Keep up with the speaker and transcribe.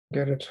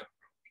Get it.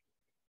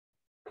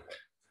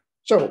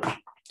 So,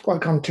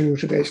 welcome to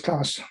today's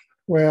class,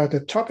 where the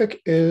topic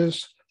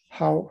is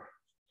how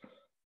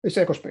is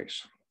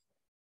Ecospace.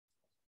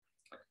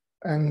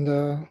 And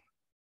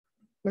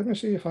let me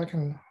see if I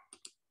can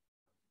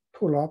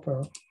pull up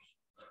a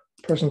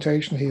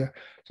presentation here.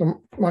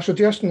 So my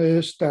suggestion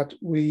is that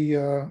we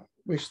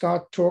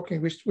start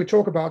talking, we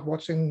talk about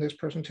what's in this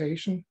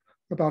presentation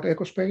about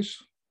Ecospace.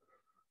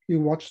 You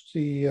watch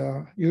the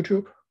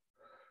YouTube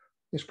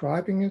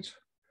describing it.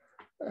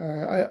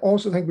 I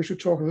also think we should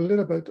talk a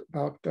little bit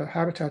about the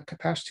Habitat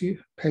Capacity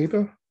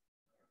paper.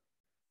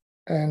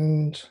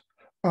 And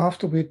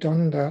after we've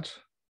done that,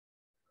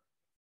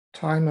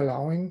 time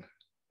allowing,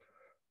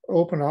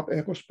 open up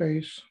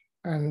Ecospace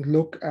and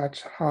look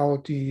at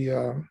how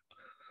how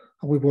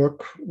we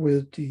work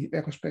with the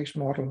Ecospace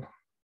model.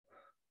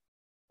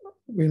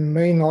 We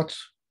may not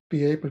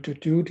be able to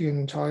do the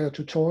entire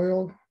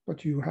tutorial,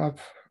 but you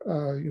have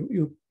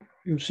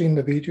you've seen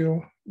the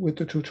video with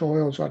the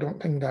tutorial, so I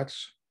don't think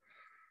that's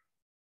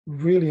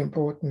really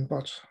important,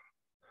 but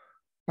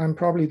I'm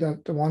probably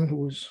the one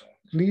who's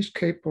least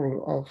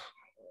capable of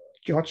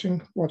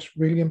judging what's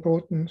really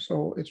important.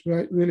 So it's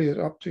really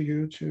up to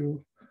you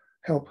to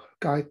help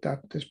guide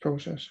this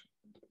process.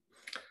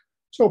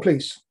 So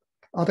please,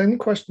 are there any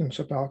questions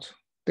about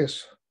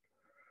this?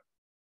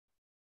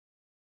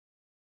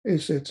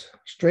 Is it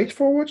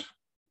straightforward,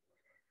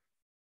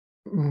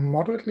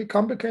 moderately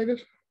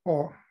complicated,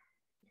 or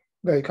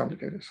very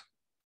complicated?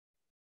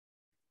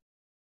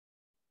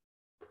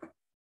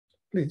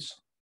 Please.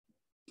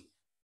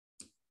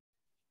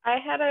 I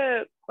had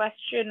a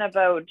question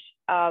about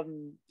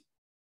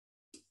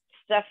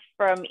stuff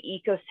from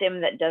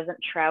Ecosim that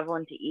doesn't travel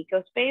into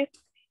Ecospace.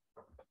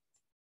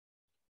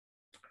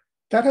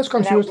 That has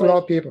confused a lot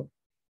of people.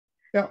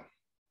 Yeah.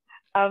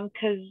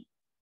 Because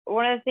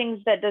one of the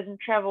things that doesn't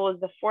travel is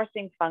the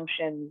forcing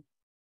functions.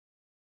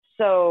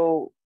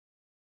 So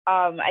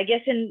I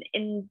guess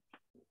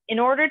in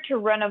order to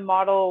run a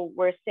model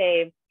where,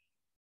 say,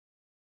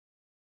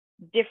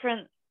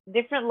 different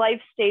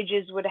life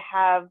stages would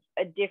have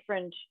a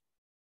different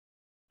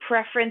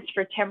preference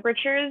for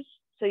temperatures.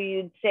 So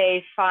you'd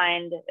say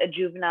find a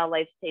juvenile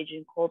life stage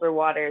in colder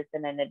waters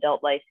than an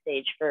adult life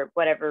stage for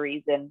whatever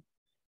reason.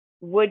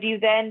 Would you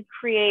then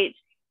create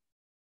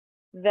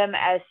them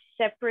as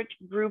separate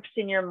groups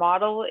in your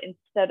model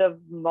instead of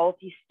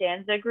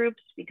multi-stanza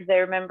groups? Because I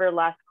remember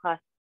last class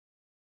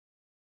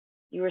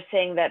you were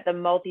saying that the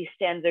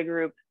multi-stanza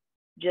group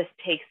just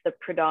takes the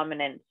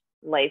predominant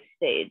life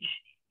stage.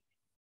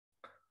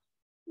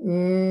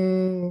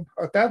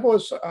 That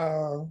was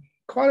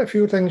quite a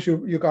few things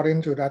you got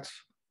into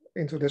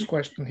this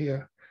question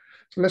here.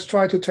 So let's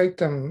try to take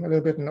them a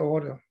little bit in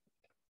order.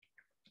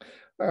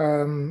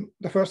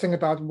 The first thing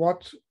about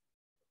what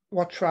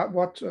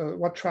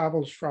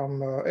travels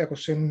from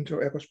Ecosim to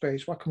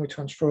Ecospace, what can we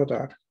transfer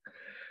that?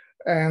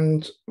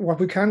 And what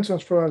we can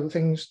transfer are the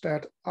things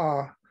that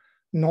are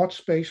not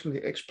spatially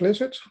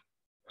explicit,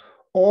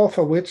 or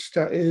for which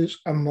there is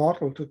a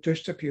model to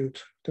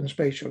distribute them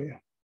spatially.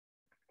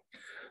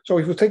 So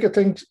if we take a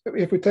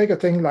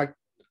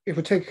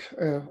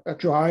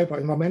driver, a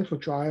environmental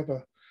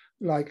driver,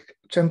 like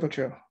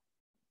temperature,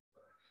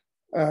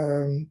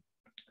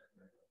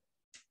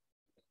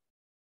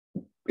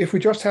 if we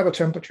just have a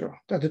temperature,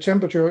 that the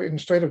temperature in the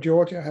state of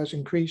Georgia has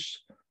increased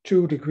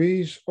 2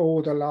 degrees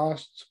over the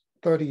last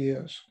 30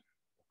 years,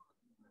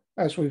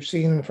 as we've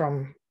seen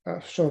from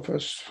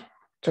surface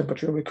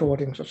temperature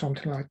recordings or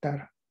something like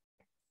that.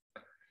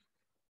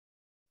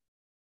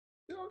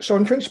 So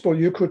in principle,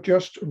 you could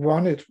just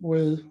run it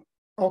with,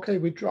 okay,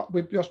 we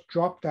just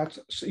drop that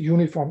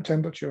uniform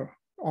temperature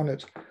on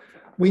it.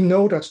 We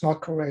know that's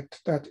not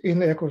correct, that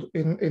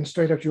in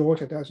state of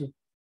Georgia, there's a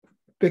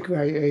big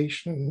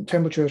variation.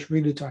 Temperature is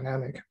really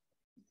dynamic.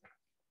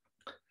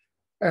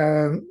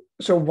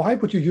 So why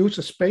would you use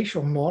a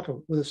spatial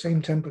model with the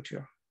same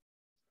temperature?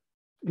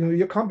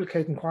 You're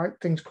complicating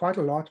things quite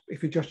a lot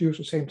if you just use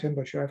the same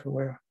temperature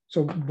everywhere.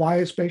 So why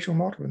a spatial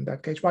model in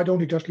that case? Why don't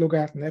you just look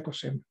at an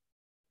Ecosim?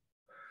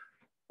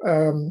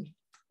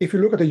 If you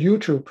look at the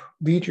YouTube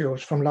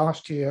videos from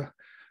last year,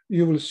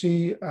 you will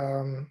see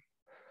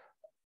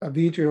a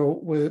video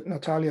with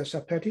Natalia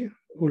Zapetti,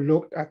 who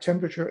looked at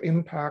temperature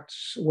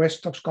impacts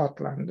west of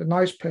Scotland, a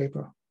nice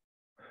paper.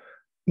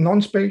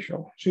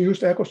 Non-spatial. She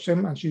used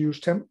Ecosim and she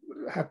used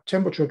had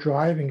temperature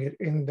driving it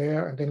in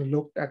there and then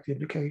looked at the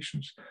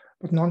implications,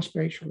 but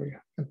non-spatially,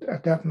 and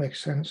that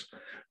makes sense.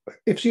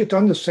 If she had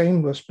done the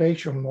same with a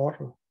spatial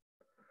model,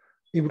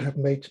 it would have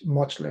made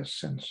much less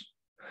sense.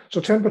 So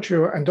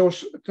temperature and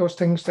those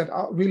things that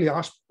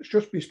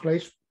should be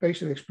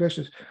spatially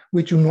explicit,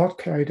 we do not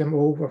carry them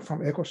over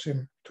from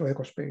Ecosim to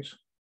Ecospace.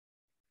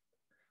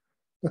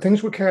 The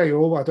things we carry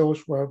over are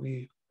those where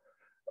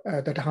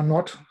that are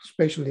not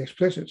spatially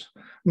explicit.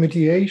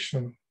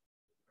 Mediation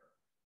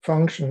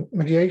and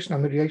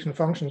mediation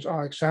functions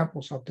are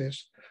examples of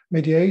this.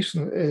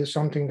 Mediation is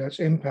something that's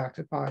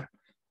impacted by,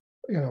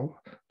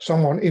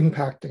 someone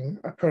impacting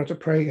a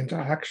predator-prey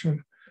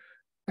interaction,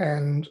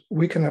 and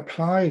we can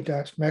apply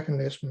that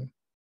mechanism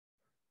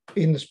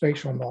in the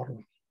spatial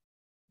model.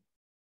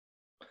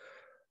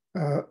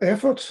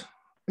 Effort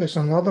is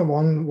another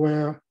one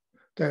where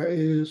there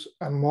is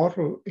a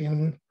model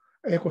in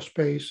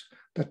Ecospace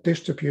that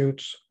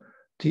distributes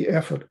the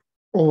effort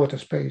over the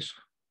space.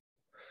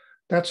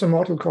 That's a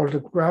model called the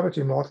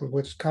gravity model,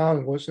 which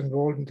Carl was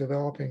involved in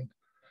developing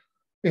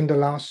in the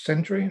last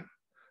century,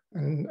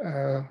 and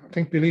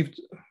I believe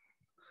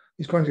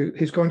he's going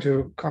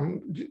to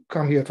come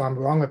here if I'm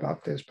wrong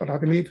about this, but I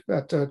believe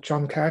that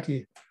John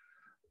Caddy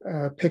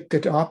picked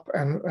it up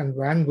and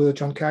ran with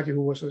John Caddy,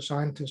 who was a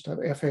scientist at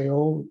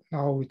FAO,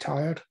 now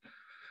retired.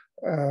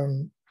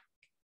 And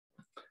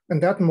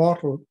that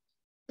model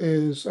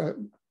is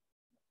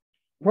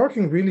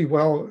working really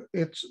well.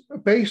 It's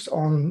based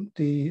on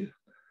the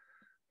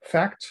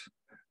fact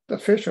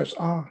that fishers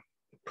are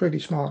pretty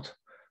smart.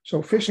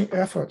 So fishing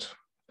effort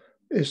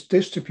is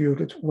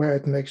distributed where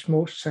it makes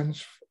most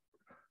sense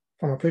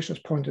from a fisher's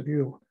point of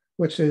view,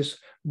 which is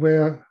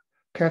where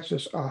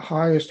catches are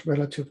highest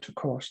relative to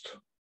cost.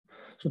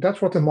 So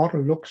that's what the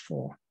model looks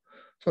for.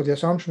 So the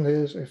assumption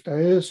is if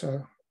there is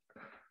a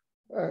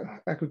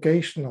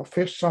aggregation of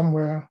fish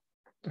somewhere,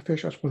 the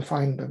fishers will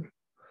find them.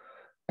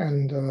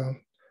 And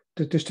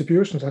the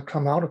distributions that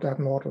come out of that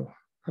model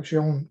have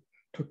shown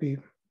to be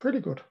pretty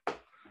good.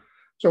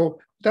 So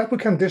that we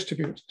can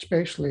distribute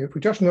spatially. If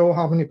we just know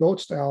how many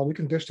boats there are, we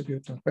can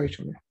distribute them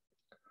spatially.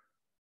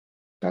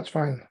 That's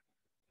fine.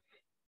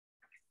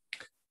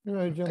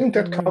 I think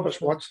that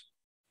covers what.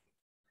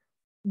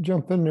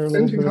 Jump in there a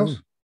little bit.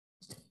 Else?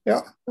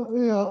 Yeah.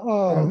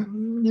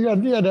 You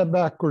had that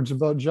backwards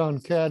about John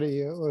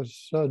Caddy. It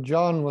was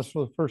John was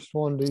the first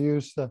one to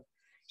use the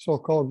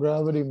so-called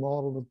gravity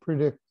model to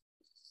predict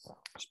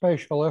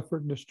spatial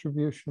effort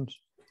distributions.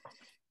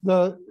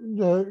 Our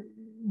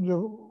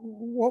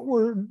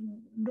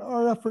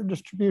effort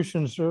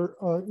distributions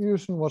are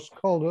using what's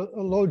called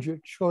a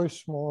logic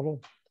choice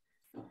model,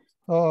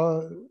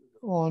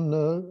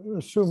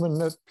 assuming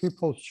that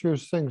people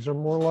choose things are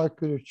more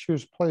likely to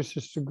choose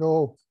places to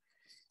go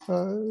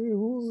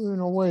in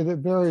a way that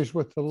varies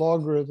with the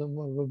logarithm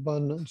of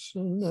abundance.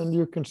 And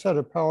you can set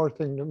a power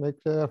thing to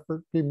make the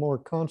effort be more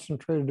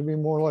concentrated, to be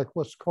more like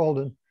what's called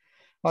an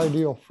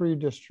ideal free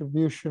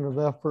distribution of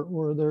effort,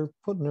 where they're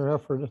putting their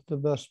effort at the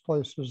best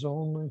places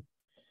only.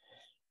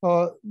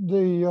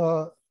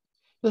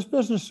 This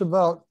business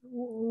about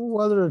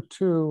whether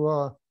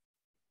to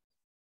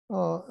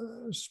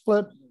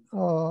split,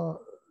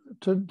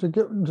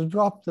 to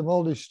drop the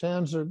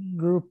multi-stanza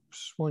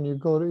groups when you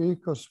go to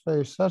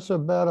Ecospace, that's a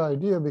bad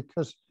idea,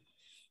 because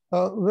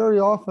very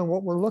often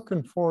what we're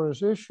looking for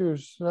is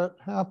issues that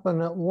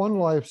happen at one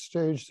life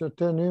stage that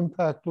then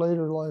impact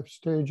later life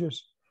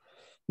stages.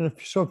 And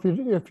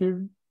if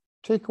you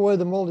take away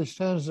the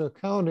multi-stanza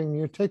accounting,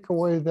 you take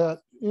away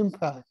that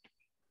impact.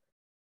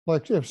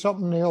 Like if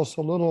something nails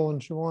the little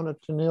ones, you want it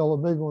to nail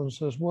the big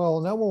ones as well.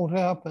 And that won't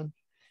happen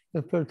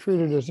if they're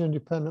treated as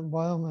independent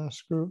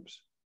biomass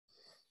groups.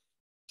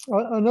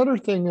 Another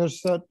thing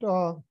is that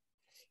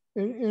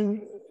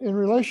in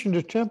relation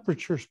to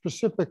temperature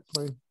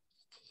specifically,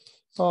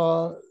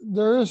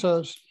 there is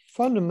a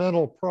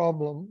fundamental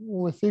problem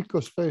with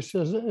Ecospace.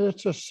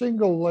 It's a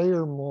single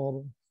layer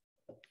model.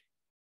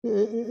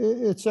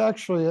 It's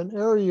actually an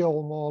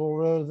aerial model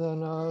rather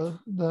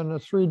than a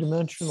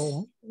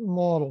three-dimensional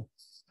model.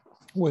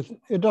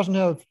 It doesn't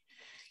have,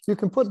 you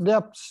can put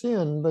depths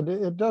in, but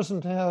it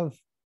doesn't have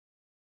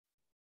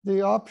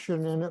the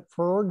option in it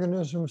for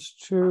organisms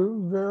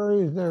to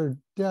vary their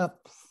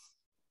depth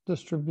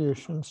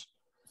distributions.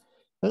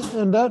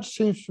 And that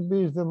seems to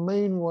be the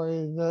main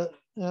way that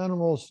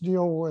animals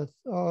deal with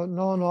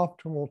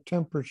non-optimal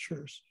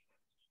temperatures.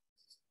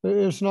 It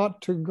is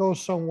not to go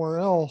somewhere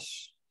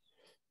else,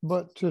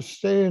 but to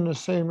stay in the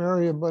same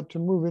area, but to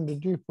move into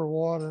deeper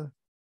water,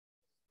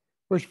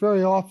 which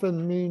very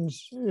often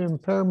means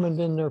impairment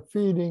in their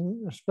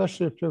feeding,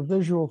 especially if they're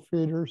visual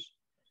feeders.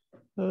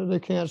 They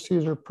can't see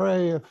their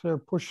prey if they're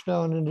pushed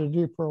down into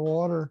deeper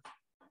water.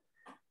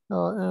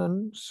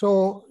 And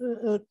so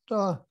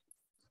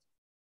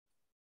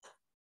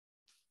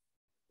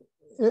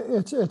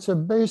it's a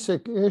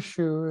basic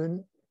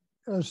issue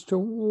as to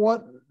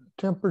what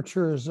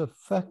temperature is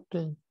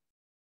affecting.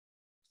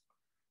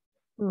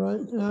 Right,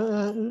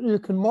 you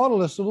can model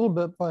this a little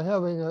bit by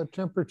having a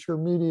temperature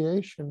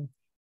mediation,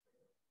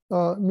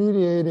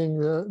 mediating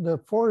the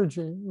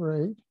foraging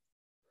rate.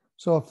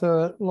 So if they're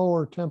at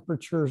lower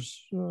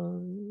temperatures,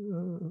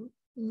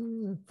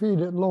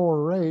 feed at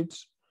lower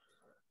rates,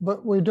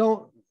 but we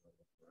don't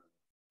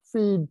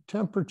feed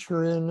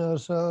temperature in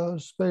as a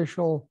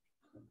spatial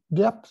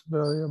depth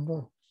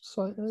variable.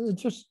 So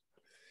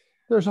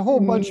there's a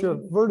whole bunch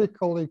of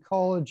vertical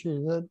ecology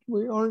that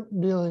we aren't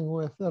dealing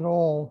with at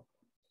all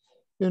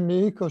in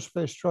the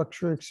Ecospace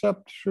structure,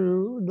 except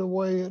through the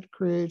way it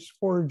creates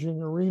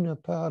foraging arena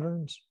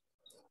patterns,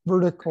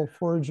 vertical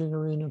foraging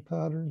arena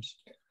patterns.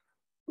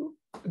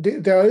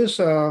 There is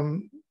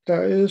some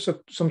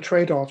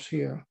trade-offs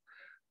here.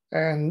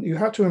 And you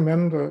have to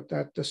remember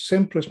that the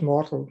simplest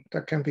model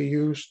that can be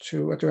used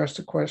to address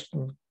the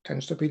question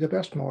tends to be the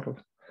best model.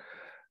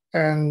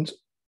 And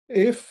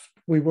if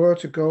we were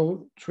to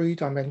go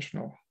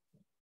three-dimensional,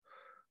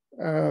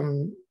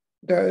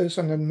 there is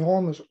an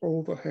enormous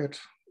overhead.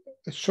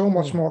 It's so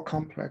much more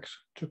complex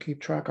to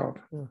keep track of.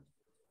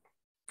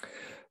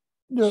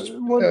 One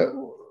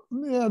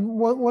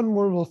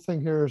more little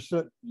thing here is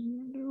that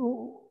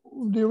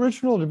the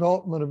original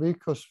development of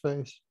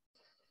Ecospace,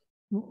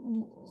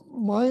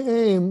 my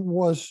aim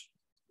was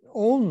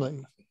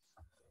only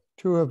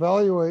to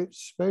evaluate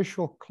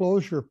spatial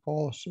closure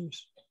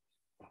policies.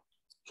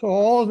 So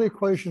all the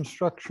equation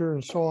structure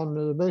and so on,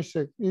 the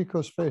basic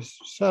Ecospace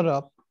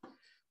setup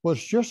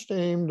was just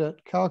aimed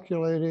at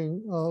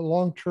calculating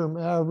long-term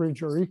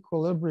average or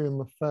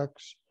equilibrium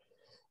effects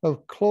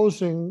of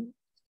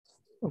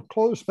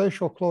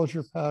spatial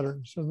closure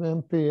patterns of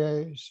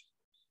MPAs,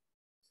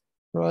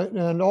 right?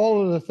 And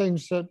all of the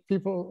things that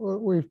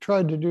we've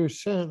tried to do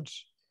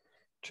since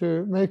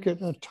to make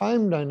it a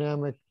time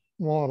dynamic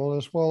model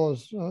as well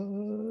as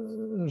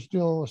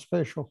dealing with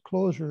spatial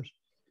closures,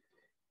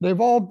 they've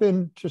all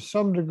been to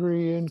some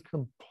degree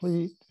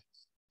incomplete.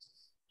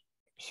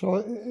 So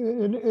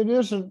it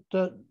isn't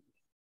that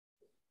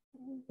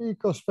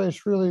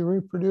Ecospace really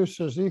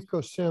reproduces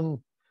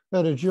Ecosim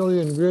at a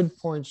jillion grid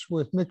points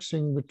with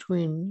mixing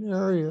between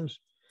areas.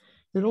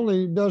 It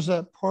only does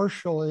that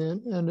partially,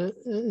 and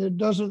it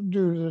doesn't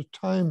do the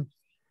time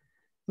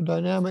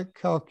dynamic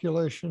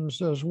calculations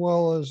as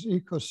well as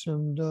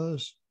Ecosim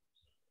does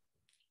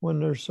when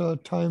there's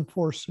time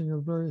forcing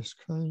of various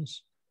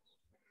kinds.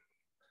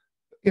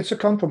 It's a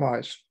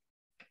compromise.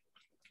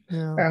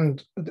 Yeah.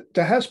 And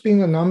there has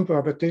been a number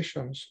of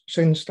additions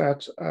since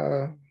that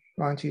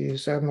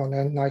 97 or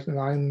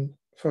 99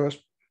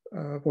 first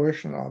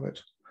version of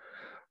it.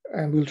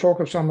 And we'll talk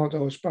of some of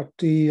those, but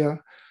we're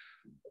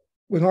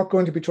not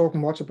going to be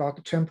talking much about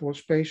the temporal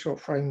spatial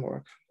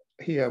framework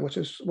here, which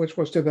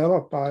was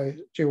developed by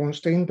Jeroen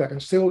Steenbeek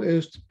and still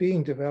is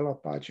being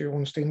developed by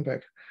Jeroen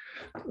Steenbeek.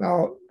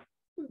 Now,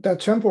 that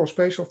temporal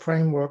spatial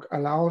framework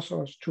allows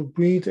us to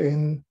breathe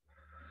in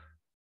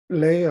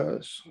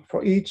layers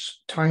for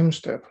each time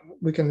step.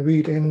 We can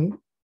read in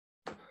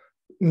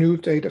new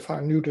data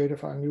file, new data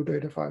file, new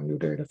data file, new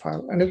data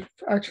file, and it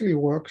actually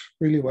works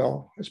really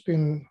well. It's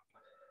been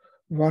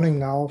running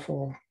now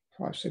for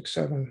 5, 6,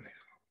 7,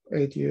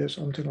 8 years,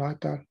 something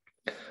like that.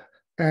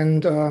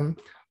 And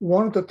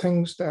one of the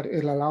things that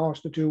it'll allow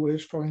us to do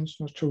is, for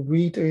instance, to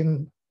read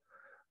in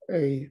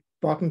a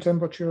bottom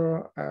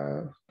temperature.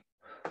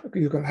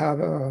 You can have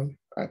a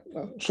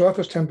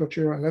surface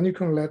temperature, and then you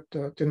can let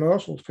the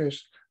demersal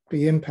fish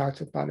be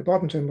impacted by the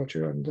bottom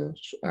temperature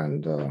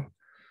and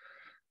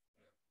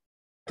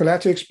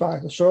pelatics by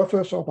the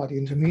surface or by the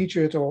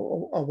intermediate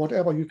or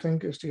whatever you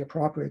think is the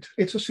appropriate.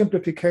 It's a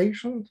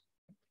simplification.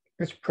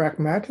 It's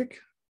pragmatic.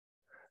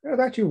 It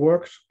actually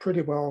works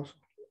pretty well.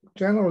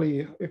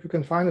 Generally, if you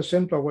can find a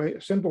simple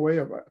way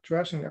of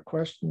addressing a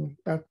question,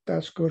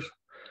 that's good.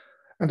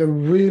 And there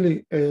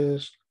really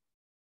is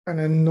an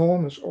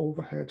enormous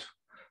overhead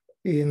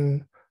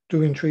in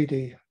doing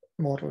 3D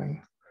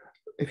modeling.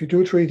 If you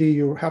do 3D,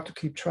 you have to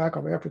keep track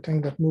of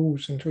everything that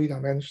moves in 3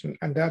 dimensions,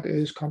 and that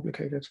is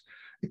complicated.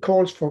 It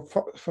calls for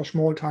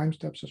small time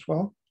steps as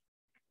well.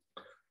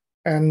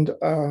 And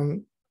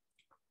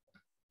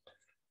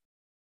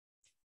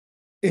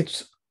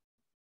if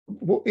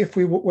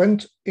we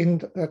went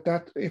in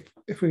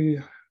if we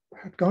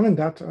had gone in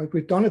that, if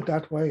we'd done it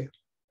that way,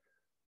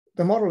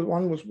 the model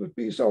one would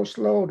be so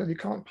slow that you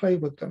can't play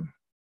with them.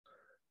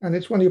 And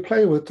it's when you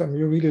play with them,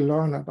 you really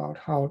learn about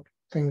how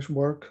things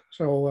work.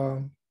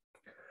 So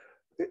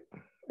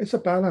it's a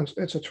balance,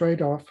 it's a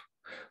trade-off.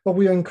 What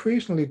we are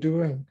increasingly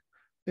doing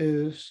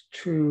is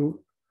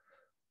to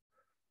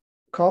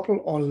couple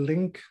or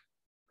link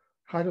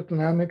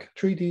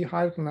 3D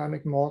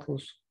hydrodynamic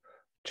models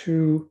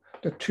to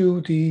the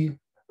 2D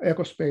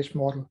Ecospace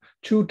model.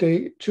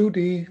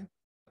 2D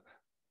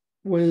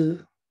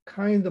with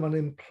kind of an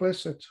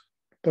implicit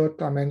third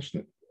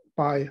dimension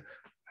by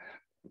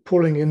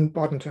pulling in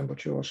bottom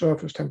temperature or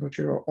surface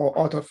temperature or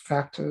other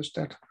factors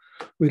that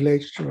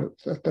relate to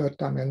the third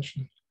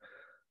dimension.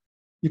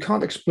 You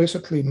can't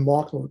explicitly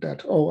model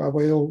that, a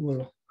whale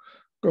will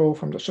go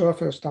from the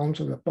surface down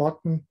to the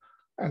bottom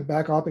and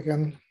back up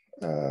again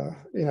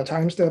in a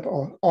time step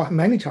or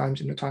many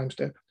times in a time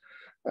step.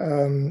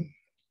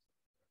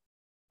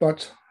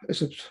 But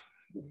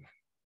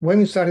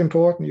when is that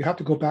important? You have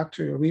to go back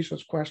to your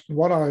research question.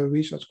 What are your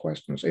research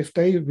questions? If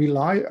they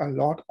rely a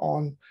lot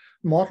on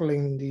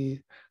modeling the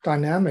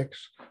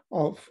dynamics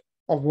of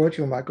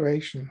virtual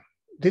migration,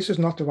 this is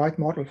not the right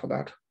model for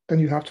that. Then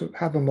you have to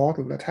have a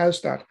model that has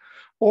that.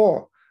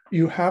 Or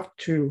you have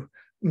to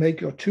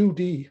make your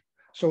 2D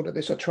so that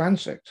it's a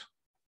transect.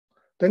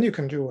 Then you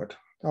can do it.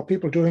 There are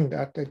people doing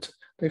that.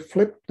 They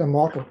flip the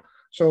model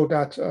so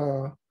that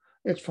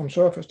it's from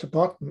surface to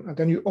bottom, and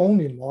then you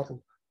only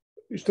model.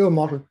 You still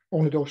model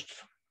only those,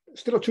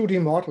 still a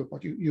 2D model,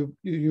 but you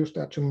use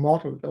that to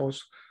model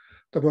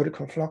the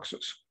vertical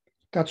fluxes.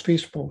 That's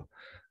feasible.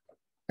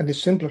 And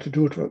it's simpler to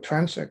do it with a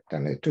transect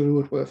than to do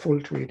it with a full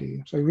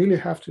 3D. So you really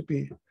have to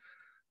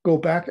go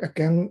back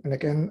again and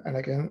again and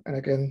again and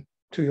again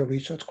to your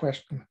research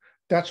question.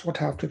 that's what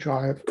have to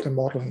drive the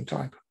modeling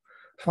type.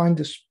 Find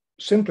this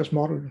simplest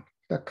model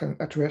that can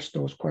address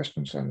those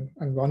questions and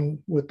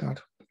run with that.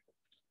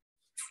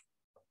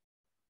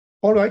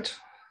 All right.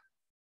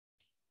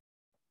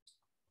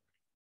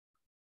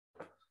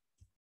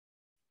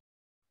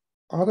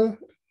 Other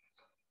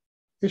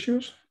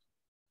issues?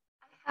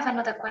 I have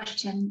another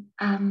question.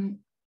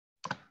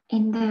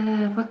 In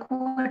the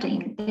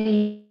recording,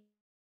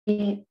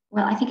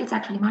 well, I think it's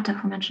actually Marta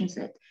who mentions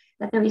it,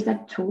 that there is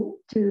that tool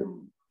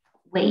to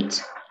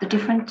weight the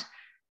different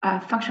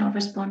functional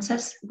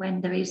responses when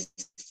there is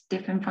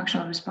different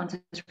functional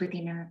responses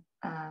within a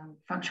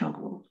functional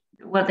group.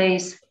 Well, there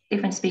is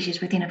different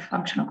species within a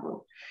functional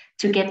group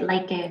to get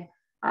like a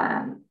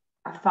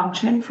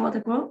function for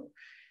the group.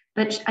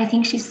 But I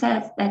think she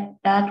said that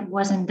that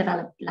wasn't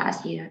developed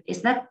last year.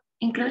 Is that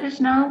included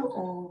now,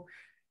 or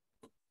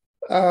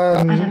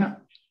I don't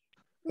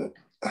know?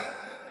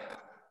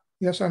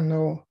 Yes and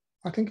no.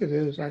 I think it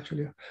is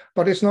actually,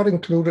 but it's not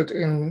included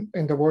in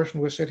the version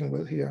we're sitting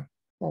with here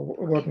or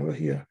working with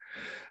here.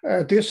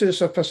 This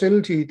is a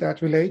facility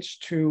that relates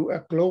to a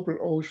global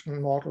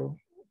ocean model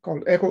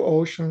called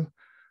Ecosim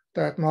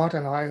that Marta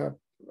and I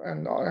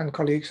and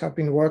colleagues have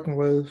been working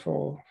with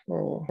for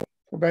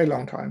a very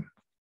long time.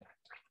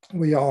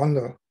 We are on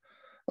the,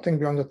 I think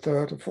we're on the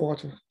third or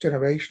fourth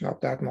generation of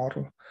that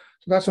model.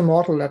 So that's a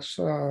model that's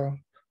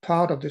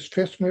part of this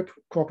TRISMIP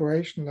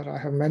corporation that I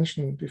have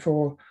mentioned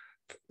before,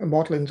 a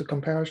model in the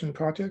comparison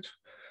project,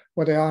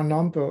 where there are a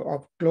number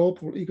of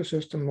global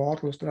ecosystem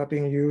models that are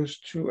being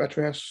used to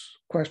address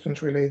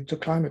questions related to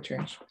climate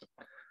change.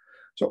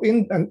 So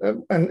in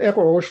an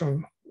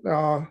Ecosim, there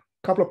are a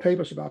couple of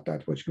papers about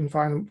that, which you can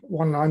find.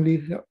 One I'm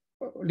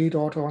lead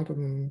author on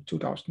from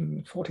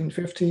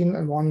 2014-15,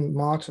 and one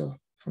Marta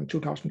from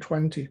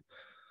 2020, if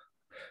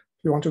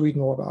you want to read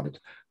more about it.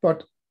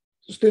 But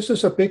this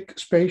is a big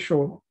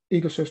spatial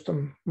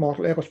ecosystem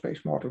model,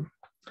 Ecospace model,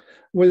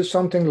 with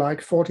something like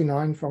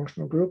 49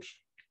 functional groups.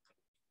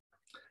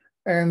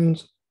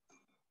 And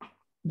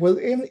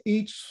within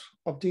each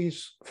of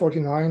these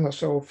 49 or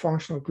so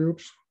functional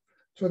groups,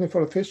 certainly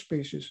for the fish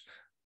species,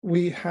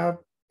 we have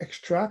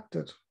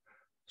extracted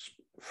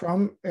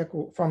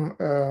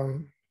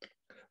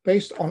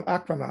based on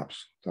aqua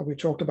maps that we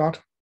talked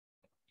about.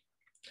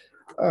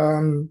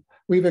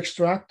 We've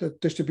extracted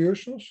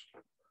distributions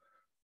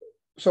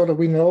so that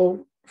we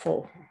know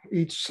for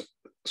each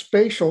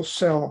spatial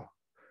cell,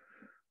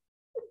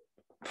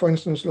 for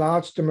instance,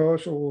 large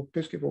demersal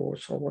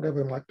piscivores or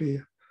whatever it might be,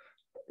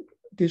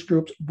 these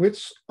groups,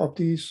 which of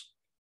these,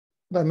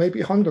 there may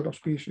be hundreds of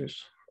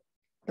species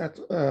that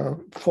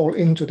fall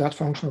into that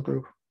functional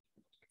group.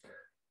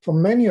 For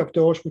many of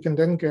those, we can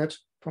then get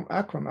from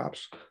aqua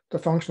maps the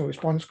functional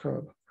response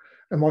curve.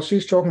 And what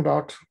she's talking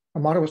about,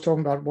 Marta was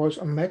talking about, was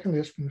a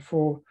mechanism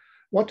for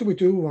what do we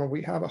do when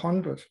we have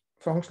 100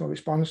 functional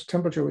response,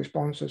 temperature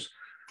responses?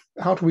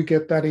 How do we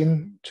get that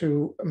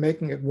into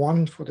making it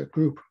one for the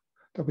group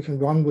that we can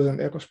run with an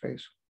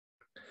Ecospace?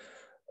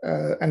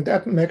 And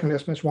that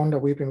mechanism is one that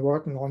we've been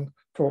working on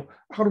for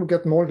how do we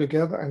get them all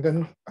together, and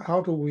then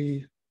how do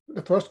we,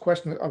 the first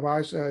question that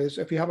arises is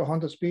if you have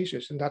 100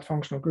 species in that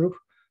functional group,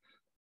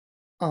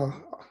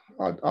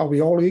 are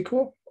we all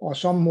equal, or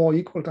some more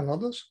equal than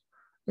others,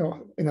 you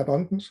know, in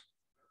abundance?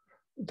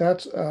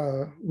 That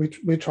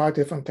we try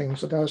different things.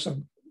 So there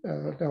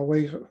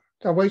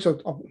are ways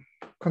of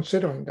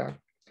considering that,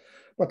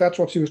 but that's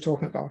what she was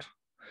talking about.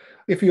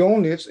 If you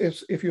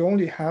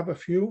only have a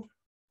few,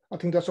 I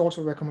think that's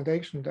also a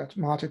recommendation that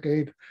Marta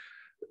gave,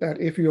 that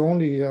if you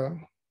only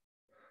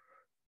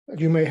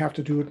you may have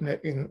to do it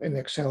in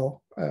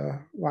Excel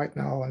right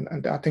now,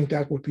 and I think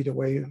that would be the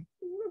way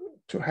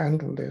to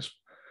handle this.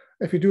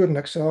 If you do it in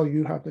Excel,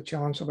 you have the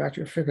chance of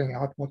actually figuring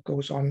out what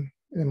goes on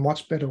in a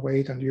much better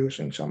way than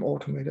using some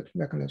automated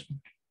mechanism.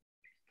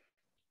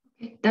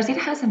 Does it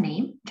have a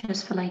name,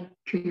 just for like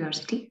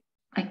curiosity,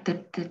 like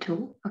the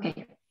tool?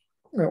 Okay.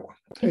 No,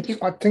 I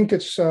think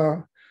it's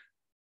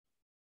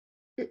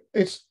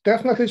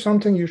definitely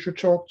something you should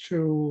talk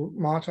to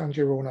Marta and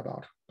Jeroen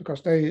about,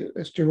 because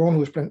it's Jeroen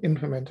who's been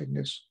implementing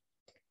this.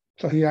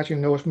 So he actually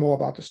knows more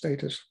about the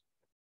status.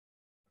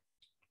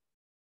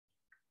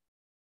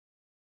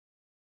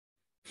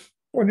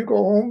 When you go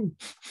home,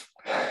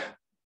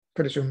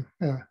 pretty soon,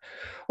 yeah.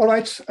 All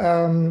right,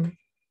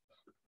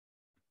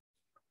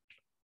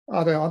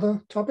 are there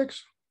other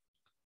topics?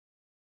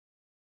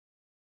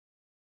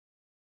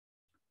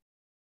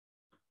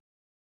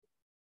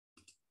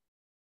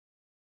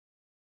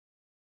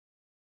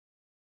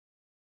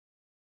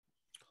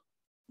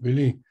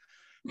 Really?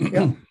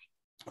 Yeah.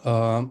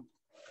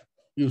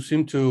 You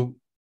seem to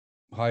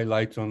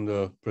highlight on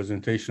the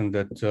presentation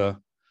that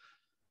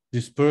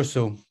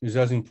dispersal is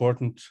as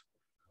important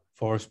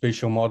for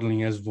spatial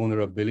modeling as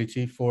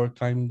vulnerability for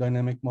time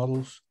dynamic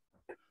models.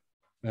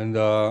 And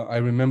I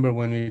remember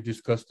when we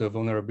discussed the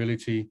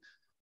vulnerability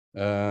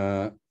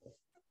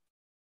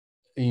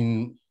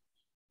in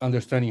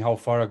understanding how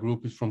far a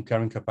group is from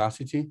carrying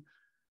capacity,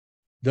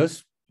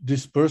 does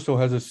dispersal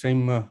has the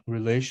same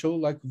ratio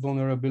like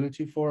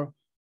vulnerability for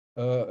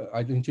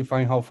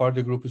identifying how far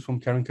the group is from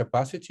carrying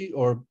capacity,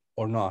 or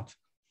not?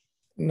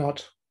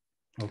 Not.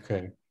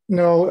 Okay.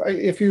 No,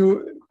 if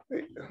you,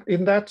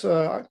 in that,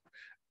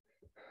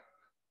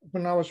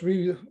 when I was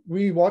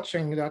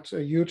re-watching that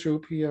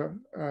YouTube here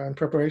in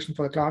preparation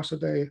for the class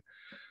today,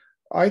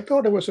 I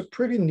thought it was a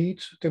pretty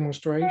neat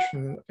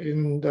demonstration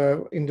in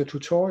the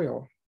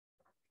tutorial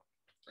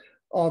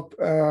of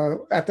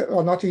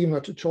or not even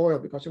a tutorial,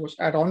 because it was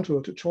add on to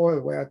a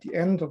tutorial where at the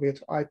end of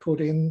it I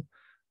put in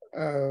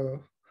a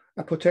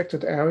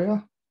protected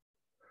area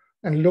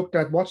and looked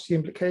at what's the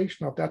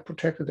implication of that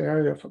protected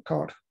area for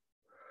cod,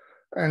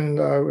 and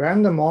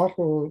ran the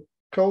model,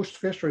 closed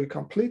fishery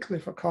completely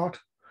for cod,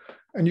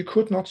 and you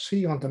could not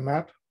see on the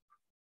map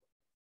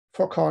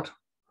for cod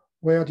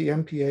where the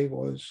MPA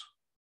was,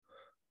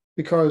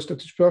 because the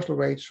dispersal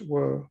rates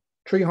were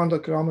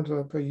 300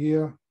 kilometers per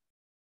year,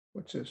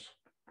 which is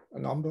a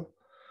number,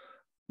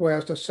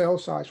 whereas the cell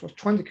size was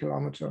 20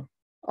 kilometers,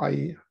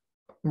 i.e.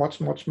 much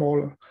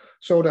smaller,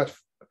 so that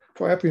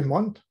for every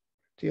month,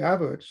 the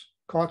average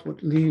cod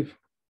would leave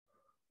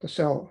the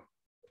cell,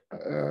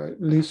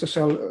 leaves the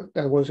cell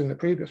that was in the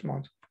previous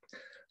month.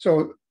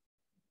 So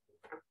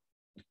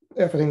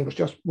everything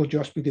would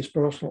just be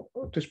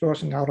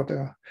dispersing out of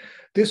there.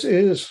 This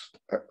is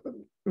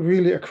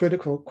really a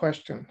critical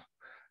question,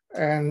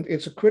 and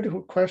it's a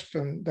critical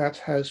question that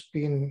has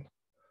been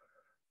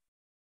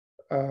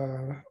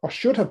or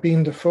should have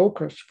been the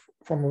focus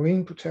for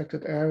marine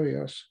protected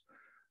areas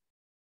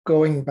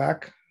going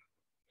back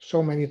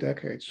so many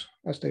decades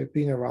as they've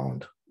been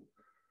around.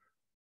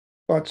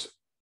 But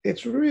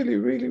it's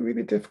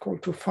really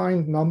difficult to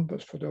find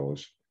numbers for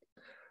those.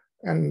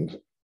 And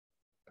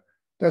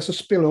there's a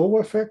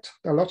spillover effect.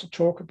 There are lots of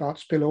talk about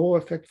spillover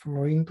effect for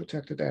marine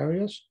protected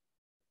areas.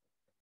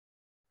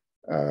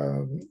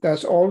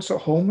 There's also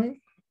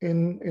homing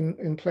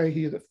in play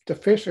here. The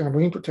fish in a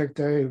marine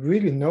protected area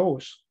really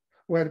knows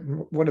where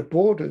the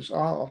borders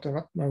are of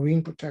the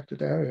marine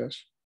protected areas.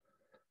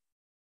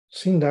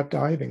 Seen that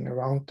diving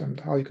around them,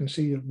 how you can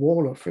see a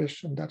wall of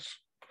fish, and that's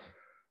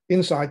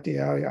inside the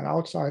area, and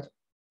outside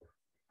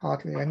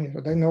hardly any.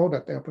 So they know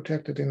that they're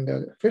protected in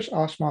there. The fish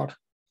are smart.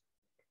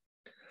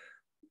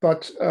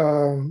 But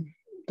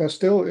there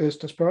still is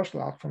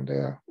dispersal out from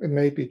there. It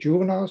may be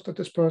juveniles that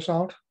disperse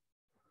out.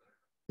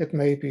 It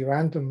may be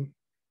random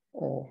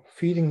or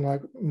feeding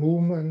like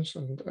movements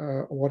and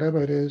or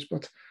whatever it is,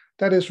 but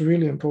that is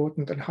really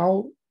important. And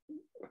how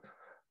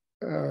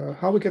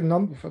we get a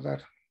number for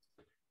that.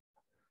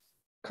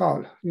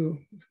 Carl, you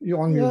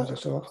unmuted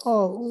yourself.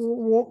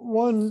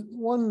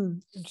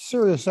 One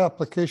serious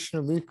application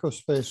of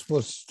Ecospace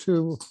was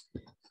to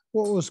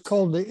what was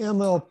called the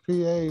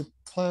MLPA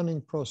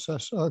planning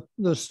process.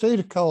 The state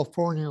of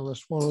California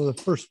was one of the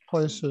first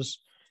places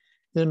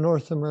in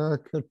North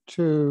America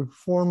to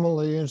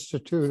formally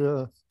institute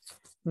a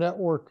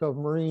network of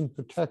marine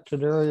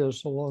protected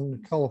areas along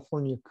the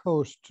California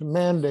coast to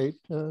mandate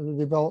the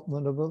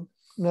development of a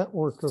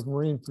network of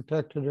marine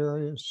protected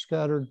areas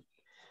scattered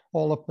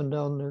all up and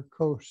down their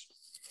coast.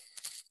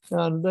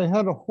 And they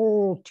had a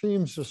whole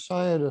teams of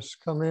scientists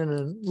come in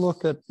and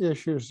look at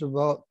issues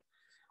about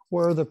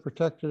where the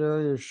protected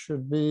areas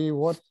should be,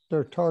 what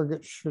their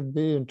targets should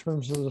be in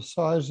terms of the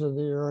size of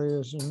the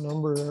areas and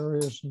number of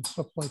areas and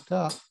stuff like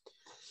that.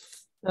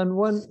 And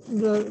when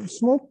the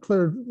smoke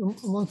cleared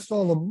amongst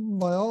all the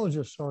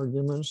biologists'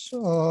 arguments,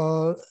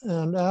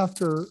 and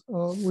after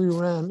we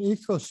ran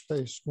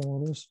Ecospace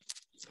models,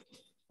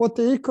 what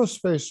the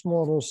Ecospace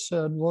model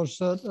said was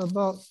that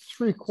about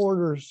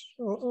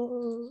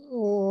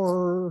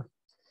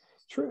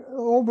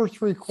over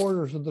three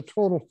quarters of the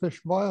total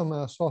fish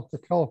biomass off the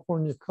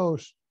California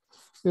coast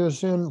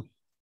is in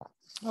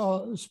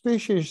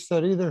species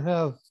that either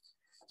have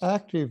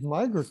active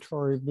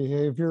migratory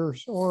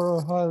behaviors or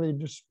are highly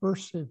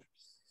dispersive.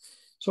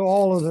 So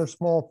all of their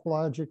small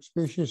pelagic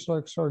species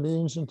like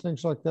sardines and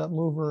things like that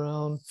move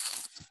around.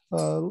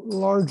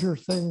 Larger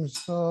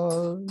things,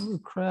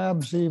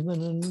 crabs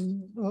even,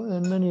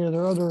 and many of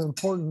their other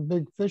important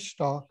big fish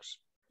stocks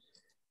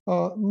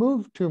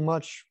move too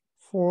much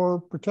for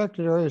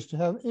protected areas to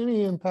have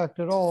any impact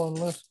at all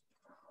unless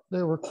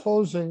they were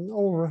closing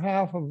over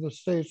half of the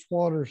state's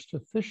waters to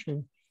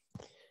fishing.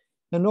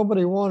 And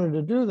nobody wanted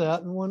to do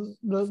that. And when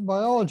the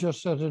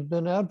biologists that had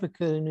been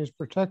advocating these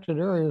protected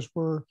areas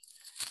were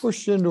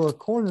pushed into a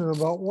corner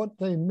about what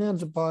they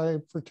meant by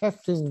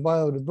protecting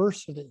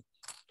biodiversity.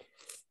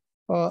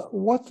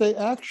 What they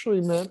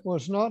actually meant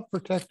was not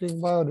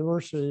protecting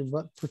biodiversity,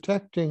 but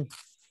protecting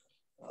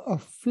a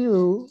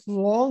few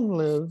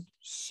long-lived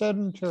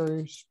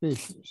sedentary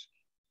species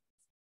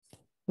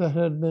that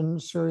had been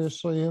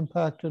seriously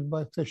impacted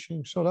by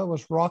fishing. So that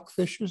was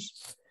rockfishes,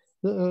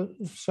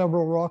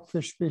 several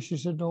rockfish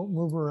species that don't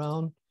move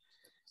around.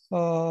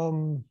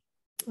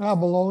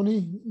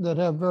 Abalone that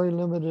have very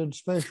limited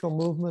spatial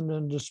movement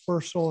and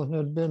dispersal and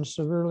had been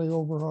severely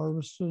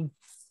overharvested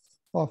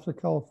off the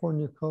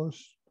California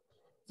coast,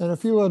 and a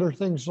few other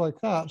things like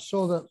that.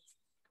 So that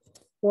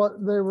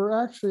what they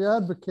were actually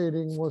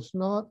advocating was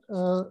not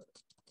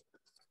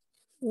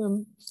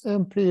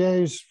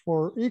MPAs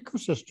for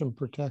ecosystem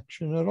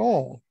protection at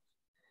all.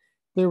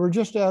 They were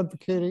just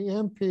advocating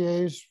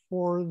MPAs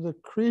for the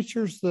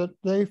creatures that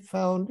they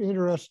found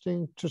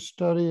interesting to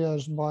study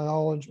as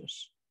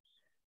biologists.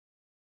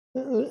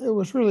 It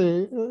was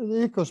really,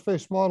 the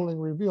Ecospace modeling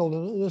revealed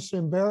this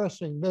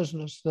embarrassing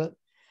business that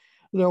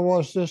there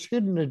was this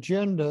hidden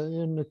agenda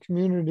in the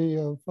community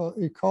of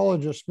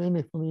ecologists,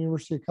 mainly from the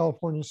University of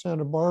California,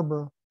 Santa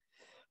Barbara,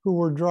 who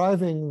were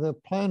driving the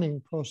planning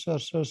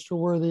process as to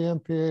where the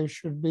MPAs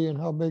should be and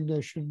how big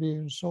they should be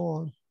and so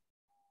on.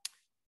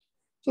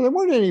 So there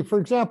weren't any, for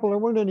example, there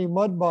weren't any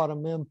mud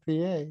bottom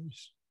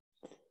MPAs.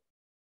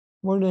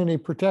 Weren't any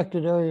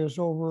protected areas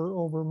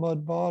over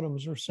mud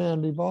bottoms or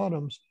sandy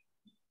bottoms,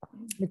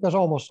 because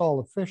almost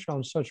all the fish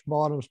on such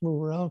bottoms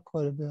move around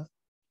quite a bit.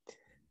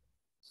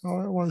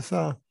 So it was,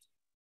 the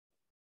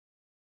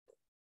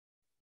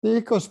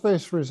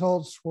Ecospace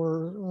results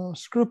were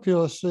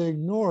scrupulously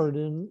ignored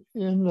in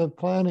the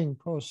planning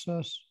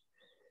process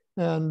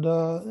and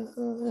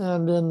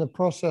in the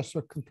process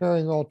of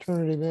comparing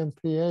alternative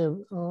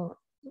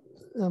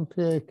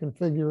MPA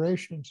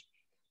configurations,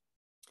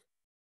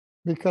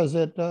 because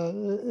it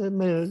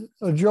made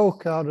a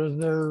joke out of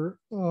their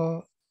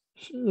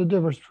the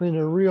difference between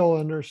their real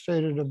and their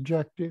stated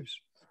objectives.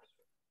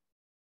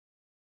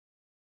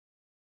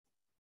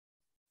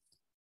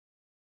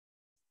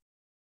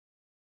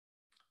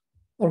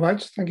 All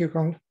right, thank you,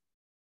 Con.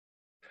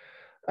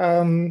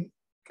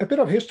 A bit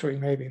of history,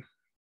 maybe.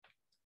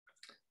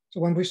 So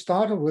when we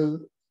started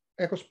with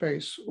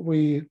Ecospace,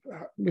 we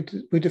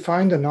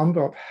defined a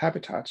number of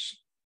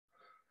habitats,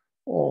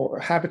 or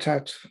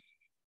habitat.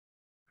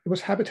 It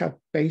was habitat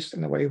based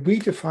in a way. We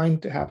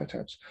defined the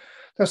habitats.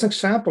 There's an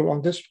example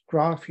on this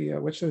graph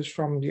here, which is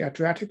from the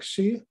Adriatic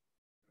Sea.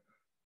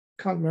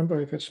 Can't remember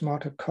if it's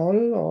Marta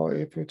Coll or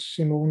if it's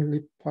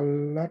Simone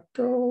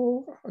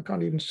Lipalato. I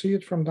can't even see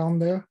it from down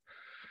there.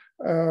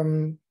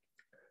 From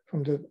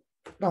the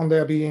down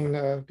there being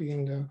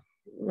the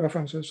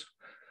references.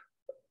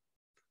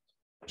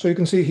 So you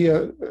can see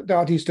here there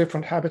are these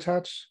different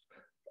habitats.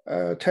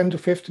 10 to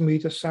 50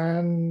 meter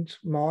sand,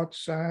 mud,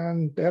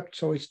 sand, depth.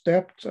 So it's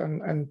depth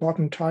and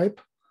bottom type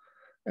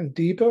and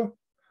deeper.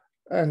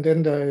 And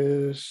then there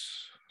is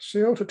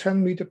 0 to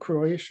 10 meter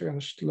Croatia and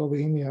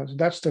Slovenia. So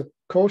that's the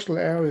coastal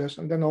areas.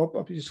 And then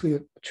obviously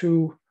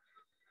 2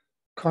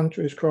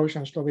 countries, Croatia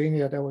and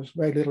Slovenia, there was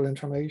very little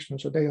information.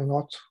 So they are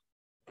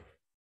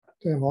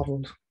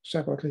modeled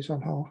separately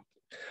somehow.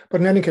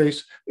 But in any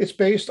case, it's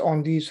based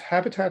on these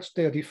habitats,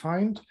 they are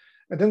defined.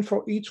 And then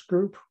for each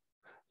group,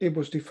 it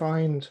was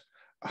defined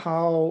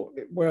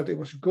whether it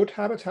was good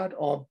habitat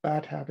or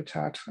bad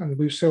habitat. And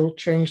we still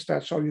changed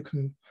that, so you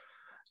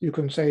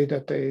can say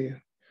that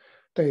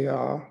they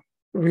are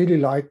really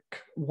like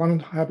one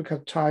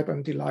habitat type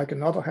and they like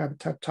another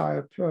habitat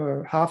type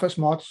half as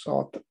much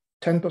or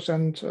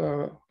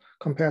 10%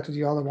 compared to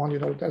the other one. You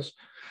know, that's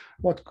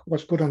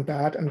what's good and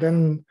bad. And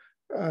then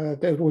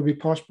it would be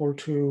possible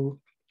for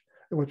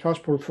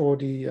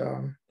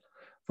the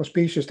for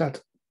species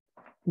that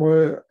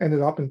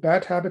ended up in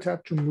bad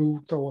habitat to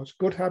move towards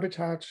good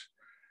habitat,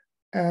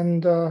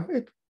 and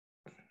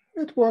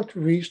it worked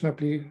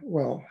reasonably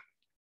well.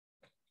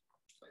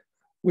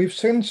 We've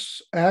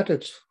since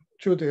added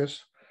to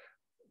this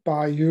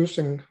by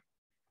using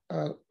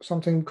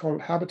something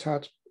called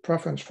habitat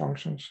preference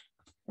functions.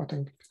 I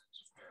think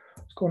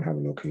let's go and have a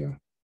look here.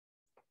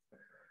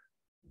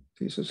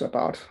 This is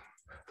about,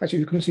 actually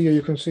you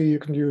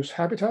can use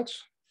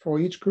habitats for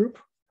each group.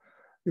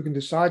 You can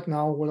decide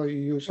now whether you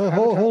use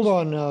habitats. Hold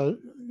on now.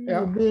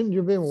 Yeah.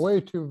 You're being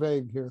way too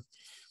vague here.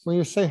 When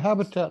you say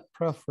habitat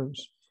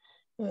preference,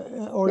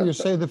 or you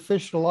say the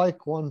fish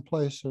like one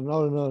place and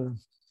not another,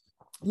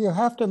 you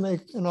have to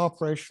make an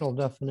operational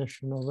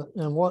definition of it.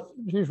 And what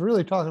he's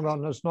really talking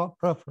about is not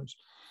preference.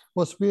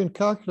 What's being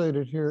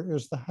calculated here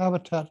is the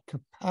habitat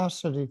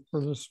capacity for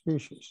the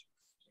species.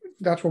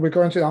 That's what we're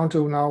going down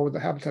to now with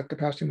the habitat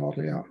capacity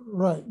model, yeah.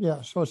 Right,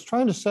 yeah. So it's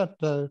trying to set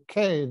the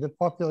K, the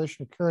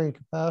population carrying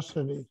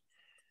capacity,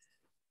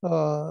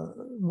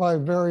 by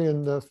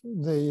varying the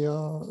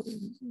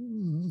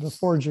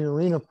foraging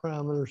arena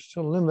parameters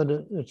to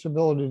limit its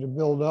ability to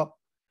build up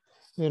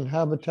in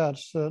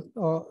habitats that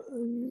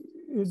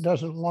it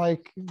doesn't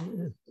like,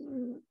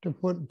 to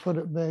put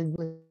it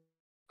vaguely.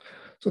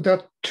 So there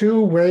are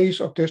 2 ways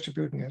of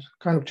distributing it,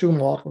 kind of 2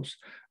 models,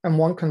 and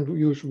one can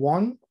use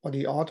one or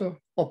the other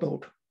or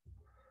both.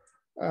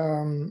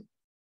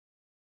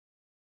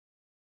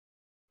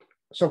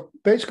 So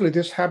basically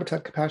this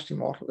habitat capacity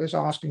model is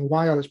asking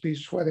why are the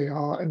species where they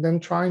are, and then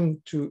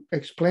trying to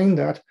explain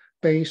that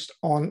based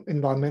on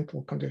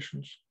environmental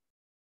conditions.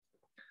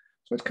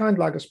 So it's kind of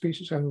like a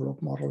species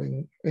envelope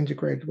modeling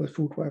integrated with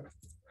food web.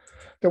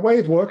 The way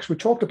it works, we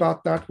talked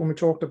about that when we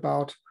talked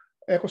about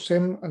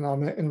Ecosim and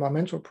our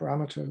environmental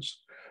parameters,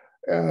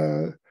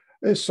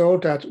 is so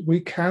that we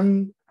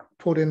can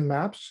put in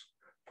maps,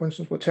 for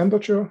instance, with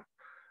temperature,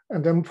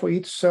 and then for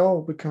each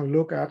cell, we can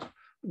look at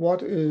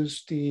what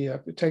is the,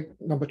 take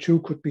number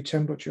 2 could be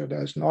temperature.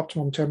 There's an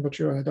optimum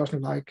temperature and it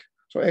doesn't like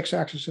So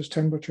x-axis is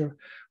temperature.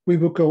 We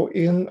will go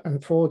in,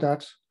 and for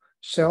that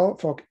cell,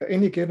 for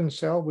any given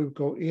cell, we'll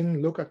go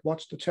in, look at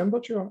what's the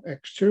temperature,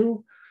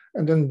 x2,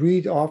 and then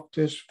read off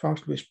this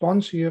functional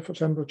response here for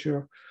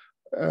temperature,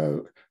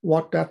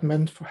 what that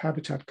meant for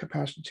habitat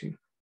capacity.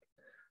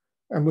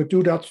 And we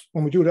do that,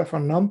 when we do that for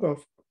a number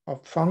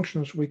of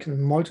functions, we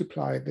can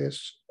multiply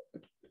this,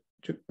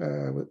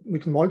 we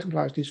can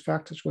multiply these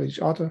factors with each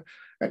other,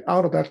 and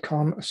out of that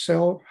come a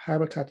cell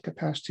habitat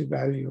capacity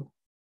value,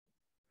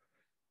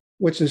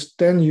 which is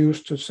then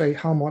used to say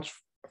how much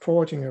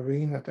foraging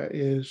arena there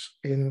is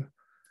in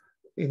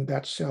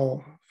that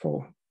cell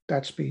for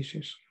that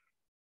species.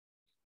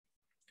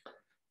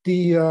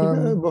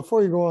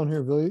 Before you go on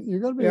here, Bill, you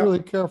got to be really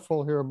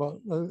careful here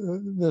about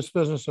this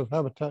business of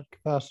habitat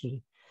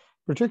capacity,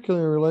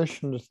 particularly in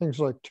relation to things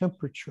like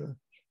temperature.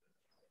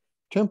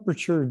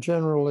 Temperature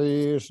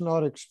generally is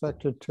not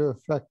expected to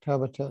affect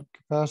habitat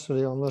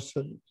capacity unless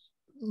it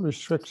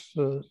restricts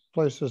the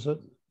places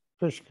that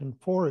fish can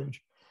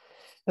forage.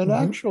 And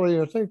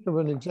actually, I think of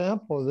an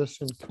example of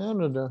this in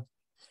Canada.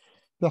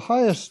 The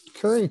highest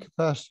carrying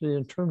capacity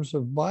in terms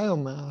of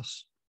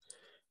biomass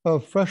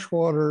of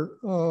freshwater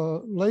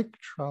lake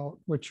trout,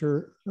 which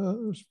are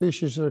a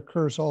species that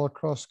occurs all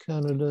across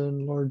Canada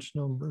in large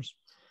numbers.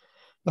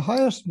 The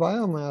highest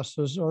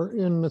biomasses are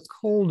in the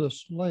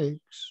coldest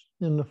lakes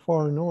in the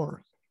far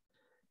north.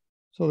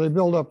 So they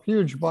build up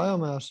huge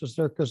biomasses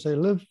there because they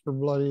live for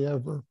bloody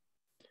ever.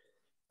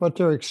 But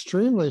they're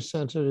extremely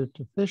sensitive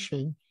to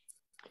fishing.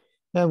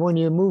 And when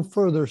you move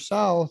further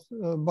south,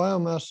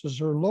 biomasses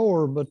are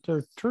lower, but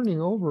they're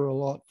turning over a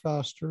lot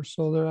faster.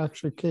 So they're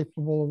actually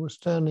capable of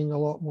withstanding a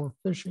lot more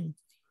fishing.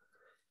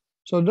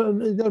 So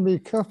you got to be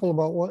careful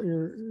about what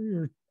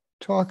you're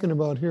talking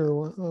about here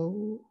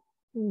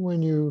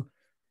when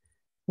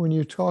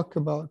you talk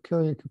about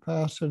carrying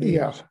capacity.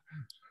 Yeah.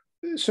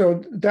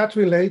 So that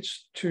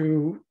relates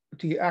to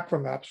the aqua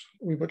maps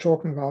we were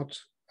talking about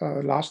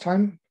last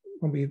time,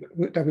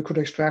 that we could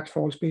extract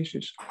for all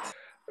species.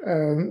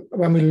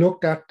 When we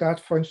looked at that,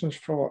 for instance,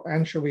 for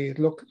anchovy, it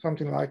looked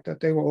something like that.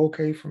 They were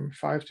okay from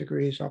 5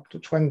 degrees up to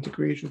 20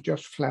 degrees with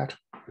just flat,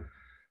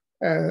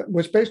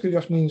 which basically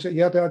just means that,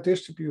 yeah, they are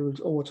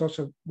distributed over such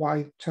a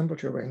wide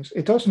temperature range.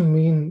 It doesn't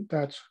mean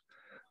that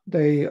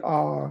they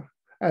are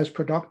as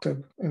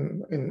productive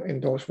in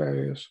those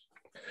various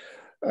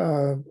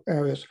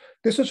areas.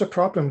 This is a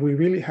problem we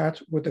really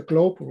had with the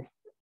global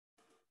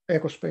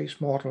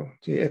Ecospace model,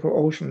 the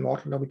Eco-Ocean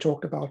model that we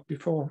talked about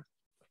before,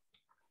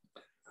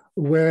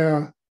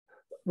 where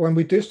when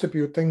we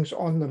distribute things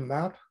on the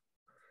map,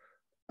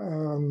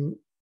 in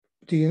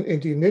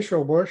the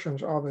initial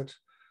versions of it,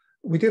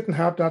 we didn't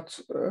have that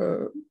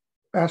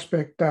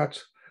aspect that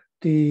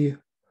the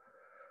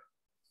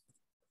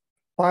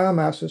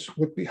biomasses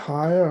would be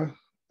higher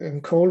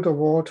in colder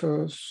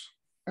waters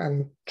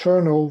and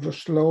turnover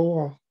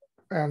slower,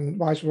 and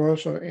vice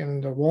versa in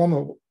the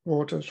warmer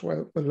waters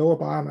where the lower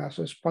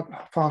biomasses but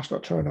faster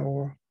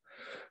turnover.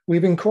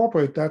 We've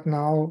incorporated that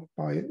now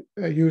by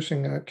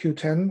using a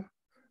Q10,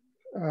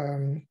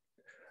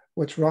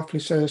 which roughly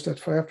says that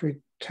for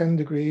every 10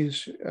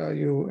 degrees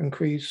you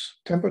increase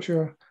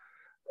temperature,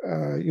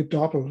 you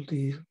double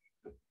the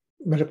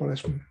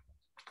metabolism.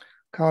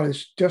 Carl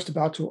is just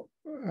about to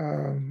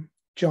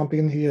jump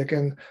in here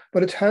again,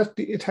 but it has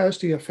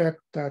the effect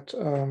that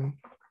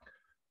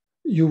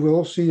you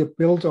will see a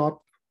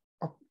build-up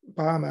of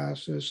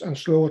biomasses and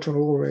slower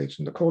turnover rates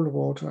in the colder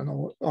water and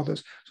all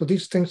others. So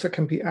these things that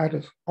can be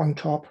added on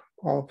top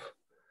of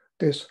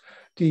this.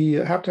 The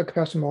habitat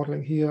capacity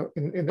modeling here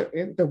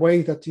in the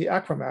way that the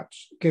aqua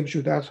maps gives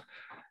you that,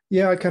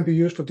 yeah, it can be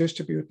used for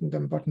distributing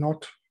them, but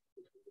not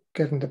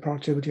getting the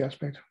productivity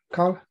aspect.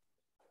 Carl?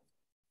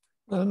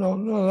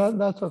 No,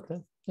 that's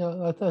okay.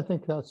 Yeah, I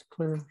think that's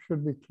clear,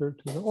 should be clear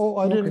to them. Oh,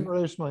 I didn't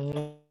raise my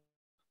hand.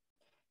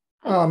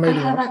 Maybe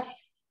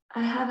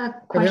I have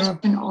a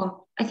question,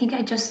 or I think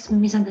I just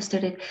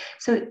misunderstood it.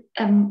 So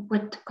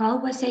what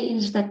Carl was saying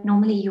is that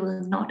normally you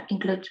will not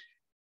include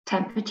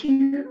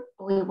temperature,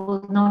 or it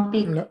will not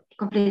be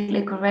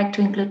completely correct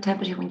to include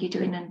temperature when you're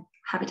doing a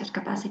habitat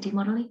capacity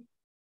modeling?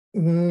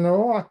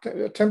 No,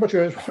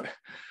 temperature is,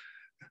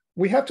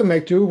 we have to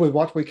make do with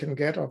what we can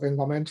get of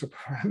environmental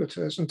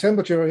parameters, and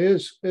temperature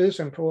is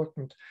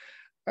important.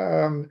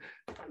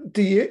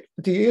 The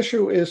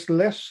issue is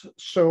less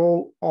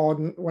so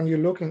on when you're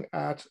looking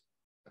at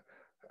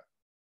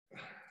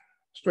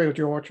Strait of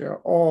Georgia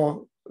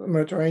or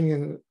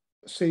Mediterranean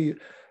Sea.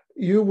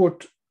 You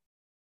would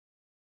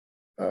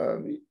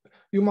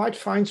you might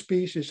find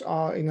species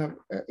are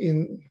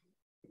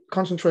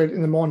concentrated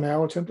in a more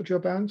narrow temperature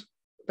band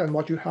than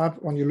what you have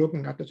when you're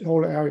looking at the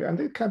whole area, and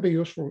it can be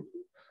useful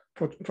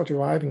for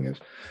deriving it.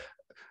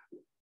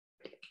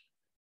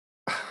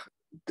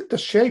 The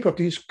shape of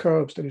these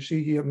curves that you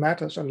see here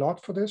matters a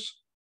lot for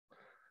this.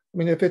 I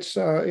mean, if it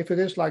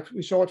is like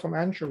we saw it from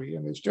anchovy,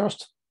 and it's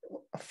just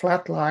a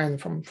flat line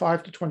from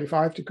 5 to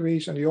 25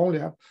 degrees, and you only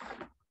have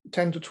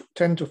 10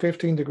 to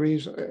 15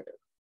 degrees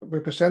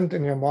represented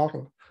in your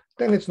model,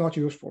 then it's not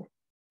useful.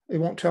 It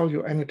won't tell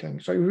you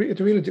anything. So it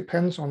really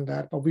depends on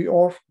that, but we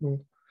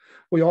often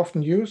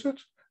use it,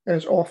 and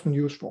it's often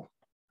useful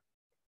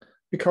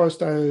because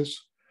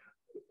there's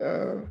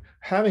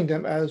having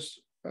them as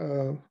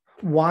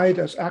wide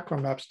as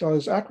AgriMaps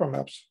does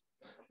AgriMaps.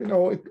 You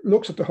know, it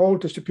looks at the whole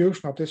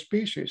distribution of this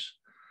species,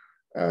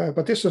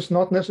 but this is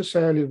not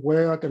necessarily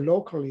where the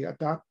locally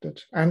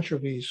adapted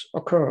anchovies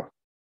occur.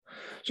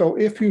 So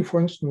if you, for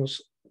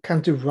instance,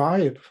 can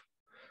derive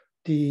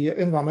the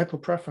environmental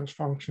preference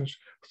functions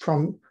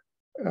from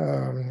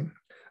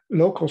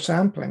local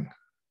sampling,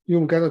 you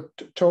will get a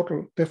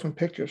total different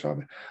pictures of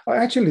it. I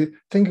actually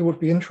think it would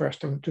be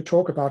interesting to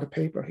talk about a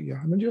paper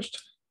here. I mean, just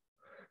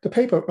the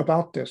paper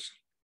about this.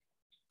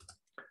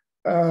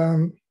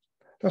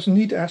 There's a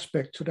neat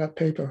aspect to that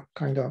paper,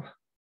 kind of.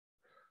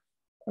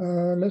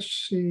 Let's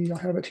see, I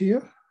have it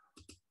here.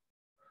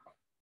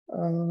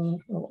 Oh,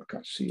 I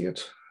can't see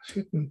it. It's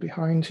hidden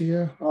behind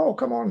here. Oh,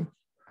 come on.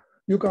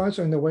 You guys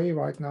are in the way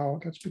right now.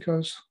 That's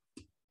because,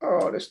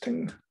 oh, this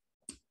thing.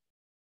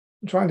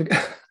 I'm trying to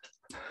get,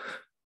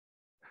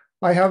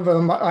 I have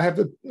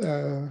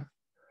the,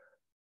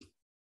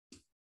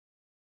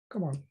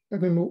 come on,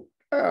 let me move.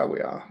 There we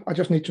are. I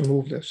just need to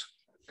move this.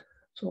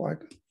 So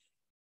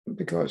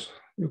because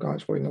you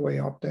guys were in the way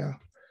up there.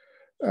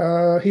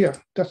 Here,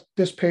 that's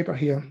this paper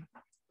here.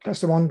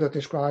 That's the one that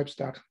describes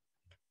that.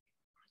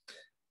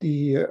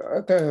 The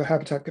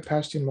habitat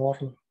capacity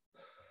model.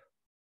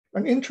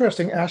 An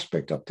interesting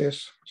aspect of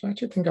this, which I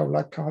actually think I would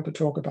like Carl to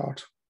talk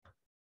about,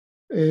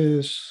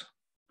 is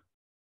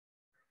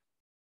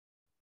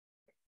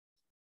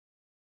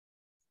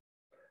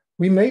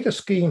we made a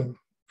scheme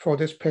for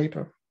this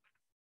paper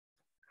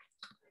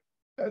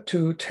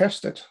to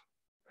test it.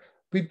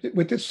 We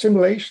did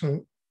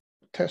simulation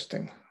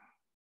testing,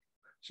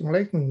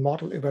 simulation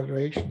model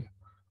evaluation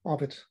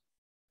of it.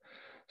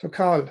 So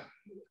Carl,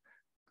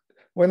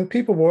 when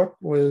people work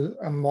with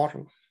a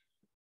model,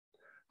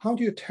 how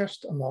do you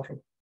test a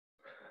model?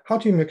 How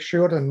do you make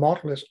sure the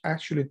model is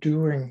actually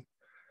doing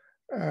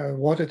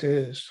what it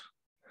is?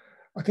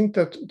 I think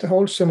that the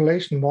whole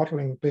simulation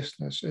modeling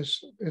business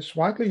is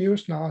widely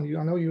used now, and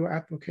I know you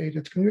advocate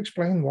it. Can you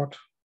explain what,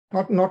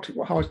 not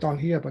how it's done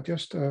here, but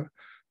just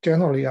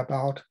generally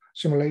about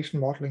simulation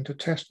modeling to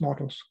test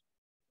models,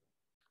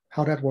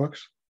 how that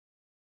works?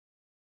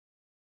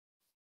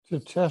 To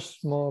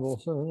test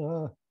models,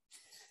 are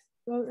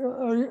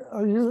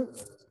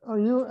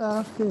you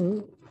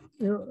asking?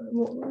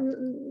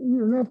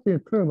 You're not being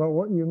clear about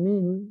what you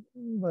mean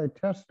by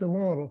test a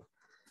model.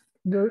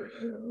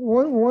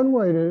 One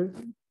way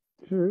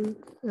to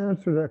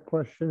answer that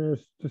question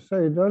is to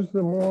say, does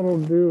the model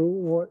do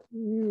what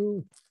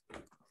you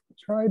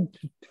tried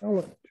to tell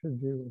it to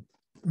do?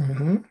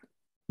 Mm-hmm.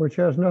 Which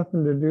has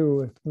nothing to do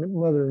with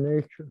Mother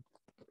Nature.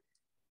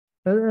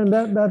 And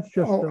that's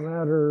just a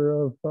matter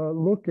of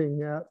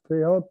looking at the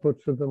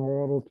outputs of the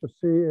model to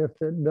see if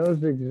it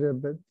does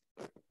exhibit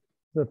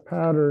the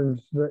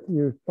patterns that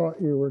you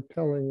thought you were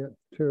telling it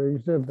to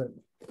exhibit.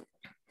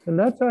 And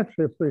that's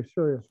actually a pretty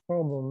serious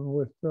problem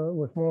with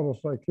models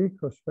like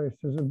Ecospace,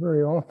 is that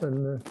very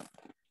often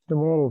the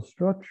model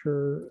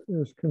structure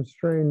is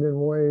constrained in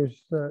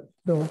ways that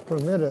don't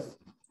permit it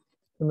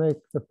to make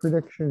the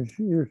predictions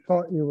you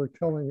thought you were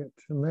telling it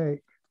to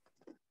make.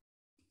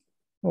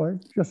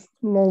 Like just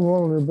low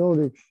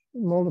vulnerability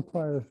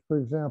multipliers, for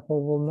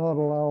example, will not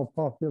allow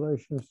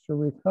populations to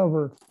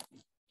recover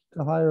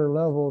to higher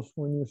levels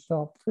when you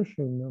stop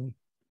fishing them.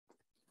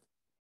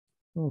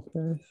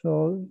 Okay,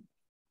 so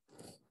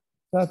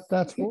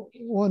that's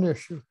one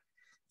issue.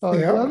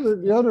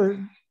 The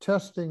other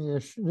testing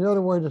issue, the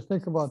other way to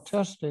think about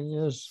testing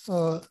is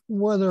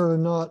whether or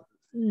not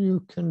you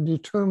can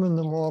determine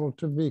the model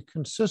to be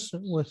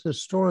consistent with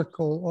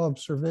historical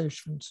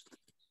observations.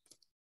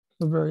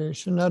 The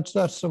variation, that's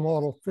the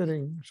model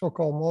fitting,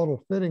 so-called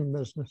model fitting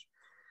business.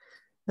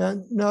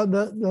 And now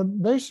the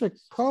basic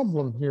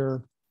problem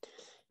here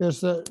is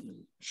that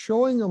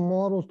showing a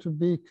model to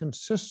be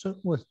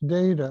consistent with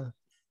data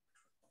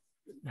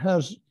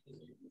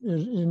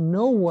in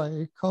no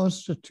way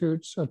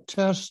constitutes a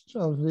test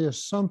of the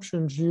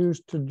assumptions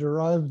used to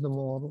derive the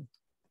model.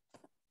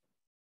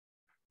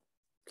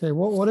 Okay,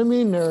 what I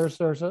mean there is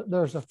there's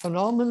a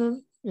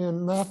phenomenon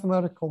in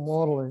mathematical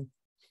modeling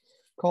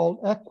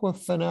called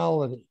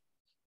equifinality.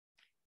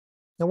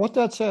 And what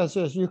that says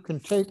is you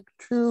can take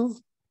two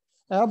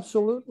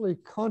absolutely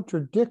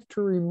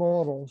contradictory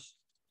models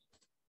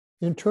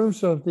in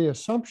terms of the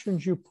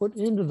assumptions you put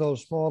into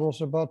those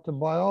models about the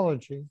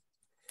biology,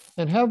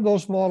 and have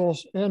those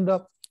models end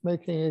up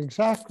making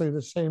exactly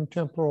the same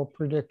temporal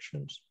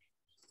predictions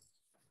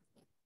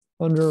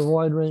under a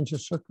wide range of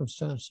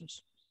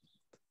circumstances.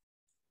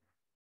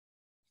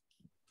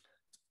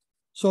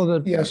 So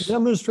that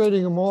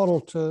demonstrating a model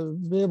to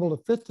be able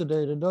to fit the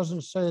data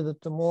doesn't say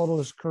that the model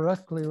is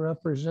correctly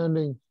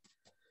representing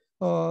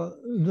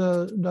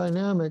the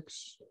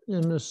dynamics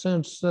in the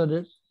sense that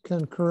it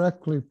can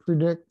correctly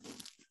predict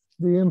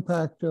the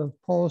impact of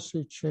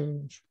policy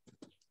change.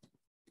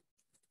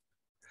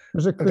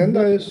 Because it And could then be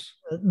there is,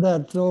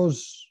 that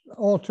those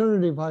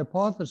alternative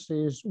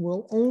hypotheses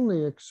will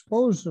only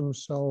expose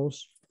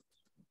themselves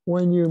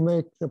when you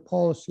make the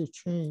policy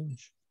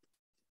change.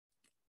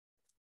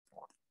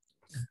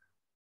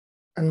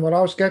 and what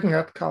I was getting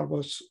at, Carl,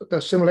 was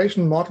the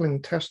simulation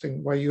modeling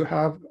testing, where you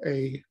have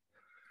a,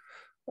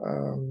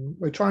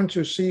 we're trying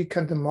to see,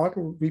 can the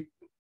model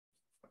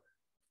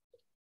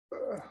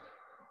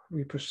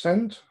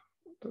represent,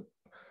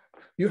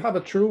 you have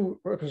a true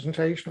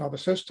representation of a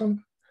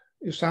system,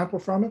 you sample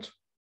from it,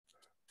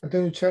 and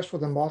then you test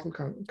whether the model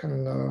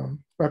can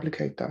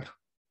replicate that.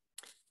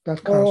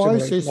 That's kind of Oh, I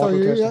see. simulation So model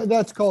testing. yeah,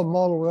 that's called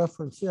model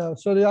reference. Yeah.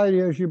 So the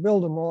idea is you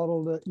build a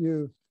model that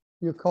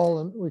we call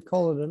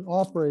it an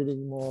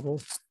operating model,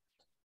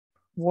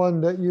 one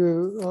that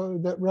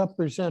that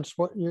represents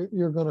what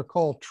you're going to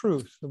call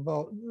truth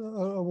about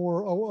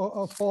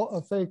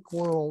a fake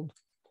world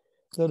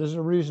that is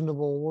a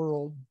reasonable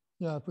world.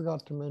 Yeah, I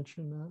forgot to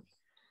mention that.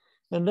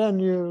 And then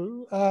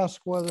you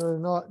ask whether or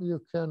not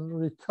you can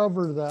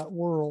recover that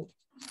world,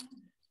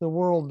 the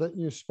world that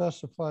you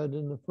specified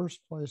in the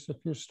first place, if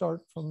you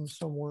start from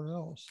somewhere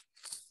else.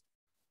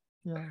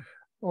 Yeah.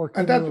 Or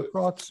can you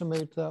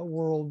approximate that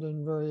world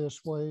in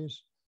various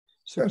ways?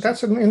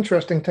 That's an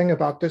interesting thing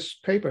about this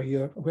paper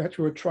here. We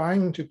actually were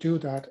trying to do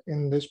that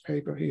in this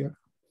paper here.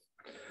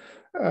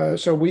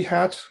 So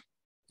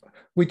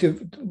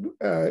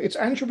it's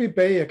Anchovy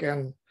Bay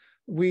again.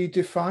 We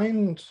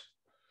defined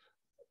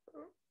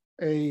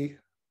a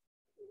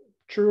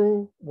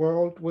true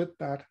world with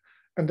that,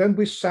 and then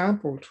we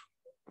sampled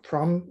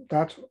from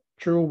that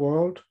true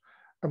world,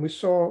 and we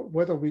saw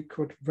whether we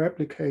could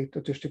replicate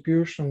the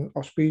distribution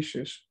of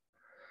species.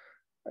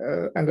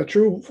 And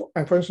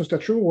for instance, the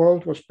true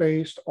world was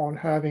based on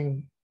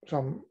having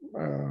some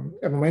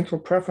environmental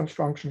preference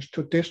functions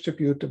to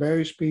distribute the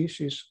various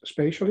species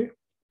spatially.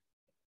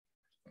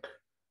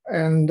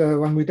 And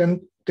when we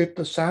then did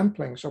the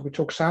sampling, so we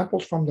took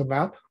samples from the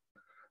map,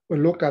 we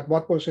looked at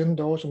what was in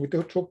those, and we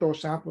took those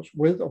samples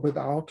with or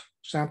without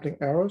sampling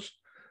errors,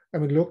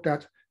 and we looked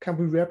at, can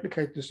we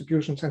replicate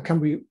distributions, and can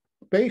we,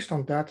 based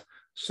on that,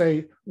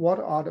 say what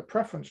are the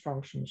preference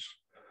functions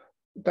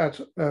that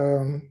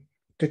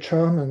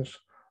determines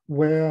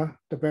where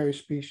the various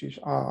species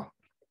are.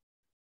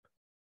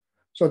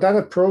 So that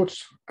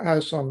approach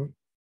has some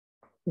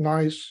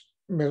nice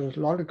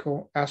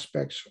methodological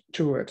aspects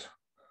to it.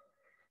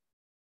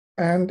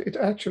 And it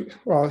actually,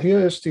 well, here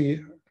is the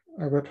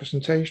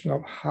representation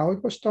of how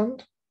it was done.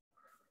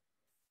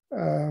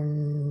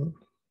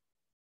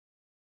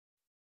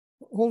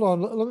 Hold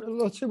on,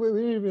 let's see, we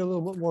need to be a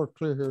little bit more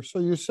clear here. So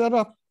you set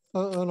up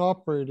an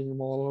operating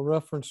model, a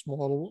reference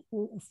model,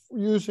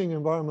 using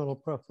environmental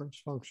preference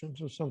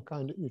functions of some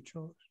kind that you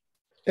chose.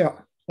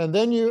 Yeah. And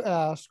then you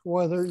ask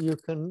whether you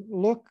can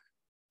look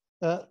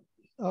at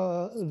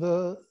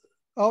the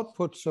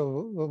outputs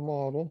of the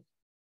model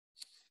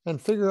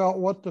and figure out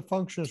what the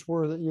functions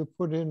were that you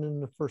put in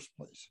the first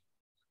place.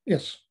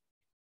 Yes.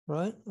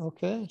 Right,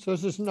 okay. So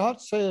this is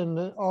not saying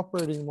the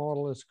operating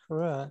model is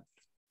correct.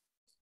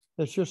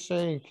 It's just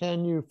saying,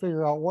 can you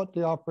figure out what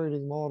the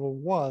operating model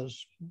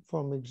was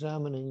from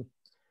examining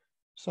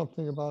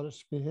something about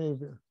its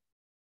behavior?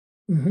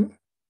 Mm-hmm.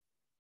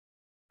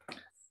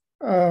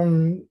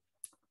 I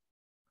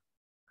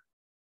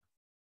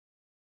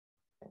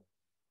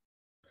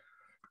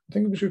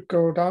think we should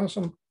go down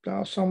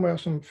somewhere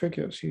some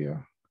figures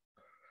here.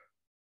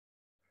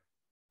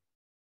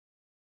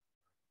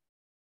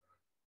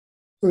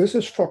 So this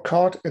is for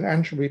cod in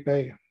Anchovy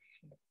Bay.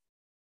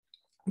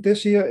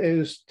 This here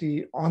is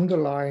the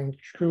underlying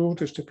true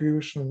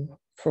distribution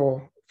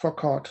for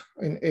cod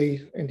in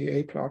the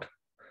A plot.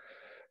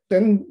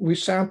 Then we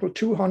sample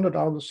 200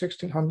 out of the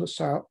 1600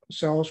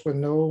 cells with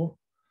no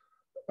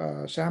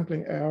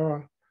sampling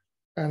error,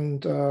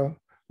 and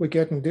we're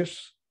getting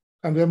this.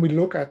 And then we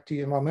look at the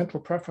environmental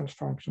preference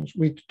functions.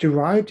 We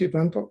derive the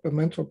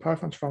environmental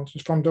preference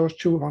functions from those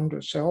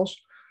 200 cells,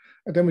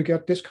 and then we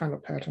get this kind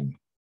of pattern.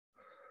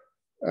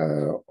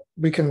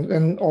 We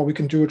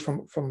can do it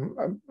from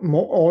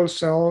all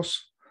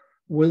cells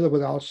with or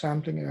without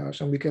sampling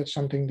errors, and we get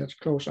something that's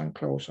closer and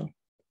closer. I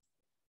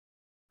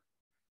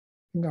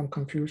think I'm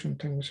confusing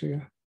things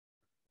here.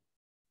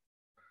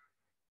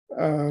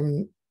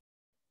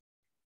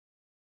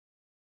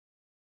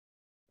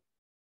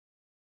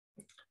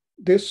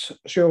 This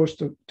shows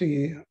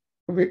the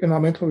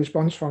environmental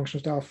response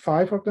functions. There are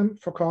 5 of them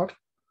for cod.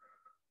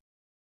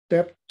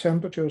 Depth,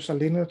 temperature,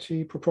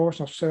 salinity,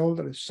 proportion of cell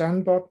that is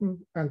sand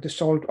bottom, and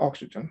dissolved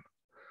oxygen.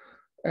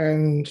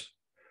 And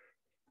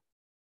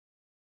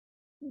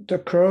the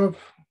curve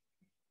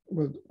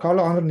with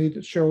color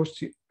underneath shows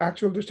the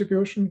actual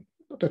distribution,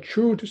 the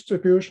true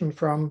distribution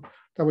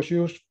that was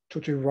used to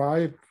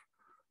derive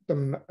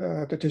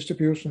the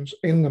distributions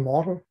in the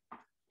model.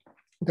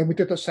 Then we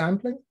did the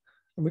sampling,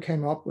 and we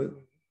came up with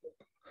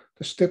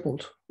the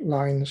stippled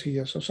lines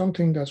here. So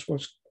something that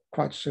was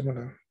quite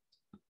similar.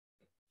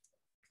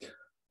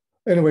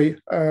 Anyway,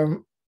 I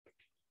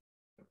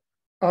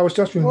was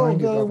just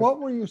reminded of what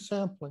were you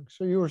sampling?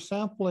 So you were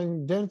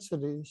sampling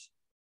densities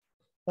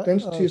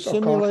densities of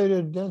cod.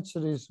 Simulated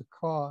densities of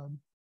cod.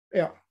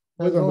 Yeah,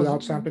 with and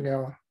without sampling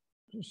error.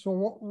 So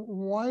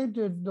why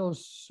did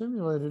those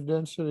simulated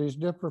densities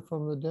differ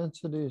from the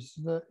densities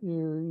that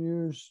you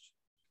used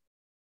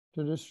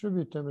to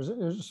distribute them?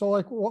 So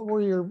like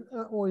where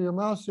your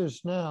mouse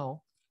is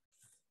now,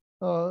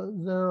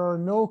 there are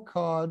no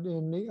cod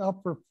in the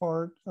upper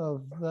part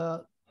of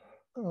that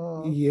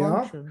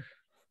function.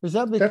 Is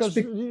that because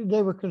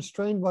they were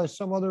constrained by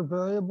some other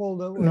variable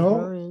that was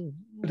varying?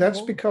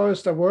 That's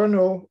because there were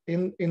no,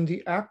 in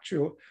the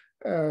actual,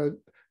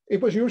 it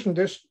was using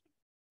this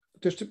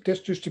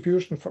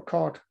distribution for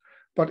cod,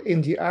 but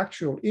in the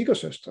actual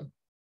ecosystem,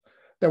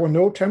 there were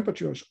no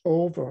temperatures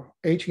over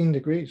 18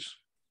 degrees.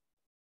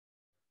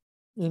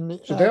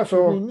 So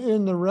therefore,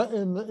 in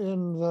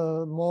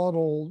the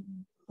model,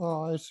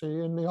 I see,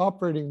 in the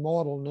operating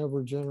model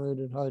never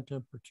generated high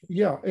temperature.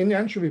 Yeah, in the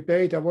Anchovy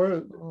Bay, there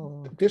were,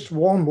 this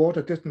warm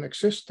water didn't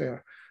exist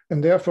there.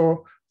 And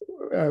therefore,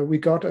 we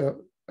got a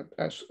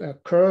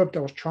curve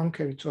that was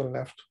truncated to the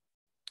left.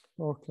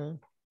 Okay.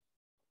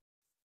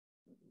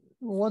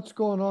 What's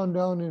going on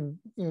down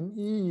in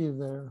E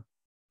there?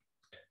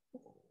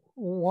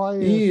 Why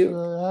is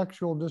the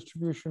actual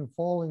distribution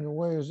falling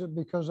away? Is it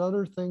because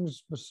other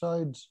things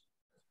besides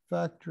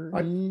factor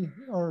E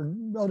or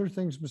other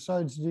things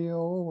besides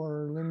DO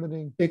are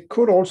limiting? It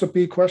could also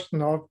be a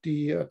question of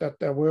that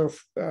there were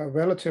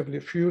relatively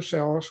few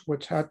cells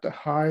which had the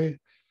high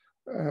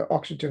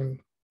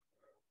oxygen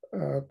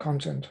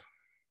content,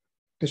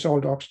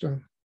 dissolved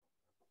oxygen.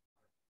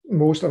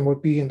 Most of them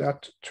would be in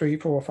that 3,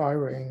 4, 5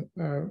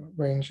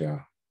 range, yeah.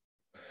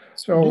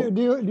 So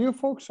do you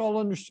folks all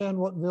understand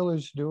what Bill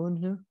is doing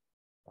here?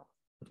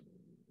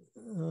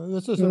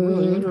 This is a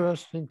really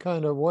interesting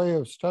kind of way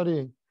of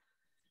studying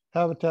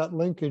habitat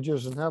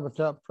linkages and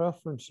habitat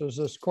preferences.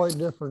 It's quite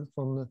different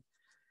from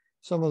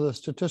some of the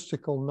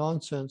statistical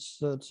nonsense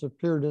that's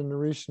appeared in the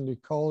recent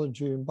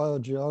ecology and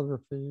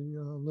biogeography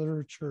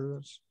literature.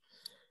 That's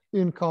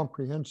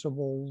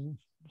incomprehensible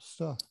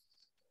stuff.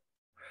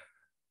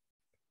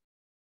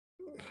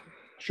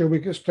 Should we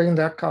explain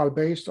that, Carl,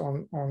 based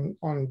on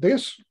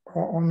this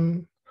or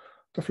on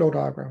the flow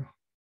diagram?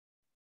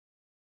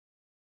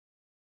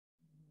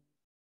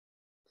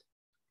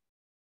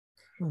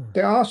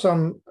 There are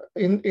some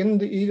in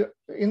the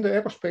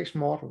Ecospace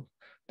model.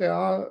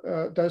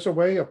 There's a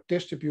way of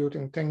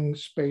distributing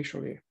things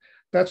spatially.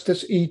 That's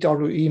this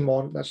EWE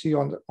model that's here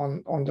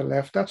on the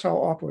left. That's our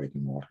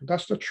operating model.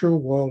 That's the true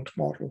world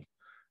model.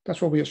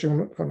 That's what we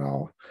assume for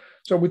now.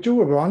 So we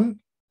do a run.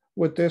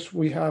 With this,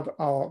 we have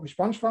our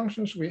response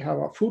functions, we have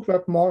our food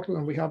web model,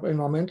 and we have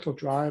environmental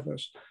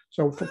drivers.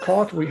 So for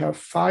cod, we have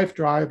 5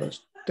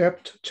 drivers: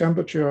 depth,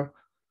 temperature,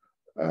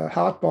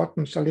 hard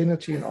bottom,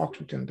 salinity, and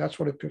oxygen. That's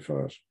what it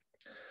prefers.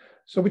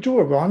 So we do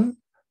a run,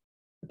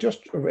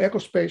 just an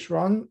Ecospace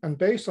run, and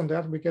based on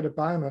that, we get a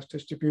biomass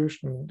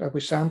distribution that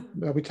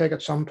we take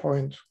at some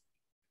point.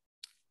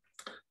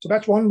 So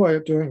that's one way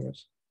of doing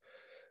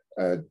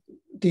it.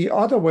 The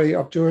other way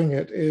of doing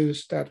it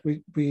is that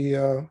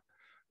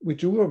we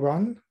do a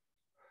run.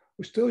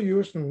 We're still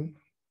using,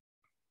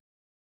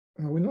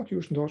 we're not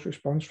using those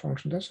response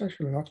functions. That's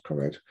actually not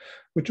correct.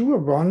 We do a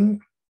run.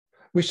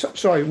 We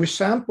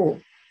sample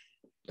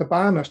the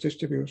biomass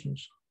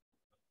distributions.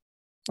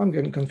 I'm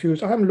getting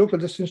confused. I haven't looked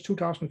at this since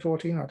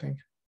 2014, I think.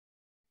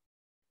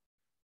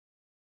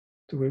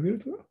 Do we really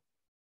do it?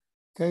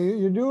 Okay,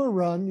 you do a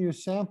run, you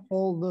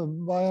sample the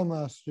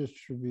biomass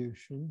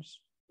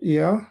distributions.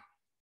 Yeah.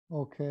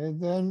 Okay,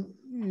 then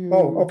you...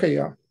 Oh, okay,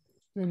 yeah.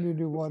 Then you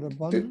do what,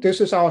 abundance?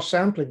 This is our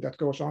sampling that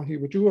goes on here.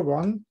 We do a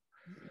run,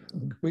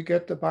 we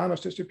get the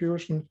biomass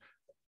distribution,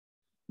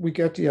 we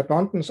get the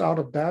abundance out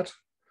of that.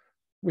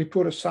 We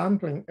put a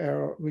sampling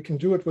error. We can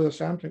do it with a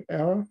sampling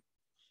error.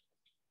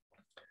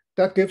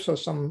 That gives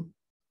us some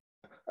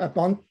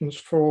abundance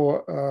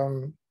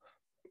for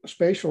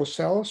spatial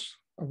cells.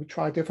 We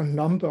try a different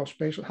number of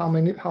spatial. How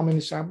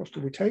many samples do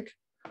we take?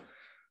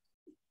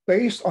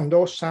 Based on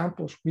those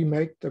samples, we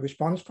make the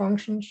response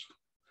functions.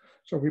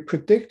 So we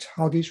predict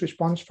how these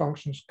response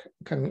functions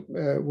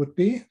would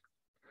be,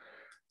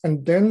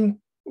 and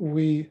then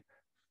we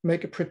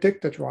make a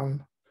predicted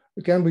run.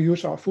 Again, we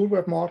use our food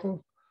web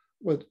model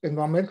with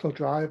environmental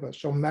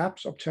drivers, so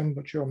maps of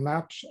temperature,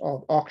 maps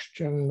of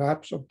oxygen,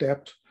 maps of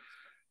depth.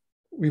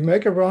 We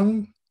make a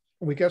run,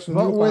 we get some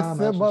new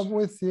biomasses. But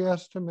with the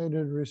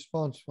estimated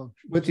response function.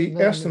 With the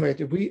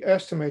estimated, we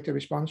estimate the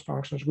response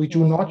functions. We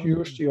do not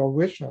use the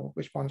original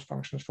response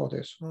functions for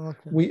this.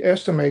 Okay. We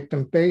estimate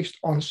them based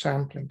on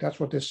sampling. That's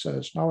what this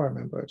says. Now I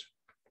remember it.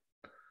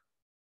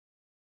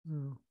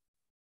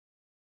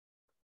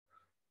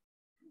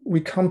 We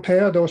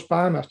compare those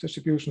biomass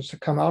distributions to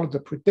come out of the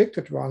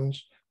predicted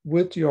runs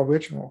with the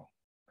original.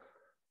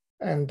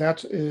 And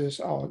that is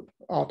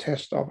our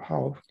test of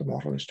how the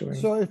model is doing.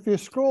 So if you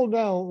scroll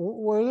down,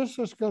 where this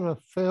is going to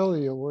fail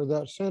you, where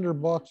that center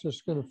box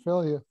is going to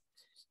fail you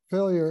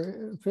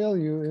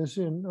is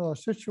in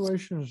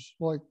situations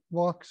like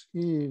box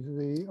E,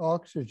 the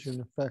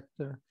oxygen effect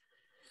there.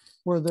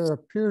 where there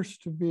appears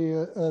to be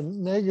a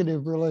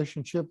negative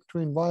relationship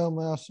between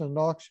biomass and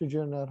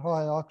oxygen at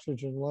high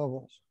oxygen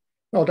levels.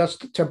 No, that's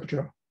the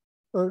temperature.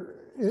 Or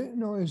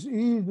no, is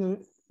E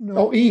the no?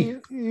 Oh, E.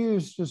 E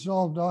is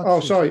dissolved oxygen. Oh,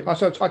 sorry. I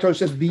thought it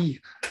said B.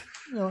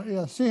 No,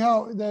 yeah. See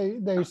how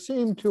they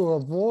seem to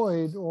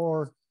avoid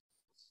or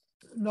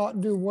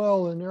not do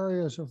well in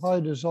areas of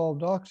high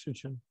dissolved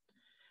oxygen.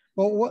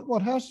 But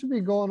what has to be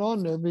going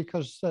on there,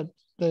 because that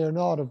they are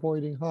not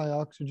avoiding high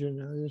oxygen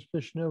areas,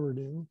 fish never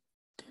do,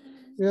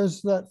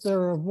 is that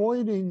they're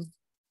avoiding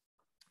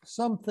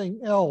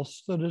something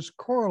else that is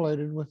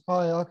correlated with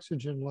high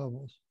oxygen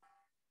levels.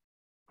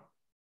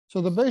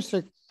 So the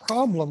basic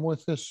problem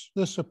with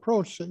this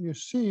approach that you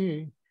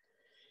see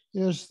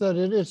is that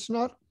it's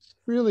not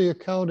really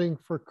accounting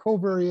for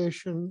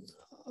covariation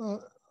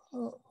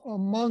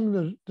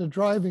among the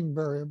driving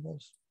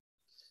variables.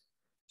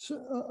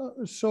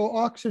 So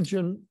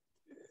oxygen,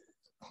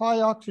 high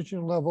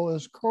oxygen level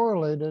is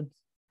correlated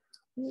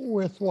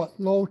with what?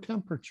 Low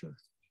temperature,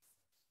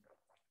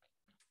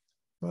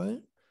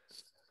 right?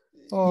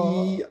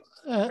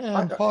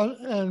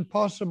 And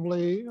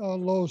possibly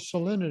low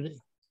salinity.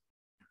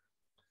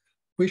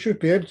 We should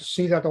be able to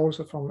see that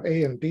also from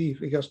A and B,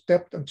 because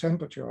depth and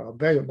temperature are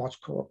very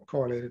much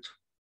correlated.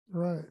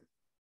 Right.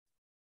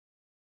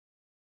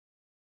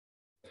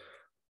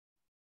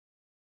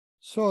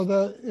 So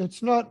that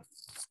it's not,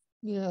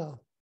 yeah.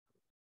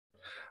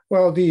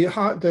 Well, the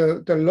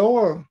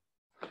lower,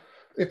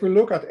 if we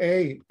look at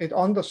A, it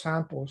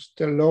undersamples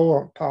the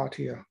lower part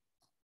here.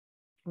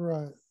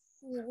 Right.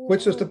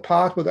 Which is the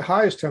part with the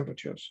highest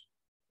temperatures,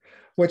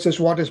 which is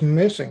what is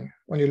missing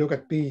when you look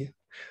at B.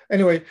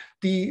 Anyway,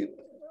 I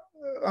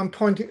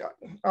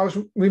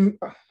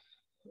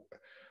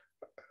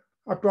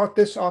brought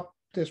this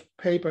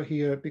paper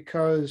here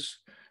because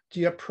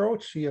the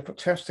approach here for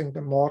testing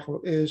the model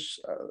is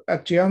a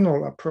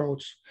general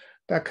approach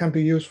that can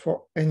be used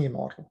for any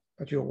model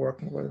that you're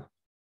working with.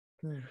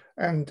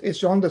 And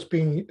it's one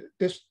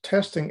this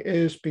testing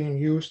is being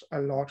used a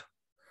lot.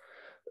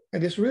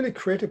 And it's really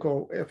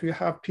critical if you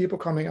have people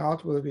coming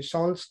out with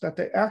results that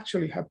they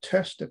actually have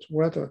tested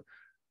whether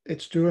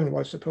it's doing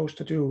what it's supposed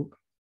to do.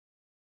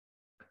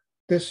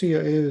 This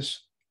here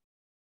is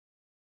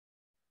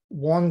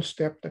one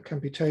step that can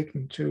be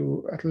taken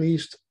to at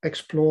least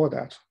explore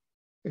that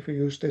if you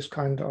use this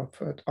kind of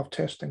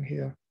testing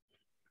here.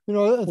 You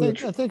know, I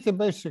think the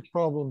basic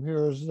problem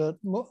here is that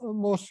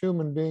most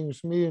human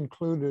beings, me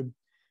included,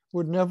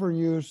 would never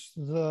use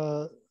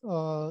the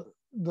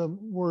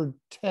word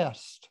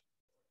test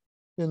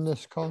in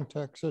this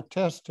context. A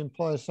test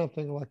implies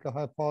something like a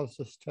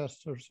hypothesis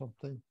test or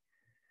something.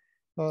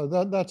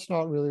 That's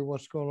not really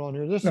what's going on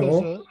here. This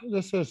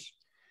is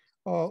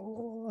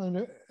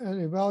an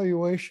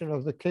evaluation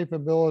of the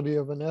capability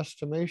of an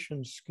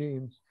estimation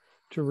scheme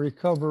to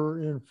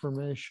recover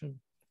information.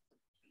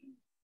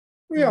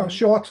 Yeah,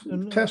 short,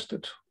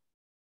 tested.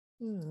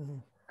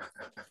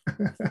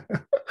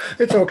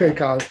 It's okay,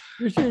 Carl.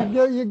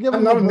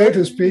 I'm not a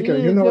native speaker,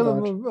 you know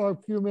that. Give them a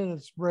few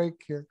minutes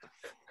break here.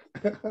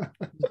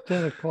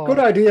 10 o'clock. Good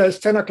idea, it's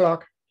 10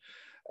 o'clock.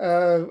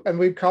 And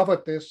we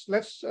covered this.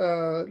 Let's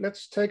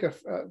take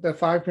the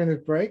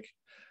 5-minute break.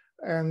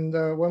 And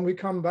when we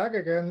come back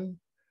again,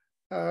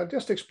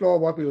 just explore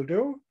what we'll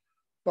do.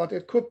 But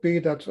it could be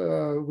that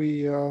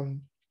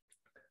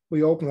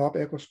we open up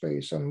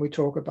Ecospace and we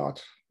talk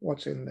about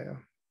what's in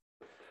there.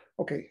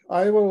 Okay,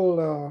 I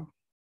will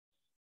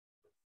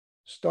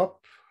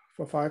stop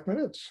for 5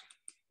 minutes.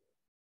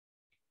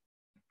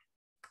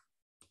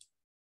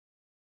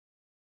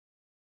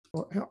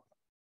 Oh, yeah.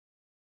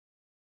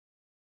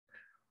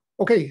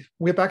 Okay,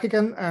 we're back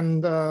again,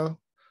 and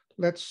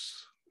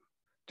let's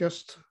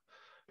just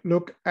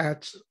look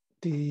at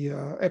the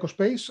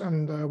Ecospace,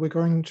 and we're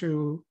going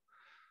to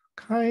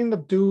kind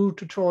of do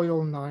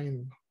tutorial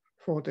 9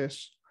 for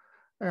this.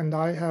 And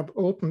I have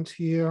opened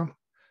here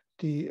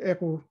the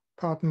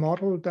Ecopath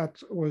model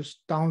that was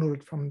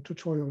downloaded from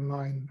tutorial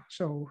 9.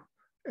 So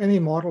any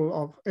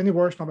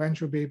version of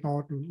Entropy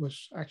model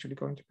was actually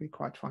going to be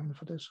quite fine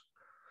for this,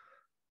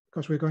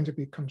 because we're going to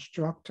be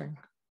constructing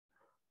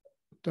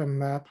the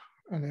map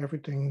and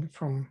everything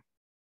from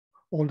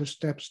all the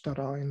steps that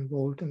are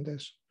involved in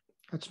this.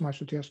 That's my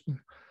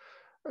suggestion.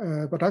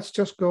 But let's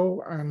just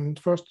go and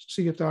first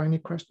see if there are any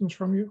questions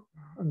from you.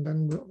 And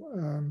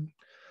then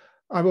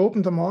I've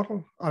opened the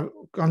model. I've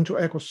gone to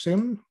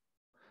Ecosim,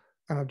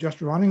 and I'm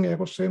just running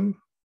Ecosim.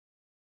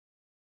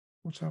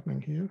 What's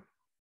happening here?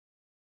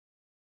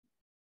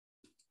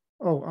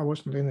 Oh, I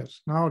wasn't in it.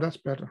 Now that's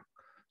better.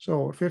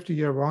 So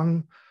 50-year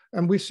run,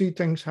 and we see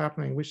things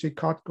happening. We see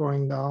cod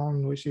going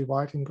down. We see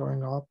whiting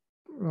going up.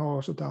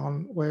 Also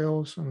down,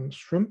 whales and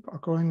shrimp are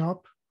going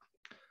up.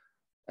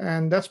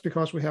 And that's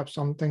because we have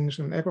some things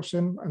in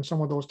Ecosim, and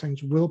some of those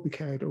things will be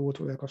carried over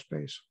to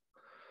Ecospace.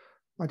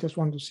 I just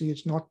want to see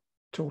it's not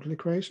totally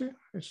crazy.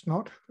 It's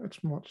not. It's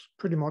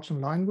pretty much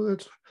in line with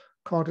it.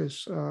 Cod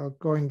is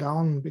going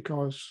down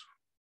because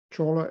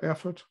trawler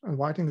effort, and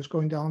whiting is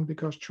going down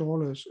because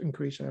trawlers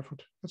increase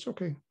effort. That's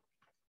okay.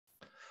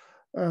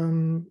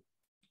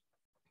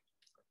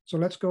 So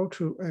let's go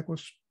to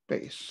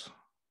Ecospace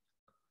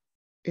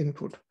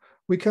input.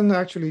 We can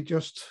actually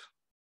just,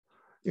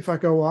 if I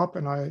go up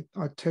and I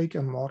take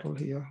a model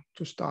here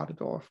to start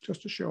it off,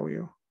 just to show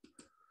you.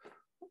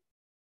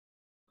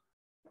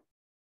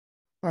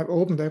 I've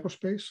opened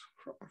Ecospace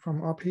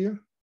from up here,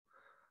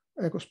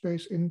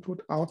 Ecospace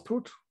input,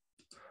 output.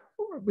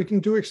 We can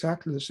do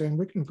exactly the same.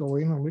 We can go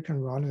in and we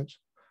can run it.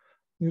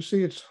 You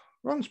see it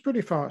runs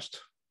pretty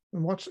fast.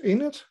 And what's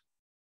in it?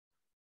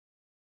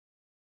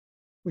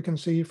 We can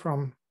see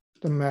from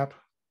the map.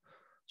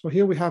 So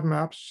here we have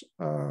maps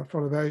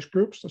for the various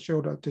groups that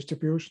show the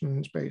distribution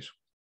in space.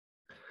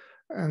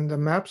 And the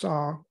maps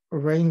are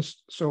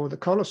arranged, so the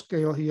color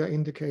scale here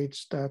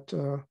indicates that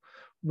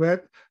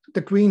red,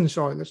 the green,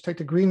 sorry, let's take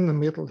the green in the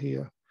middle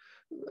here.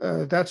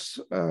 That's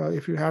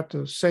if you have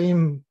the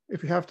same,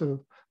 if you have the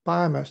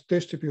biomass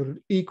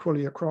distributed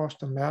equally across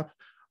the map,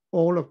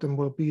 all of them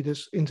will be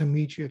this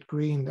intermediate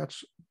green.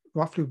 That's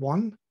roughly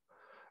 1.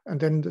 And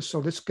then,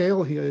 so the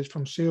scale here is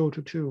from 0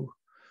 to 2.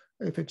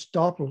 If it's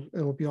double,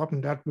 it will be up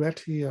in that red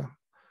here.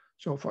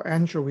 So for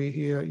anchovy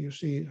here, you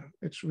see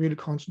it's really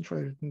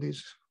concentrated in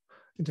this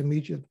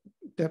intermediate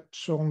depth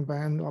zone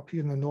band up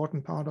here in the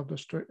northern part of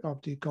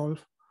the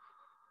Gulf,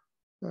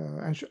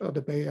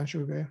 the Bay,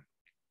 Anchovy Bay.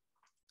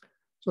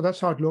 So that's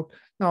how it looked.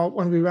 Now,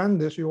 when we ran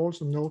this, you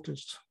also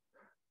noticed,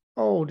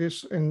 oh,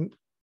 this in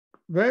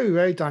very,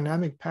 very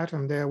dynamic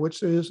pattern there,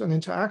 which is an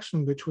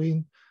interaction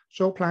between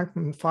zooplankton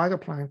and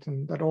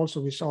phytoplankton that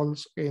also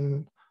results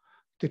in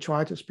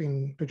detritus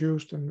being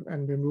produced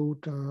and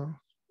removed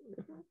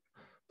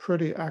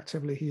pretty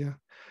actively here.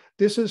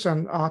 This is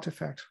an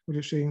artifact, what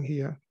you're seeing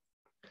here,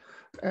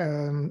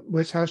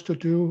 which has to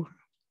do,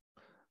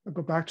 I'll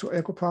go back to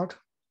Ecopath,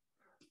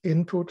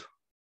 input,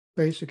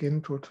 basic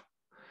input.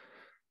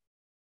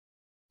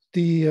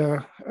 The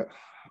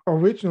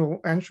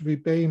original Anchovy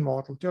Bay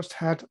model just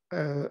had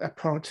a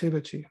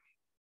productivity,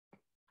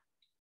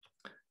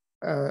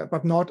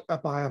 but not a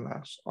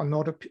biomass, or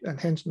not a, and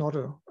hence not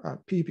a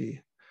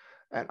PB.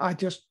 And I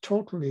just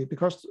totally,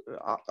 because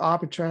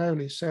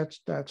arbitrarily said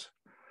that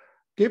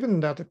given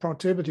that the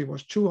productivity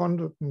was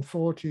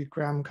 240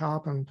 gram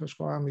carbon per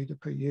square meter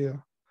per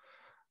year,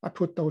 I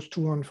put those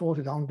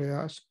 240 down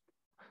there,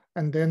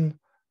 and then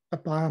a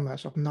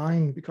biomass of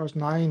 9, because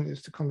 9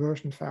 is the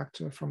conversion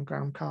factor from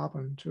gram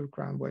carbon to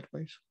gram wet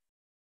waste.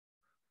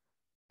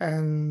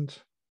 And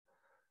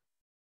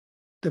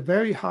the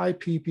very high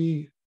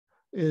PB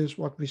is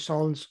what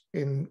results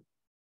in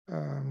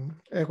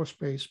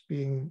Ecospace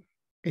being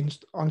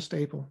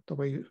unstable, the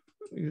way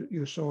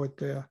you saw it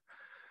there.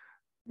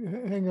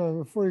 Hang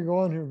on, before you go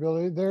on here,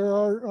 Billy, there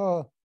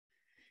are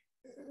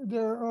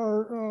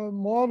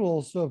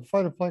models of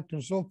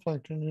phytoplankton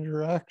zooplankton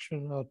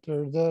interaction out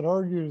there that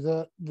argue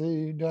that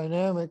the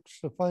dynamics,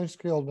 the fine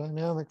scale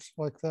dynamics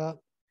like that,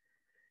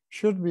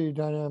 should be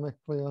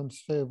dynamically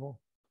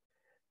unstable.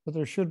 But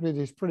there should be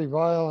these pretty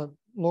violent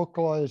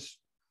localized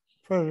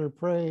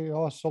predator-prey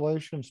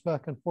oscillations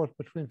back and forth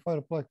between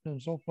phytoplankton and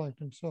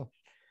zooplankton. So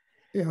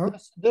yeah,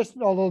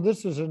 although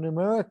this is a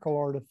numerical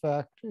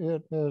artifact,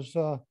 it is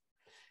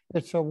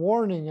it's a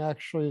warning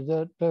actually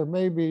that there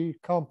may be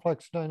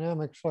complex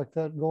dynamics like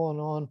that going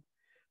on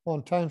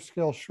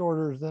timescale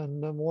shorter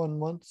than the 1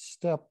 month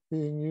step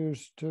being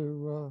used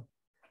to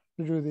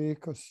do the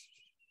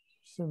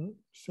Ecosim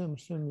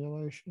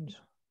simulations.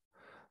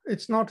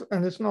 It's not,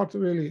 and it's not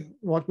really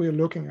what we're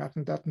looking at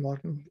in that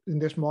model, in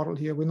this model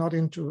here. We're not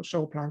into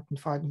zooplankton,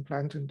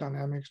 phytoplankton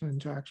dynamics and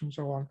interaction and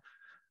so on.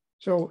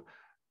 So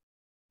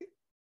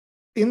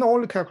in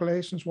all the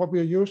calculations, what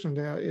we're using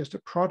there is the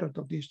product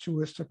of these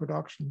two ester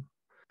production.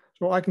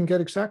 So I can get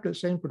exactly the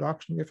same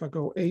production if I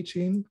go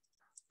 18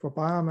 for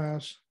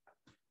biomass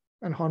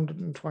and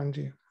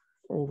 120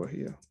 over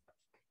here.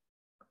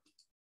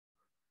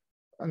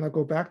 And I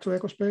go back to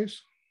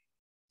Ecospace.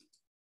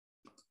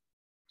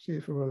 See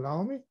if it will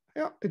allow me.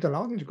 Yeah, it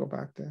allowed me to go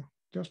back there,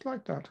 just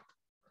like that.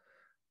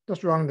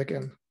 Just run it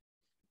again.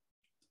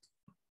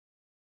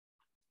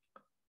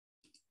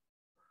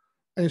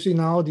 And you see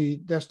now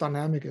this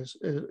dynamic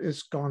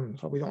is gone.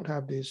 So we don't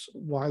have these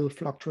wild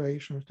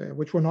fluctuations there,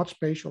 which were not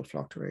spatial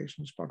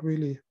fluctuations, but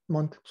really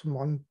month to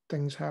month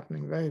things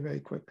happening very, very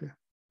quickly.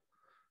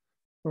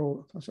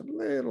 So there's a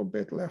little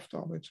bit left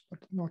of it, but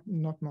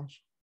not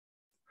much.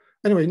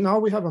 Anyway, now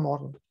we have a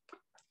model.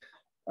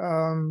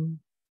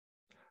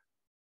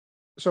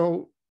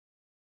 So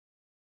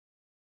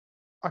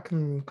I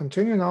can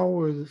continue now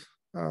with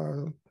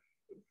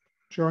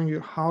showing you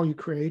how you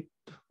create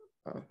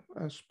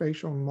a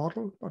spatial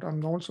model, but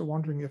I'm also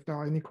wondering if there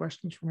are any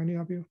questions from any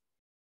of you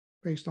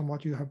based on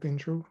what you have been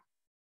through.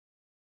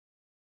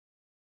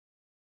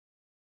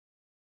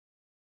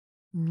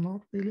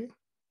 Not really.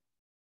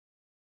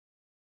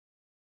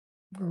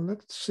 Well,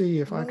 let's see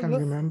if I can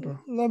remember.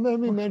 Let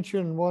me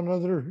mention one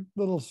other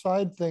little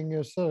side thing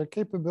is a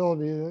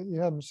capability that you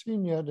haven't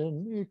seen yet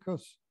in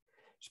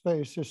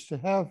Ecospace is to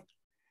have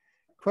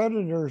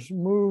predators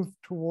move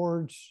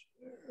towards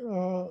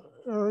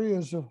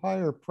areas of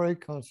higher prey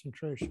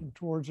concentration,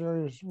 towards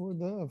areas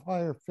of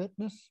higher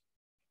fitness.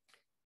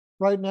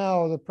 right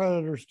now the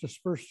predators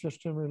disperse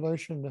just in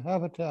relation to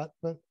habitat,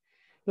 but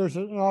there's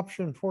an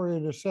option for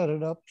you to set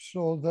it up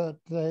so that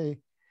the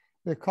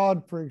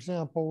cod, for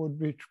example, would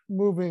be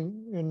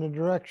moving in the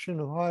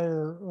direction of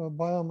higher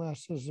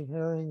biomasses of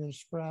herring and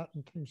sprat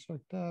and things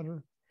like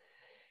that.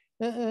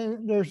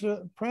 And there's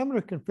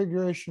parameter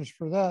configurations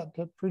for that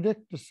that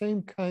predict the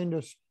same kind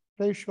of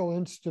spatial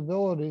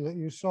instability that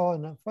you saw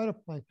in that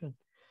phytoplankton.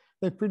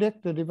 They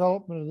predict the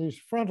development of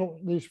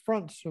these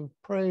fronts of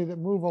prey that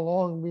move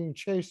along being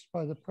chased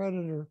by the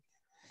predator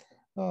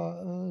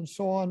and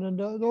so on. And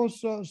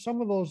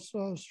some of those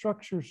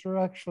structures are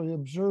actually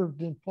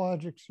observed in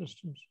pelagic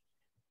systems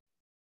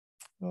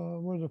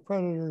where the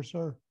predators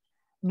are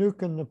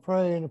nuking the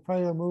prey and the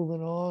prey are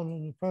moving on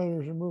and the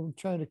predators are moving,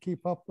 trying to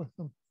keep up with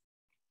them.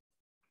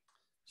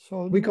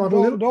 So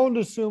don't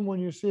assume when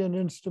you see an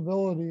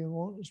instability,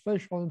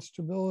 spatial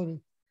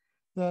instability,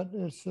 that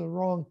it's the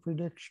wrong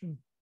prediction.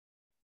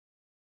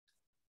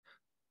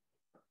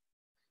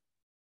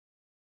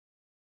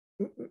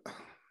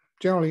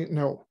 Generally,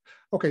 no.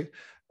 Okay,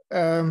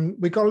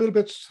 we got a little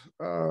bit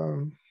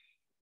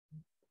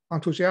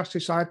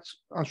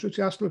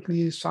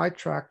enthusiastically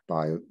sidetracked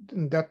by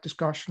in that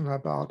discussion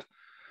about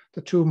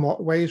the two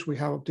ways we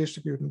have of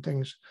distributing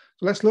things.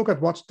 So let's look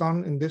at what's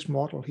done in this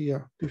model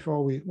here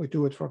before we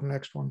do it for the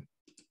next one.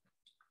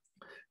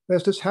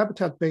 There's this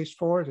habitat-based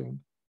foraging,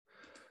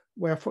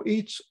 where for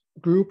each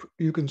group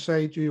you can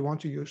say, do you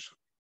want to use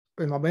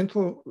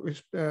environmental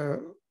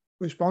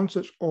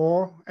responses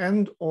or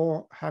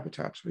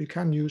habitats? We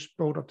can use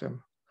both of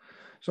them.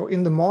 So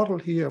in the model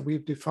here,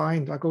 we've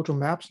defined, I go to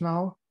maps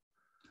now,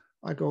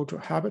 I go to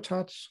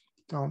habitats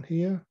down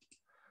here.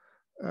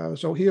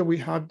 So here we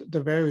have the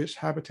various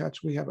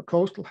habitats. We have a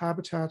coastal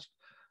habitat.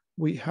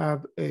 We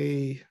have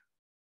a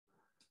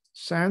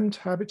sand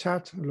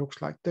habitat. It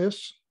looks like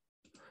this.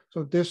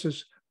 So this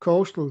is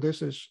coastal,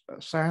 this is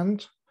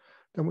sand.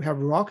 Then we have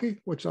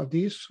rocky, which are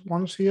these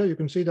ones here. You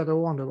can see that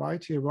over on the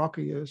right here,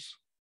 rocky is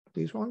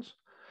these ones.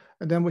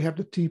 And then we have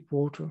the deep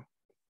water.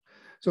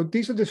 So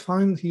these are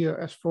defined here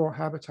as 4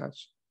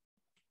 habitats.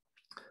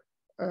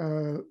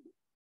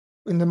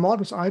 In the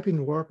models I've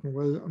been working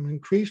with, I'm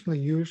increasingly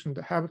using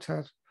the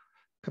habitat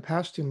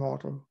capacity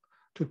model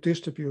to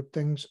distribute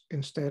things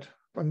instead.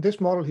 But in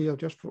this model here,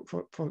 just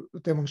for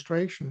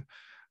demonstration,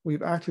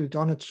 we've actually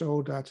done it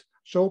so that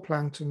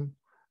zooplankton,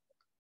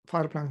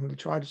 phytoplankton,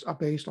 detritus are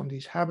based on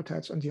these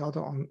habitats and the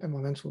other on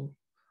environmental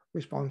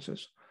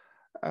responses.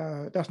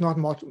 There's not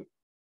much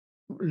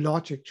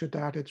logic to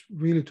that. It's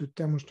really to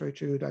demonstrate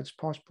to you that it's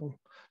possible,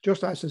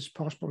 just as it's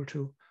possible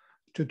to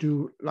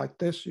do like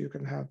this.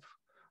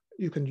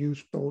 You can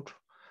use both,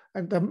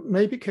 and there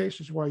may be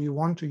cases where you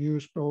want to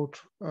use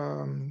both.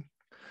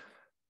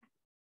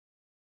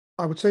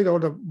 I would say though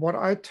that what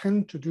I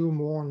tend to do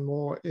more and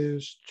more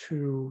is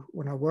to,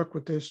 when I work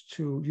with this,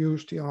 to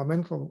use the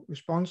environmental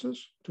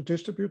responses to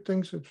distribute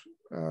things. It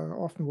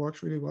often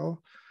works really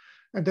well,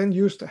 and then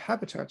use the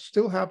habitats.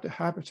 Still have the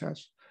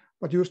habitats,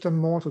 but use them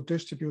more to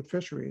distribute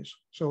fisheries,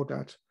 so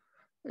that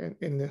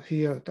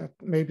here that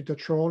maybe the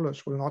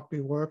trawlers will not be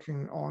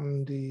working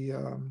on the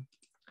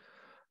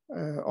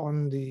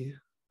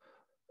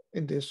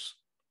in this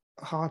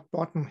hard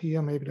bottom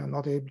here. Maybe they're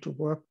not able to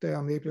work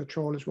there. Maybe the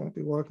trawlers won't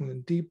be working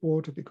in deep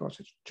water because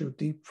it's too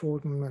deep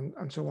for them,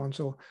 and so on.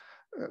 So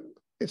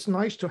it's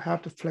nice to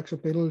have the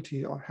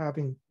flexibility of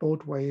having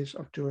both ways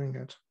of doing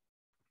it.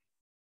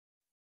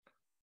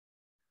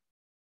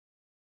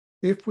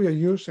 If we are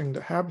using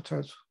the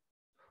habitat,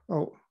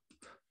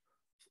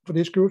 for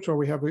these groups where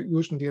we have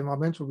using the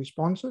environmental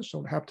responses,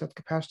 so the habitat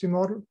capacity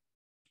model,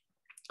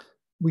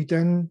 we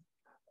then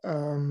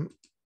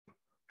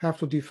have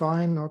to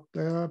define, not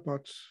there,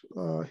 but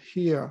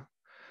here,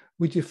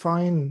 we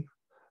define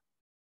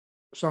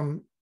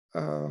some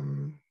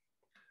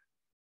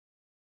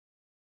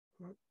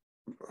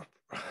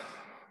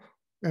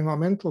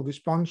environmental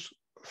response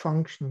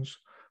functions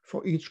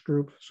for each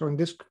group. So in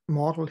this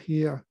model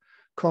here,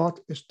 cod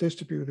is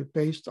distributed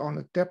based on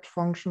a depth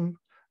function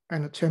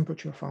and a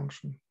temperature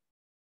function.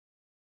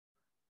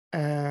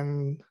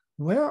 And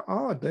where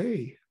are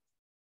they?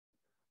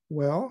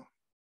 Well,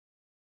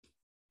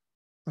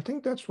 I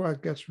think that's where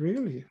it gets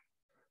really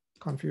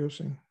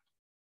confusing.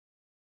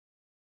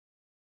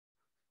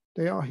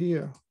 They are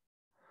here,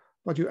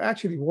 but you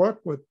actually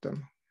work with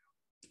them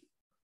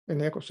in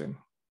Ecosim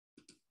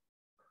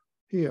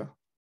here.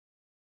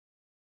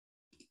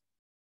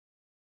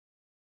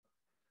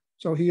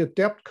 So here,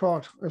 depth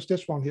cod is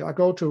this one here. I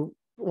go to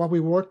what we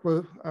worked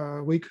with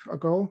a week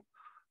ago,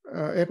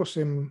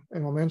 Ecosim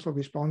environmental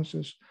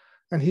responses.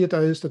 And here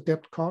there is the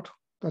depth cod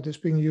that is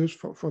being used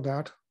for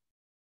that.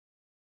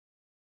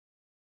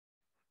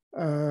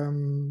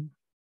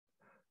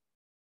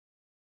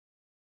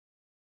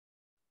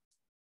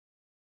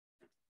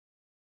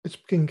 It's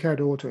being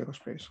carried over to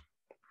Ecospace.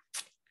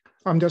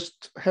 I'm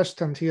just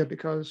hesitant here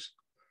because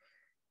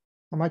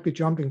I might be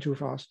jumping too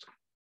fast.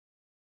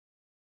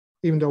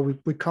 Even though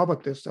we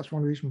covered this, that's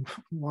one reason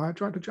why I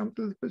try to jump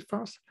a little bit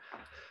fast.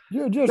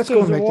 Just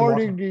as a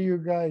warning to you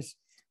guys,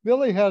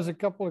 Billy has a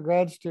couple of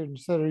grad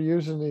students that are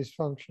using these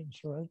functions,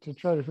 right, to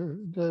try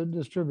to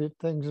distribute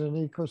things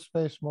in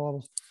Ecospace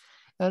models.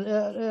 And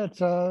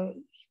it's a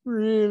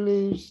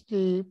really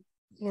steep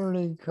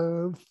learning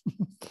curve.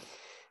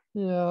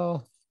 Yeah,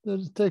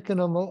 it's taken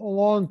them a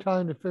long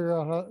time to figure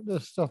out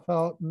this stuff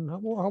out and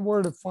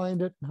where to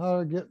find it and how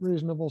to get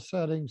reasonable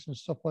settings and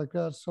stuff like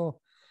that. So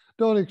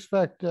don't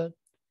expect that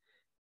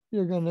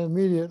you're going to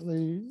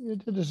immediately,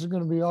 this is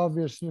going to be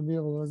obvious, you'll be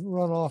able to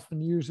run off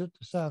and use it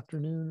this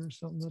afternoon or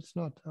something. That's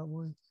not that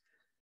way.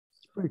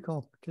 It's pretty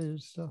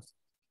complicated stuff.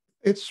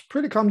 It's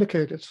pretty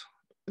complicated.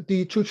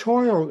 The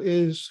tutorial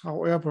is,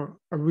 however,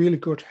 a really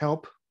good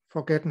help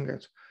for getting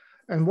it.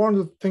 And one of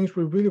the things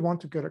we really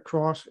want to get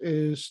across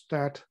is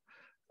that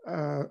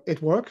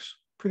it works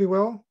pretty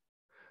well.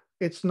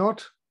 It's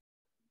not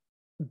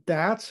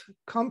that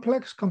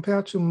complex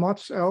compared to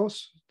much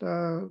else.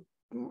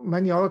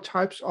 Many other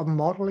types of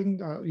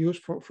modeling are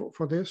used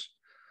for this.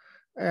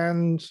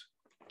 And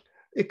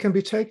it can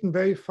be taken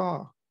very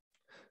far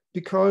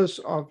because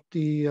of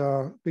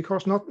the,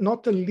 because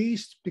not the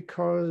least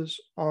because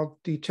of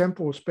the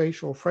temporal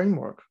spatial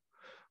framework,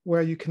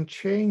 where you can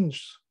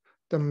change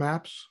the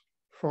maps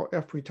for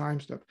every time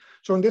step.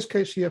 So in this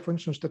case here, for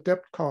instance, the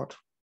depth cut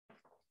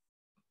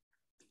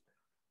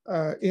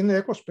in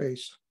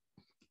Ecospace,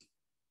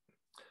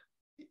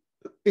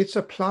 it's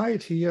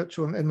applied here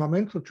to an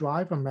environmental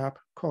driver map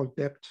called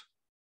depth.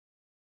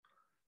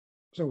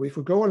 So if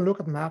we go and look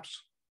at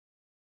maps,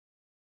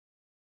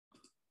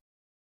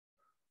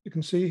 you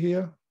can see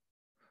here,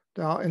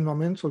 there are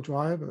environmental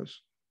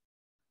drivers.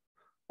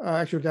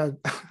 Actually,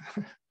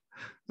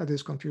 that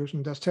is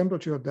confusing. There's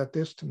temperature at that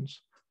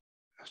distance.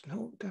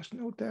 There's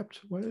no depth.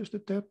 Where is the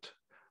depth?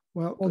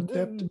 Well, the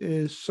depth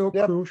is so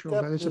crucial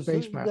that it's a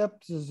base map.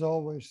 Depth is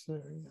always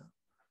there, yeah.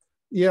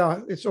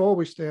 Yeah, it's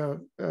always there,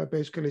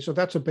 basically. So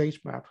that's a base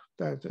map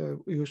that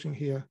we're using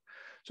here.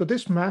 So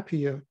this map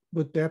here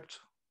with depth,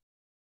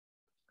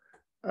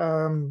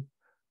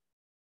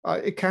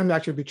 it can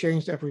actually be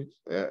changed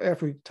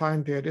every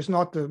time period. It's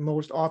not the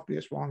most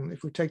obvious one.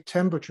 If we take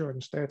temperature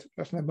instead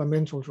as an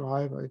environmental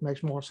driver, it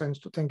makes more sense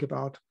to think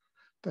about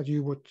that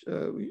you would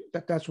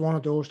that's one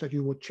of those that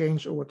you would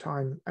change over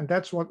time, and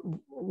that's the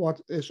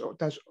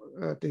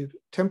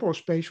temporal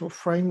spatial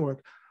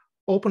framework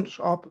opens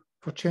up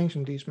for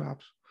changing these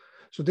maps.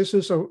 So this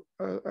is a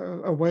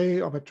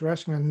way of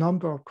addressing a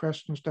number of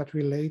questions that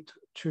relate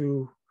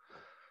to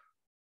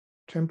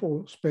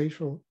temporal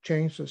spatial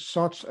changes,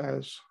 such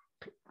as,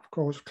 of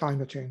course,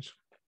 climate change.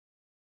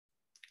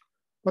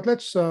 But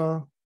let's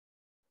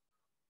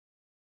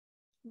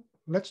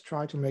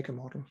try to make a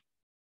model.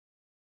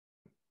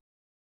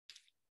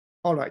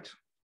 All right,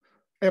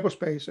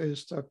 Ecospace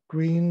is the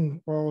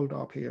green world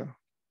up here.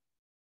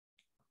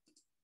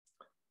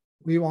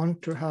 We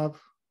want to have,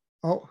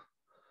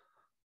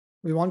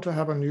 we want to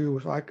have a new,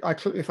 so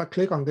if I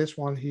click on this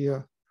one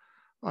here,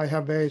 I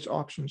have various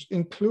options,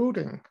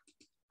 including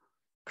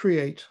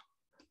create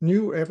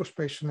new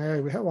Ecospace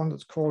scenario. We have one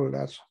that's called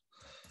that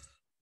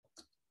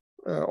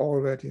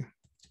already.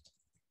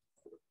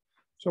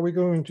 So we're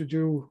going to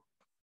do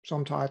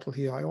some title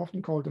here. I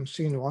often call them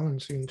scene 1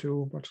 and scene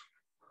 2, but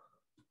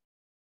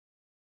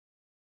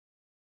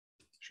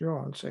sure,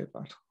 I'll save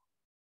that.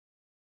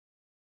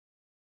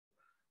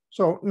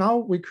 So now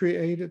we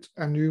created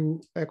a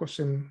new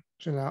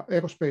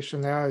Ecospace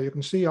scenario. You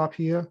can see up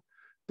here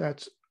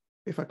that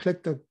if I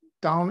click the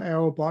down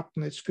arrow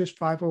button, it's FISH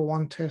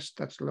 501 test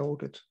that's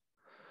loaded.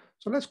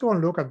 So let's go and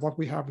look at what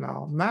we have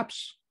now.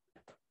 Maps.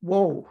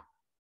 Whoa,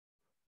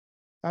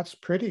 that's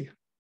pretty.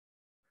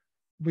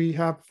 We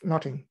have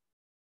nothing.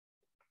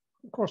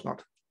 Of course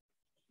not.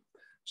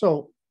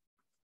 So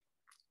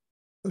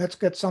let's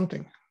get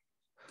something.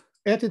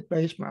 Edit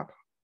base map.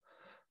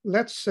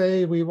 Let's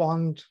say we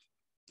want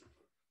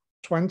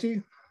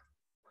 20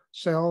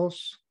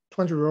 cells,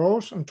 20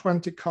 rows, and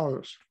 20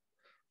 colors.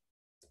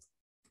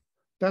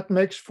 That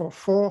makes for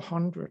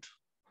 400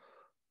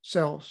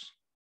 cells.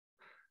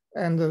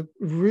 And the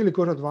really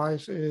good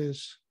advice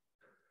is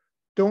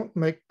don't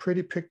make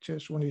pretty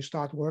pictures when you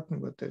start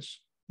working with this.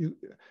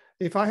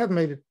 If I had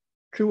made it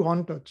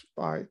 200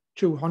 by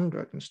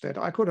 200 instead,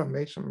 I could have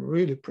made some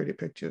really pretty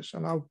pictures,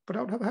 but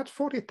I would have had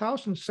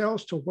 40,000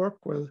 cells to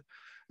work with.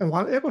 And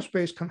while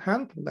Ecospace can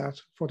handle that,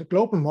 for the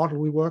global model,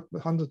 we work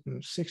with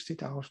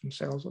 160,000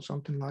 cells or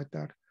something like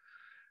that.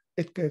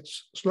 It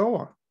gets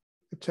slower.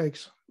 It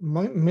takes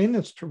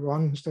minutes to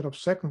run instead of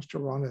seconds to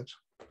run it.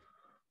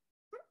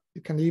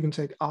 It can even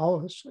take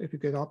hours if you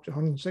get up to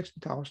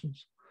 160,000.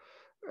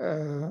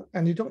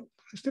 And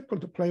it's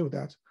difficult to play with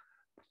that.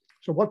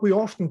 So what we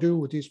often do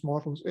with these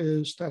models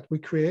is that we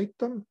create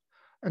them,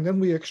 and then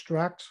we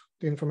extract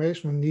the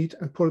information we need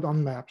and put it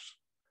on maps,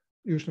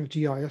 using a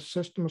GIS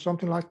system or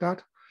something like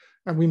that.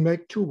 And we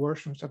make 2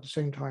 versions at the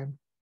same time.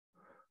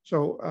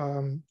 So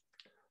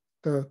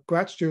the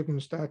grad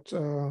students that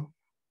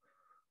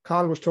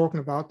Carl was talking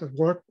about that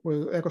work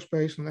with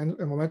Ecospace and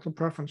environmental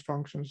preference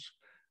functions,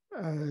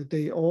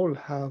 they all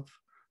have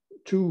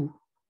 2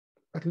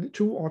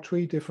 or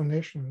 3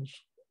 definitions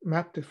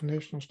map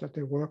definitions that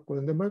they work with.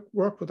 And they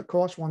work with the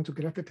coarse one to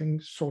get everything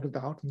sorted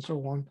out and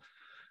so on.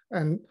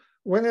 And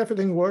when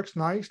everything works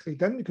nicely,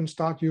 then you can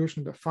start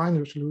using the fine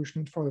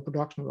resolution for the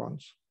production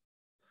runs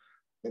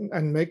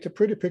and make the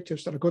pretty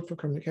pictures that are good for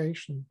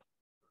communication.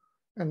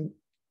 And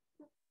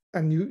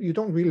you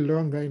don't really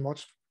learn very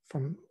much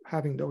from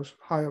having those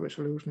higher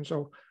resolutions.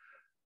 So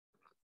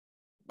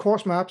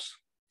coarse maps,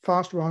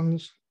 fast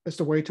runs is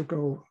the way to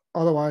go.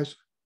 Otherwise,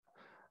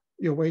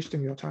 you're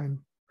wasting your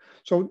time.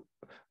 So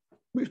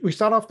we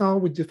start off now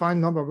with define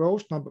number of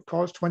rows, number of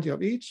columns, 20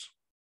 of each.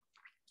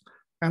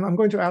 And I'm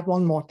going to add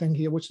one more thing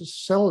here, which is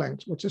cell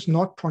length, which is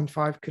not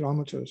 0.5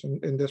 kilometers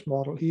in this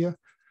model here.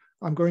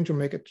 I'm going to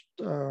make it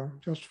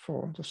just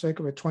for the sake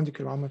of it 20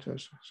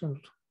 kilometers,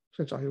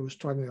 since I was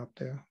 20 up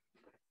there.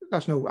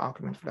 There's no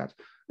argument for that.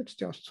 It's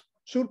just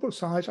suitable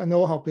size. I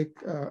know how big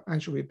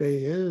Anchovy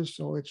Bay is,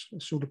 so it's a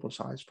suitable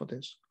size for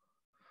this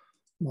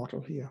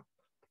model here.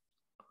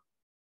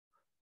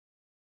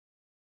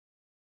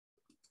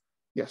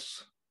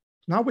 Yes,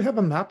 now we have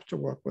a map to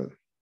work with.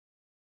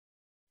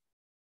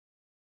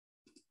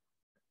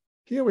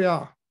 Here we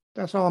are,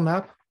 that's our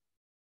map.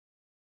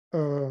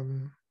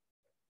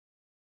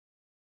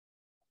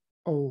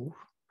 Oh,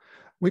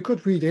 we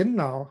could read in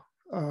now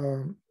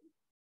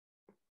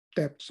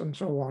depths and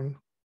so on,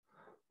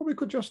 or we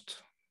could just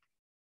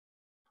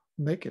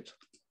make it.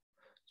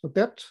 So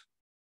depth,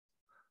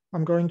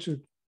 I'm going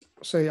to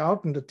say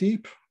out in the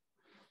deep,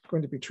 it's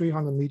going to be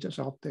 300 meters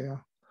out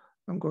there.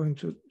 I'm going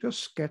to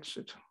just sketch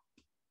it.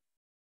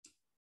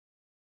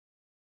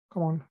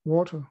 Come on,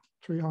 water,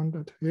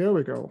 300, here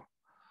we go.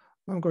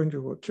 I'm going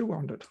to go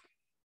 200.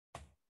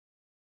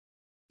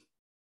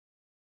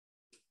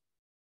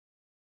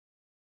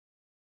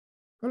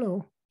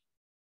 Hello,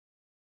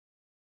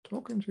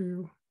 talking to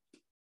you.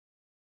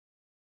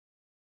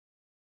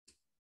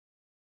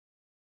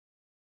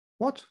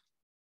 What?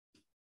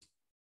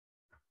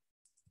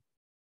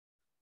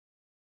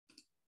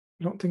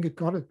 I don't think it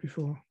got it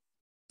before.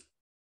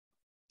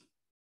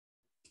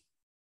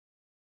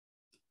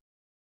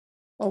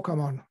 Oh,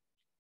 come on.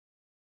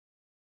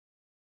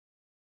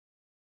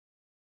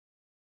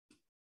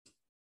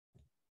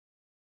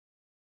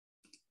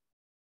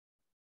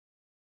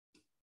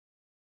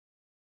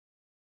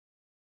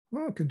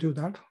 Well, I can do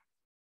that.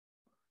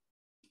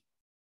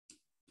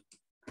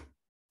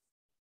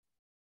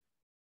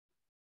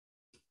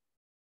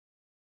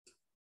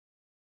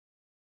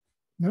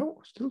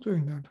 No, still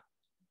doing that.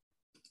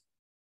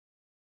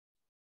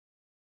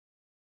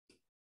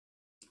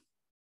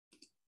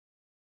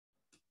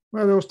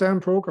 Well, those damn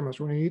programmers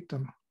when you need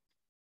them.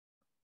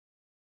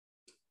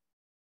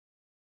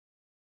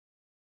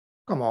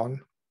 Come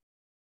on.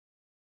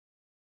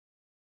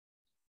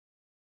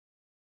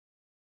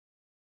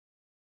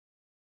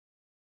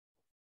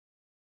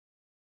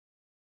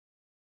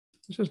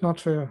 This is not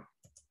fair.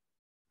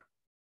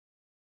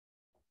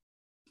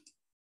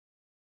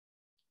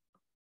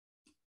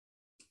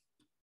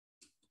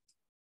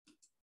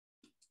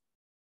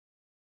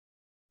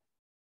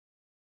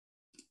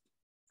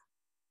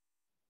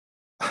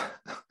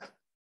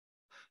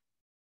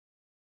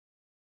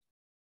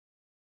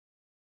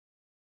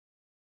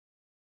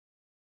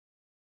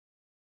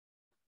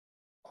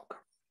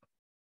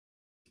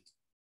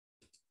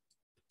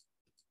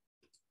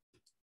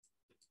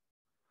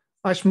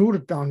 I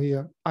smoothed it down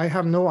here. I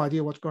have no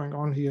idea what's going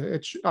on here.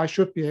 I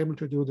should be able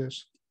to do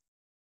this.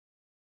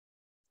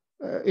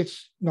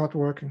 It's not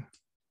working.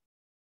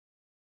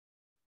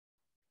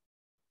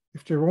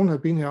 If Jeroen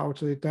had been here, I would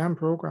say, damn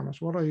programmers,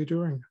 what are you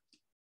doing?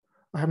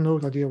 I have no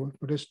idea what,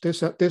 but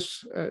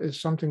this is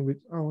something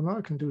with, oh, now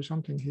I can do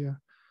something here.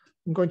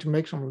 I'm going to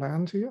make some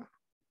land here.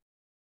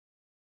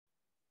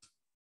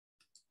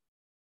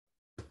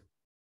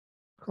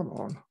 Come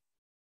on.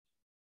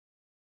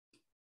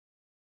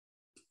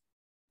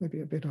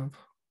 Maybe a bit of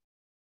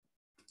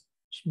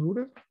smooth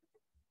it.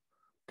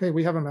 Okay,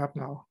 we have a map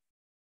now.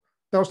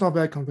 That was not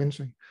very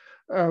convincing.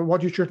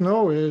 What you should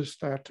know is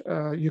that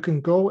you can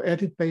go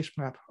edit base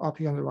map up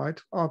here on the right,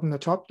 up in the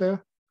top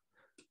there.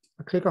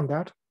 I click on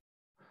that,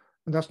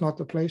 and that's not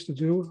the place to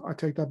do. I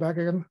take that back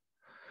again.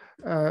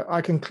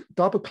 I can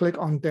double click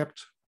on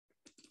depth,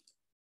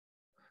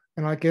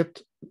 and I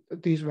get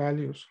these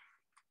values.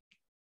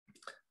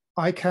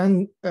 I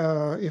can,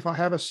 if I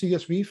have a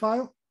CSV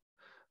file,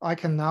 I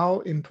can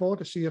now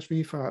import a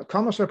CSV file,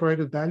 comma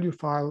separated value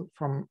file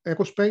from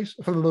Ecospace,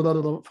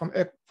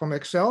 from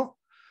Excel,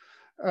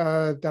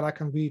 that I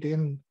can read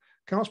in.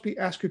 Can also be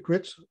ASCII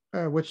grids,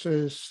 which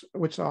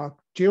are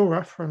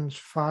georeference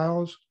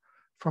files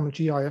from a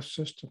GIS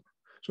system.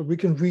 So we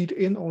can read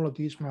in all of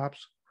these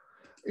maps.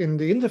 In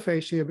the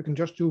interface here, we can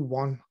just do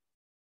one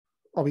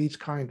of each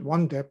kind,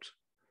 one depth.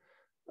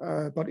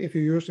 But if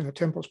you're using a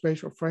temporal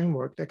spatial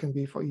framework, they can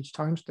be for each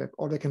time step,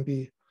 or they can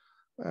be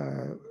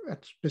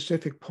at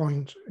specific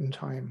point in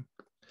time.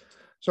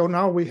 So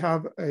now we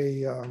have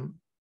a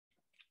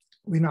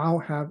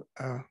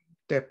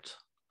depth.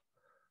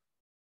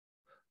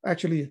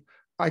 Actually,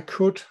 I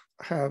could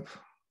have,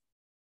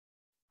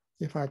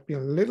 if I'd been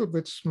a little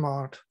bit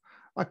smart,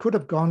 I could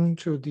have gone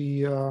to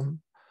the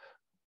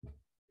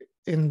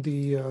in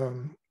the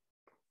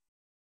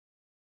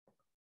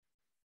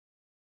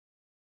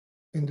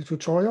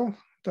tutorial,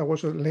 there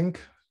was a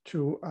link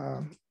to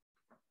a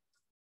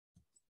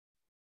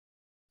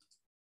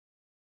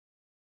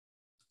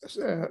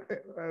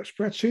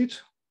spreadsheet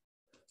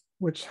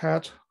which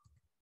had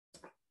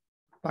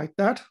like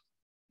that.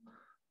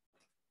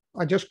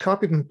 I just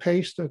copied and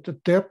pasted the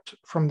depth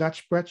from that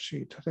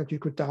spreadsheet that you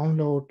could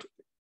download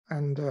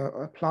and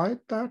applied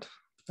that.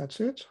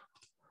 That's it.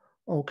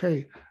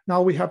 Okay,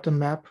 now we have the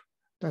map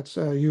that's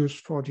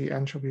used for the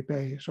anchovy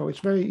bay. So it's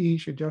very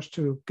easy just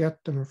to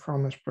get them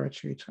from a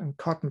spreadsheet and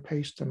cut and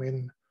paste them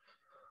in.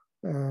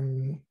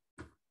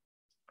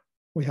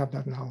 We have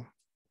that now.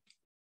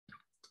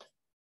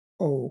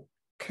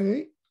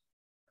 Okay.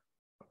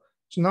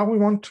 So now we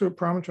want to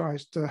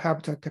parameterize the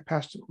habitat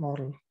capacity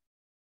model.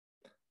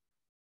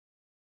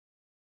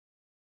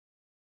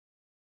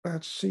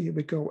 Let's see,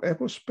 we go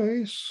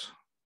Ecospace,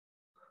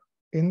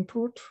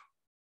 input,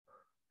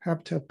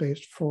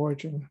 habitat-based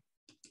foraging.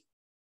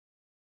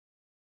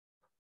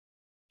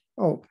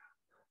 Oh,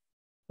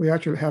 we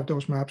actually have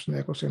those maps in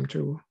Ecosim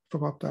too.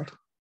 Forgot that.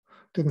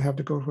 Didn't have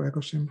to go to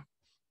Ecosim.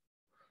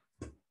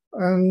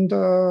 And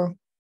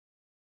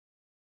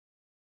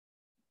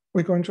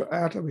we're going to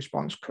add a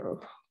response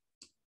curve.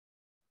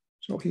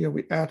 So here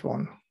we add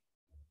one.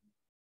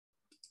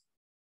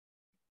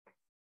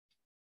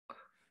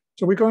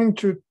 So we're going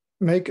to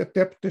make a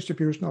depth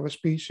distribution of a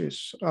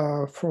species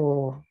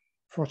for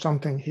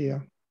something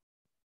here.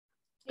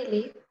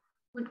 Really?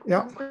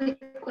 One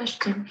quick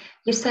question.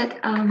 You said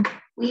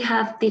we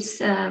have these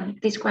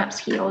graphs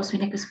here also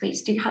in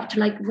Ecospace. Do you have to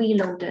like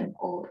reload them,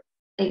 or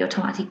they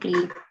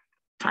automatically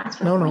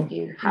transfer when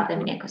you have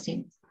them in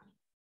Ecosim?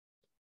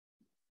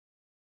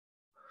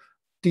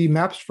 The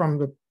maps from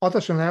the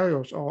other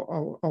scenarios,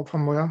 or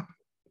from where?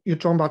 You're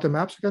talking about the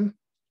maps again?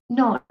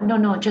 No,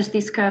 just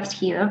these curves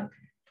here.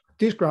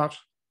 These graphs?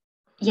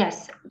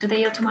 Yes. Do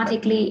they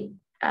automatically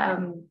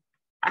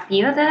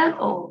appear there,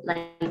 or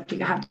like do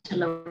you have to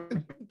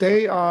load?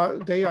 They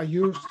are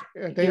used.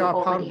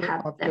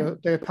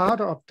 They're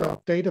part of the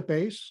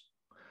database.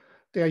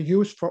 They are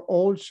used for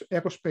all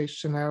Ecospace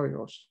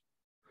scenarios.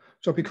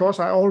 So because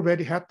I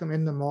already had them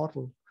in the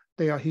model,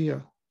 they are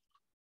here.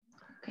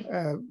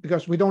 Okay.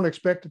 Because we don't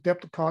expect the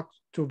depth of cut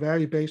to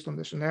vary based on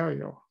the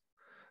scenario.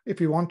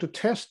 If you want to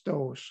test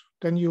those,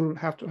 then you'll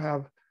have to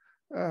have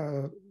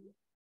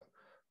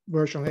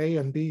version A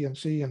and B and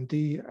C and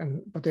D,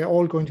 but they're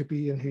all going to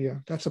be in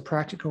here. That's a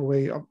practical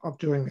way of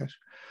doing it.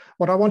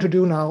 What I want to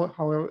do now,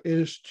 however,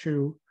 is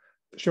to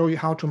show you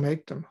how to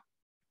make them,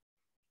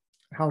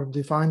 how to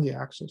define the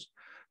axis.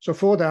 So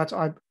for that,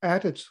 I've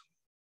added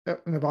an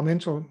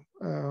environmental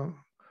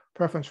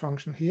preference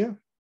function here.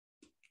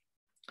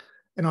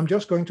 And I'm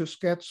just going to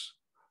sketch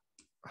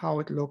how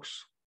it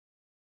looks.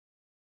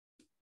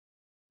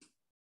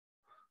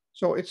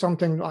 So it's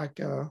something like,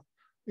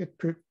 it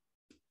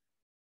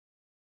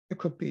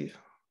could be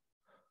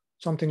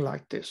something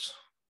like this.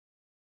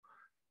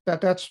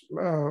 That's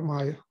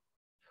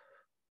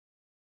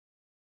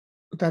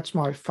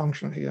my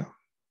function here.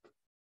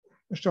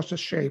 It's just a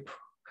shape.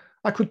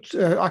 I could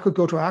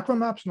go to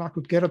Aquamaps and I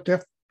could get a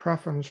depth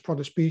preference for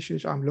the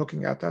species I'm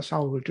looking at. That's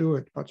how we'll do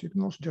it. But you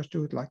can also just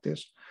do it like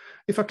this.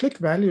 If I click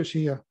values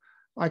here,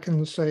 I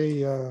can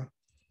say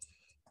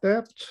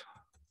depth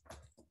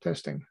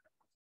testing.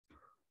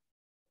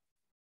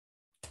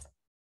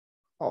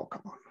 Oh,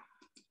 come on.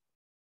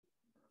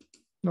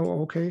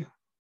 No, okay.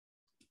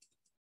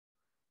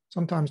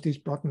 Sometimes these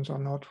buttons are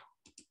not.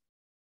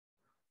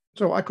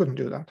 So I couldn't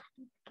do that.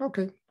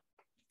 Okay.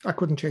 I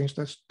couldn't change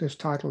this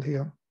title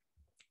here.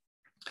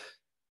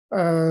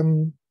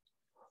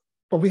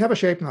 But we have a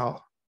shape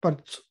now,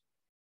 but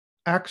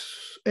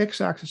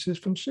x-axis is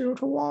from 0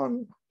 to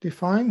 1,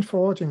 define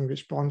foraging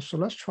response. So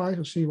let's try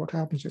to see what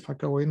happens if I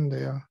go in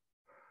there.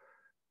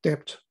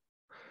 Depth.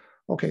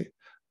 Okay.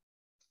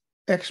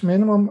 X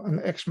minimum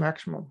and X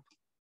maximum.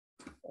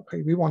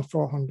 Okay, we want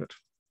 400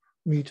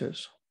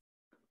 meters.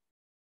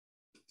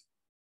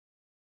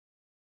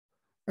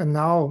 And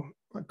now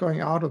going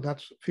out of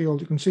that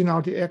field, you can see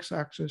now the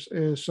x-axis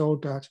is so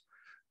that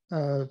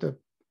the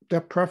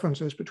depth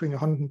preference is between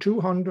 100 and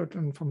 200,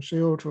 and from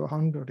 0 to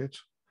 100 it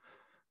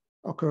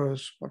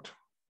occurs. But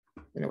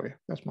anyway,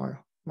 that's my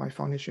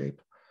funny shape.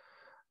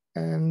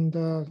 And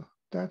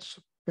that's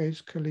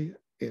basically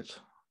it.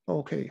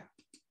 Okay.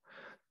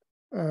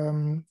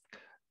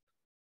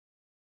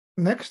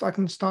 Next, I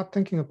can start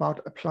thinking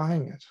about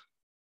applying it.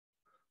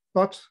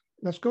 But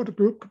let's go to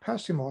group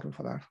capacity model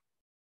for that.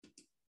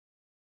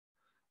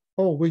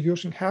 Oh, we're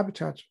using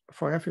habitat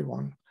for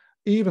everyone,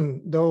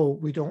 even though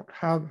we don't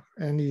have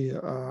any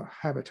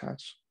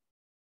habitats.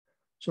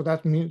 So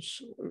that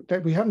means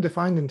that we haven't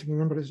defined anything.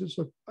 Remember, this is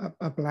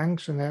a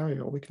blank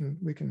scenario. We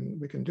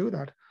can do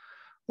that.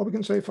 Or we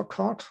can say for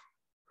cod,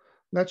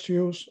 let's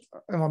use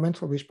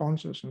environmental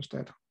responses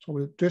instead. So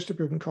we're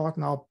distributing cod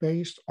now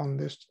based on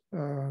this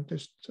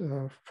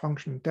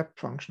function, depth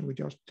function we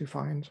just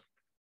defined.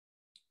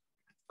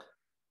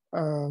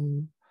 I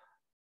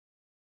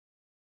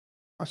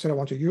said I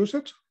want to use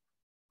it.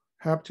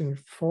 Habitat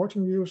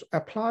foraging views,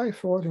 apply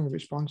foraging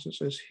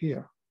responses is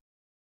here.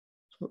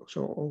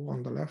 So over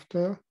on the left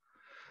there.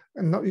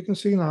 And now you can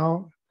see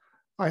now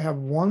I have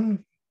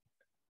one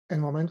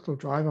environmental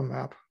driver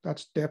map,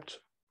 that's depth,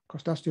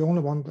 because that's the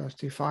only one that's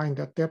defined.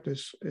 That depth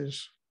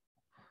is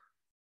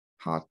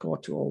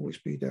hardcore to always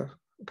be there,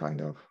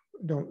 kind of.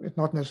 It's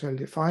not necessarily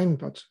defined,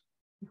 but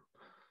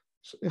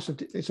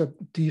it's a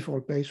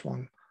default base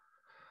one.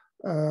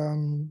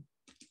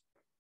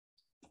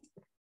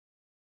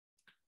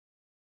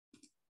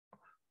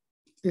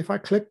 If I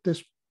click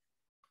this,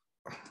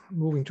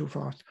 moving too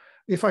fast.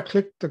 If I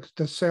click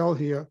the cell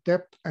here,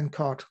 depth and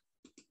cod,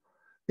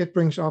 it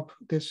brings up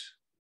this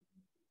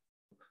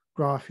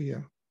graph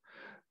here.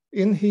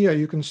 In here,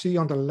 you can see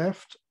on the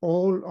left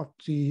all of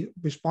the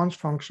response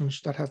functions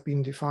that have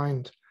been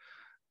defined,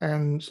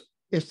 and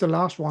it's the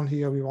last one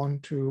here we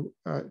want to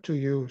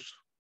use.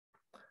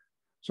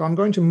 So I'm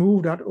going to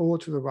move that over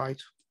to the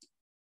right,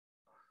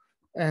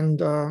 and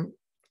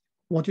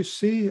what you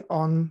see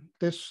on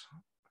this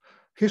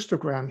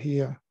histogram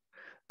here,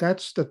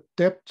 that's the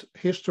depth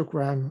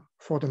histogram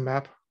for the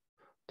map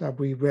that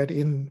we read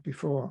in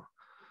before.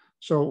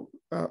 So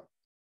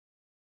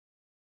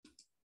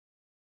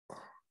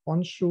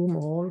on zoom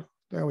all,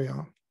 there we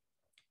are.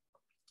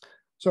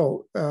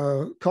 So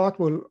cod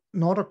will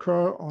not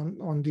occur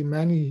on the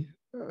many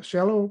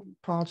shallow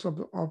parts of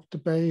the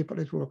bay, but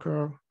it will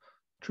occur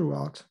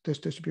throughout this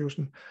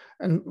distribution.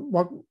 And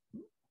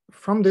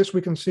from this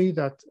we can see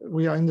that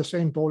we are in the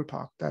same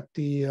ballpark, that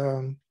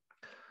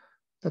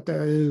that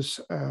there is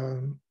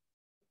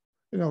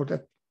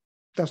that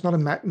there's not a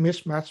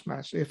mismatch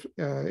match. If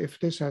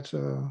this had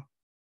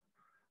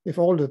if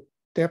all the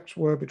depths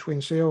were between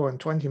 0 and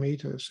 20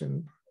 meters,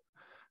 and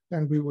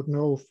then we would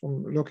know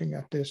from looking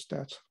at this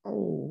that,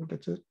 oh,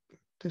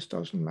 this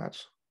doesn't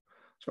match.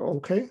 So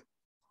okay.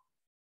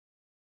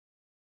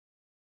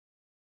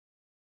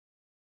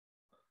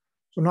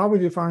 So now we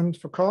define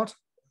for cod,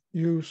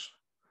 use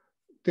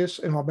this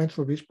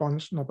environmental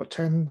response number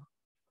 10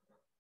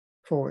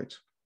 for it.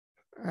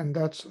 And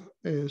that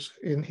is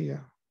in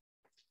here.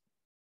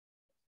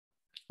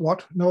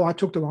 What? No, I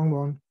took the wrong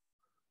one.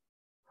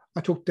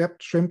 I took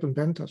depth, shrimp, and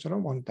benthos. I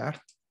don't want that.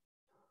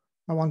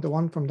 I want the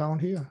one from down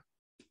here,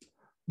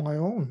 my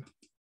own.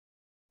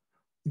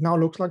 It now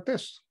looks like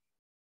this.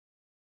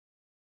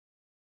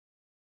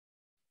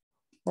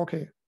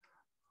 Okay.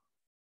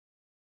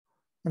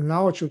 And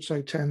now it should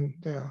say 10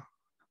 there.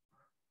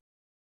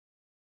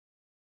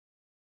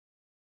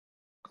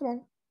 Come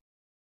on.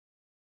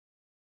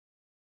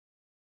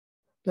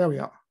 There we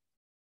are.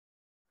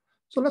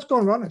 So let's go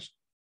and run it.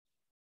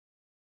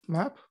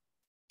 Map,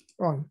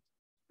 run.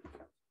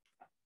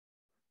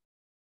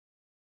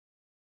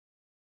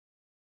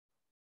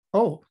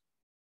 Oh,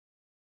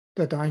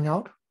 they're dying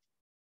out.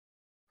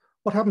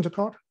 What happened to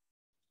cod?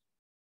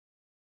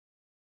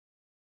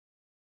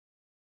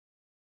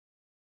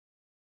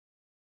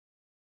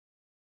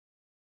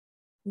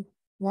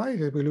 Why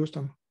did we lose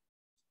them?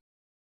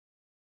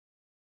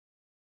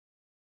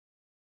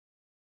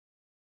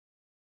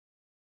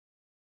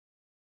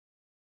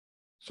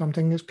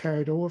 Something is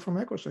carried over from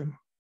Ecosim.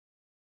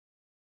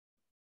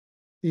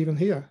 Even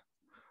here.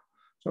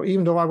 So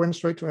even though I went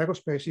straight to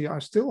Ecospace here, I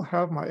still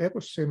have my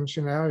Ecosim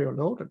scenario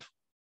loaded.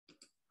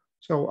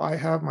 So I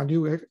have my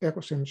new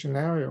Ecosim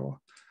scenario.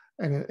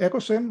 And in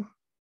Ecosim,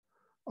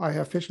 I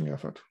have fishing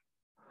effort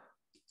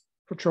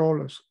for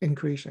trawlers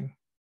increasing.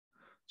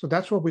 So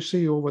that's what we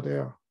see over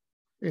there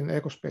in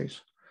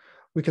Ecospace.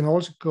 We can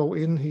also go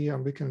in here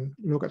and we can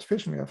look at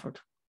fishing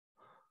effort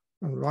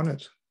and run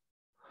it.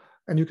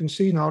 And you can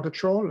see now the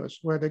trawlers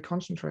where they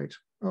concentrate.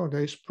 Oh,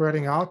 they're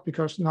spreading out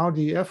because now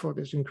the effort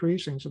is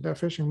increasing. So they're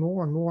fishing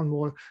more and more and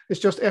more.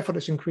 It's just effort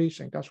is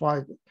increasing. That's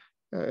why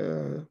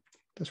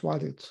it's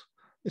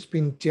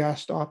been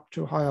jazzed up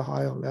to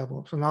higher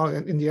level. So now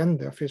in the end,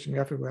 they're fishing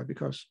everywhere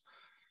because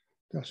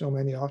there are so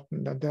many out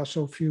and there are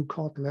so few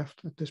cod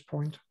left at this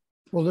point.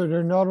 Well,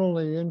 they're not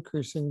only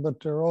increasing, but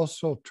they're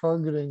also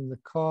targeting the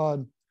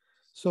cod.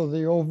 So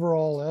the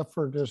overall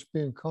effort is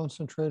being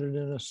concentrated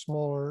in a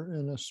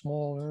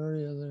small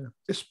area there.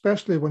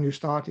 Especially when you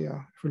start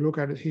here. If we look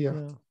at it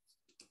here,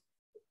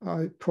 yeah.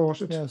 I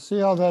pause it. Yeah, see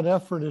how that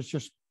effort is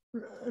just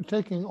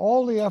taking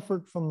all the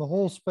effort from the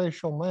whole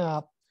spatial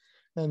map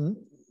and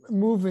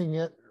moving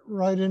it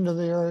right into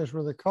the areas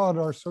where the cod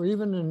are. So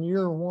even in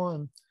year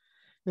one,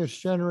 it's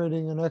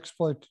generating an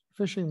exploit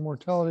fishing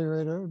mortality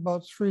rate of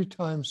about 3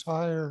 times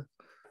higher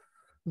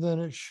than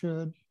it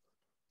should.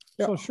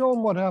 Yeah. So show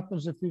them what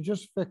happens if you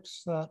just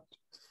fix that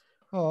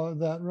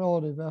that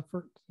relative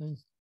effort thing.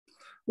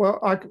 Well,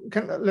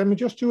 let me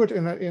just do it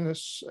in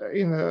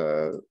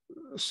a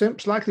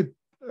slightly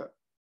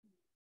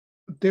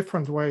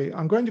different way.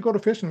 I'm going to go to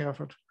fishing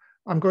effort.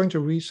 I'm going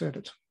to reset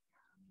it.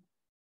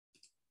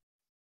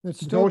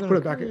 It's still put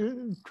it back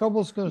in.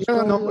 Trouble's going to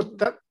still. No,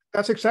 but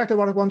that's exactly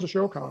what I want to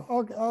show, Carl.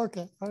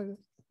 Okay.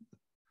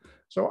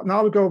 So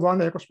now we go run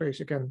Ecospace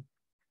again.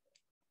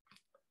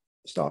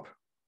 Stop.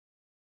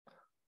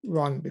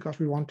 Run because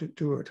we want to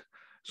do it.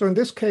 So in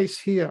this case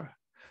here,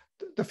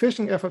 the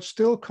fishing effort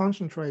still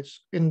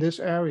concentrates in this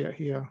area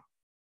here.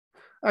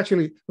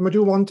 Actually, let me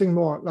do one thing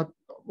more.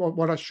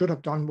 What I should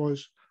have done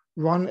was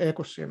run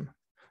Ecosim,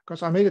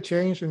 because I made a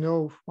change. You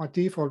know, my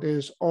default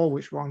is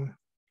always run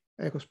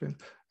Ecosim.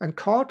 And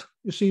cod,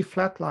 you see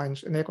flat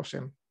lines in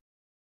Ecosim.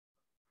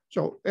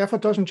 So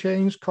effort doesn't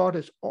change. Cod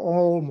is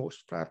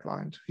almost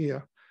flatlined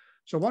here.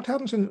 So what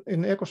happens in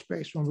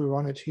Ecospace when we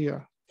run it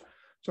here?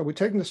 So we're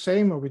taking the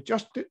same, or we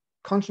just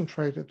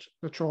concentrated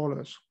the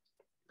trawlers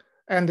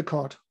and the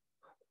cod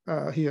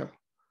here.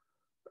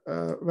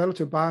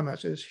 Relative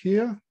biomass is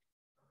here.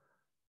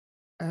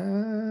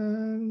 And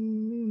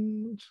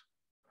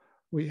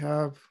we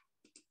have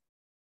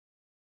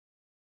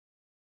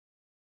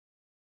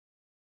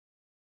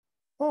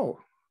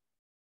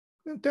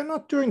they're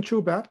not doing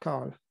too bad,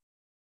 Carl.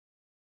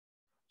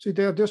 See,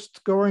 they're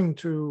just going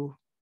to.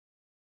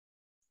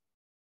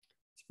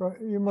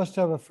 You must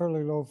have a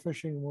fairly low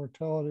fishing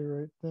mortality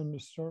rate then to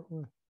start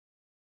with.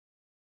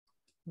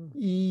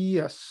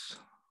 Yes.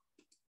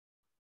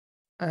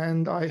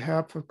 And I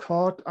have for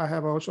cod, I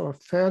have also a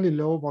fairly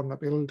low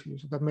vulnerability,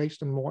 so that makes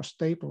them more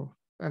stable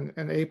and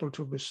able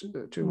to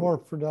more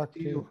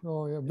productive. deal.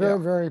 Oh yeah,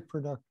 very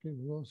productive.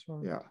 Those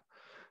are. Yeah,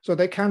 so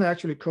they can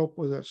actually cope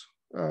with it,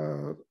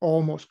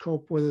 almost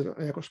cope with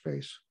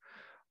Ecospace.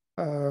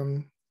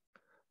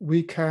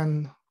 We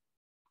can.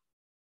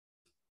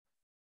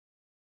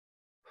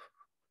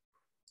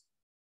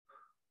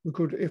 We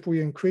could, if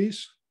we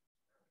increase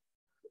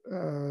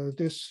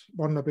this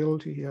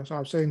vulnerability here, so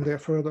I'm saying they're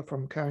further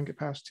from carrying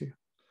capacity,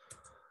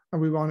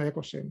 and we run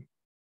Ecosim.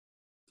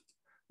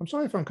 I'm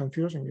sorry if I'm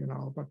confusing you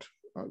now, but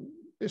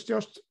it's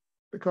just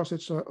because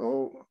it's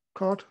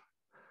cod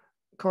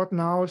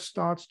now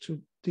starts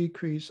to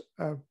decrease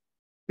a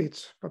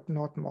bit, but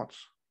not much.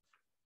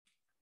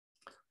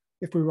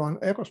 If we run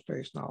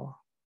Ecospace now,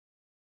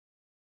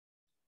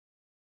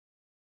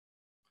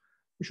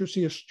 we should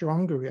see a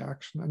stronger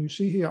reaction. And you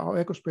see here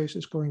our Ecospace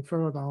is going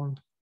further down.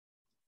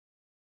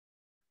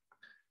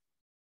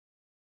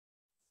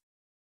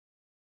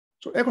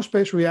 So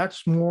Ecospace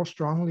reacts more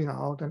strongly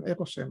now than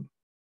Ecosim.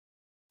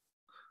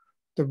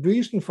 The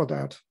reason for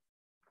that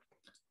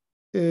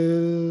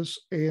is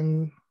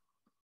in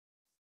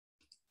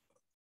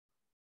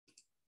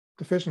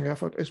the fishing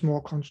effort is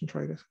more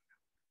concentrated.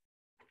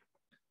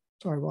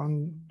 So I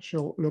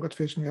look at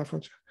fishing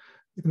effort.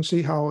 You can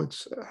see how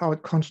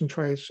it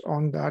concentrates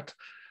on that.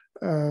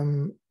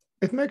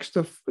 It makes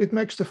the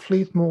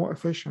fleet more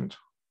efficient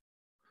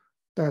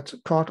that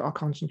cod are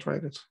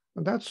concentrated,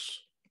 and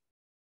that's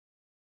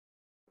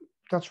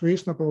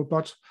reasonable,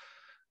 but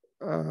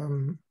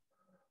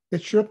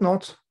it should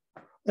not.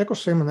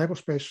 Ecosim and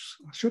Ecospace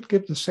should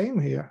give the same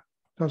here,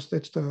 because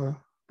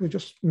we're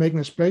just making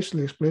it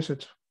spatially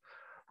explicit.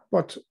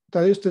 But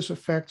there is this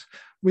effect.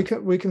 We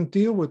can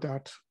deal with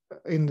that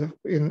in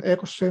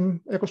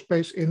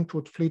Ecospace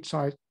input fleet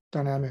size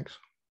dynamics.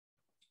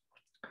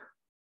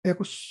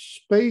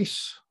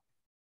 Ecospace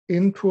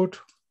input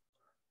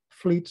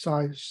fleet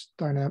size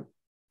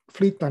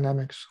fleet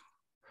dynamics.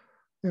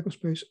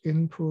 Ecospace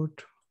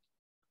input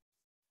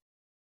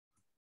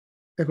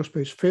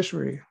Ecospace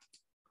fishery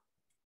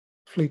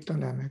fleet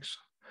dynamics.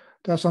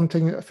 There's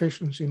something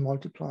efficiency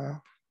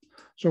multiplier.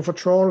 So for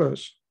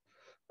trawlers,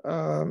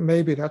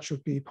 maybe that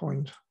should be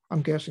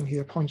I'm guessing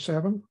here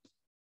 0.7.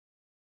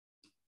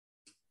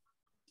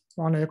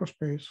 One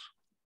Ecospace.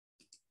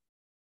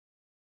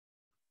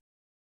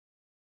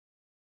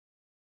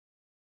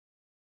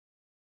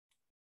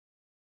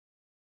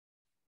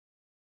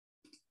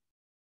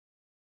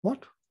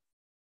 What?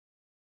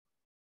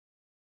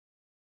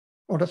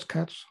 Oh, that's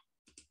cats.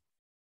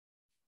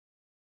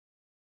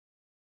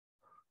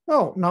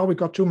 Oh, now we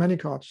got too many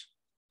cards.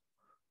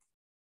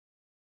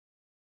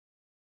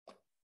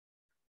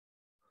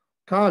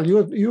 Carl,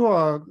 you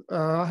are.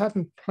 I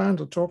hadn't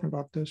planned on talking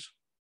about this.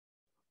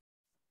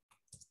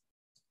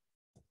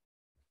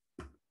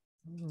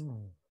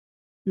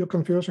 You're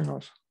confusing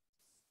us.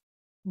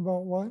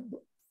 About what?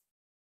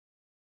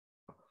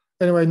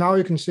 Anyway, now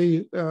you can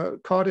see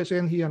cod is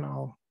in here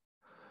now.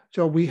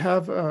 So we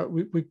have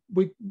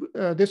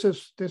this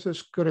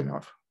is good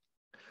enough.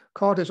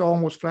 Cod is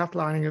almost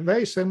flatlining and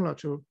very similar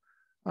to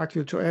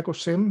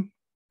Ecosim.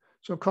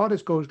 So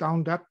cod goes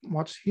down that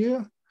much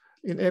here.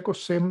 In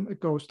Ecosim, it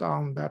goes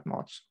down that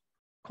much.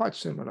 Quite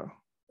similar.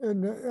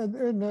 And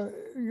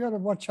you got to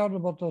watch out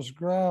about those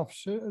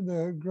graphs.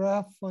 The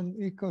graph on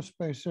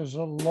Ecospace is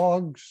a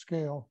log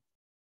scale,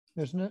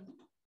 isn't it?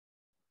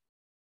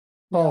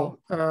 Oh,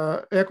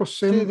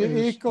 Ecosim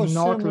is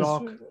not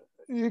log.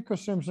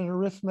 Ecosim's an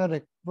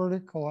arithmetic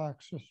vertical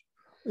axis.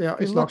 Yeah,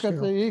 if you look at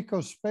the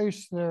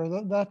Ecospace there,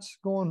 that's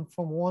going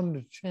from 1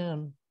 to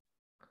 10.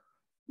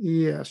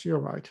 Yes, you're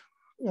right.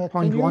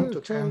 0.1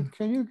 to 10.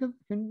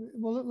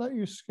 Will it let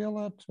you scale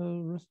that to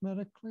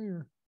arithmetically?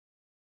 Or?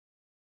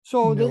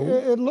 So no.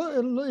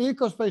 the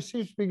Ecospace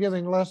seems to be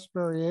giving less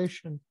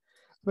variation,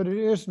 but it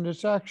isn't.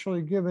 It's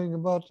actually giving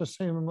about the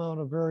same amount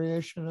of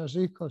variation as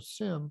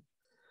Ecosim,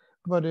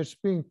 but it's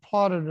being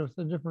plotted with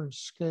a different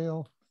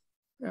scale.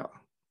 Yeah.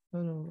 I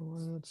don't know why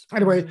that's.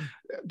 Anyway,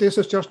 this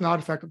is just an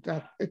artifact of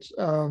that. It's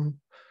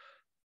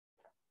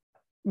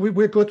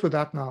we're good with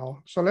that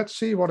now. So let's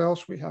see what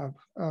else we have.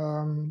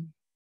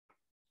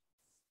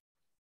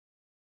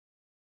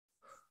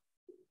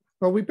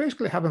 Well, we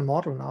basically have a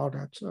model now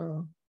that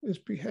is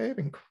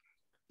behaving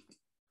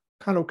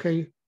kind of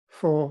okay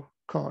for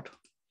cod.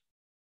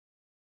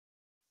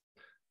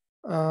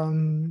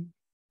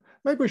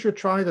 Maybe we should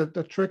try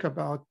the trick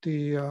about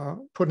the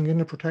putting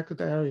in a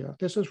protected area.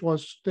 This is what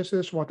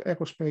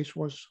Ecospace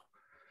was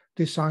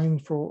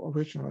designed for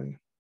originally.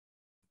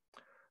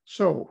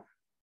 So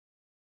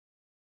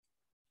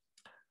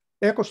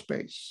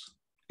Ecospace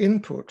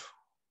input,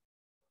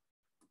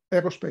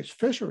 Ecospace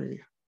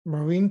fishery,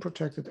 marine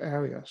protected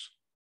areas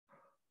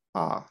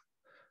are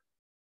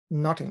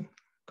nothing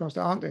because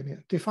there aren't any.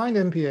 Define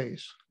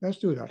MPAs. Let's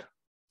do that.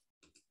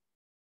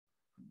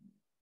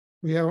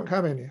 We don't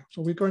have any,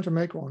 so we're going to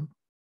make one.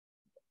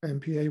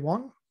 MPA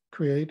 1,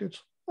 create it.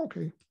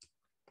 Okay.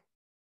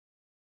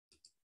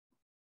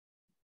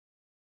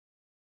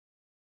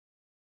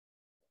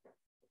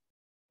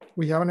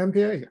 We have an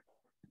MPA.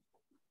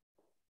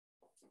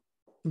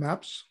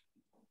 Maps.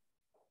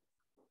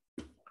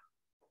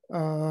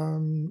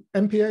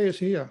 MPA is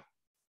here.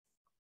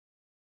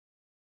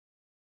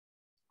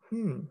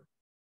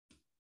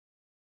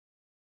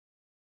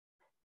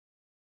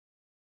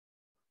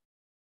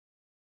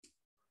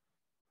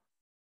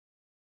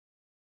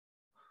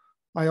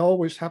 I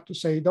always have to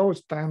say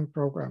those damn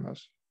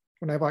programmers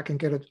whenever I can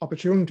get an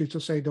opportunity to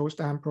say those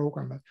damn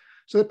programmers.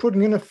 So they're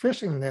putting in a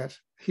fishing net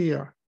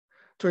here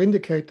to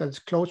indicate that it's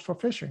closed for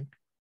fishing.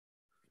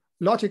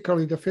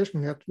 Logically, the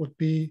fishing net would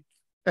be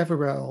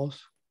everywhere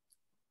else,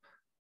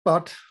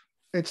 but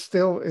it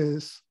still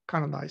is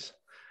kind of nice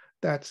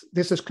that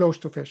this is close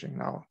to fishing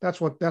now. That's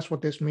what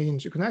this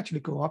means. You can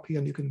actually go up here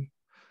and you can,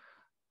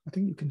 I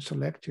think you can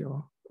select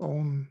your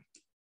own,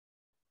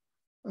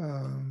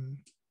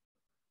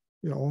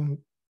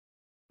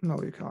 no,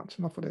 you can't,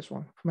 not for this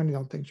one. For many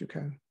other things you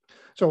can.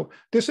 So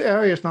this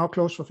area is now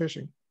closed for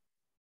fishing.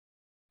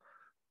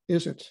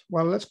 Is it?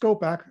 Well, let's go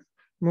back.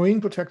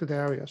 Marine protected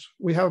areas.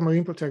 We have a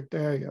marine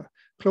protected area.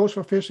 Closed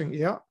for fishing,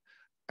 yeah.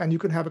 And you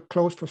can have it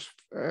closed for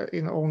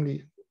in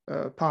only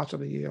parts of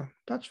the year.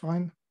 That's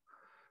fine.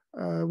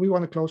 We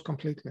want to close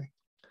completely.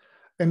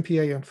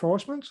 MPA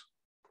enforcement.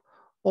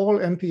 All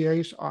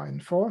MPAs are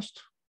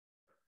enforced.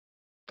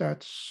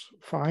 That's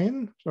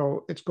fine.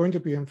 So it's going to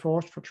be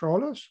enforced for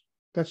trawlers.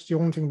 That's the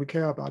only thing we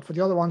care about. For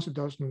the other ones, it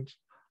doesn't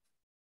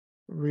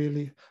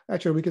really.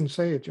 Actually, we can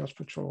say it just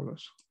for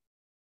trawlers.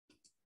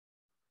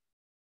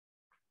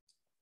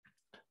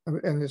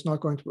 And it's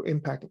not going to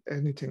impact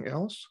anything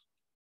else.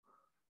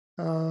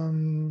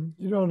 You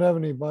don't have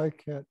any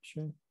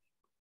bycatch.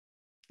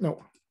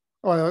 No.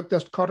 Oh,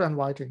 just cod and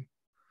whiting.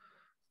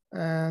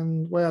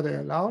 And where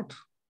they're allowed,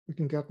 we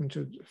can get them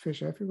to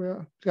fish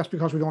everywhere. Just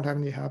because we don't have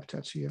any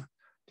habitats here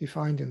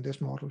defined in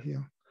this model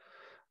here.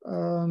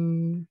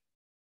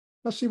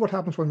 Let's see what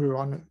happens when we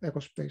run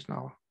Ecospace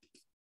now.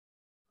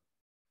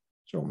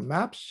 So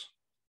maps,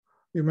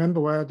 remember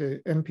where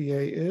the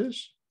MPA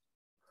is.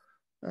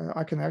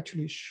 I can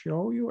actually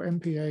show you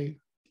MPA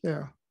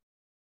there.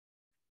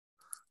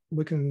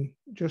 We can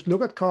just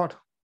look at cod.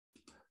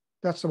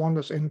 That's the one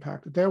that's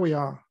impacted. There we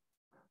are.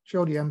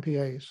 Show the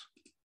MPAs.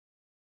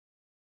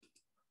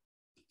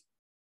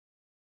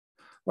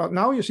 Well,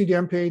 now you see the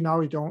MPA, now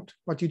you don't,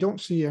 but you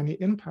don't see any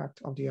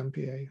impact of the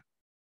MPA.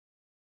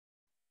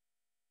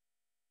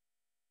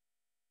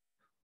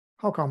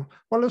 How come?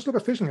 Well, let's look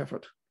at fishing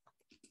effort.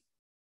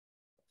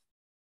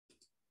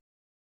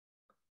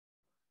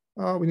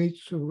 We need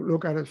to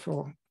look at it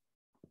for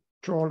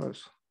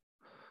trawlers.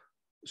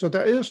 So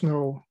there is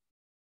no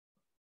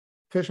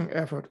fishing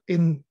effort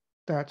in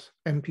that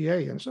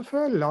MPA. And it's a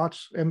fairly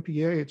large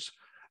MPA. It's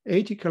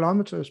 80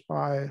 kilometers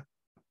by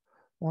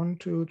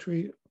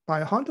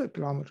 100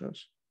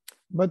 kilometers.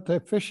 But the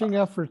fishing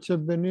efforts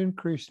have been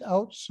increased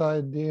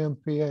outside the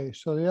MPA.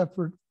 So the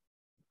effort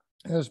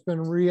has been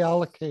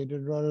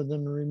reallocated rather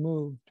than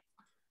removed.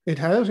 It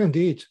has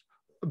indeed,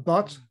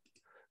 but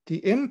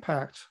the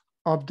impact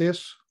of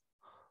this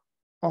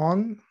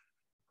on,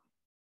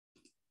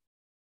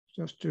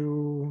 just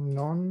do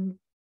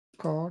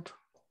non-cod.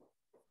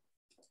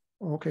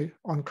 Okay,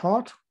 on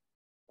cod,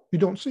 you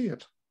don't see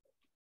it.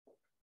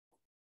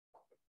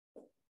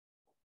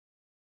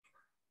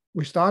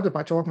 We started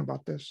by talking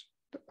about this.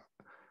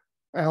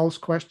 Al's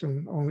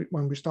question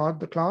when we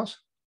started the class.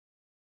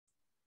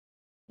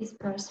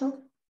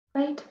 Dispersal,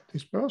 right?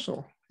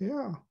 Dispersal,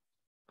 yeah.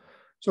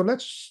 So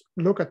let's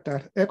look at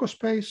that.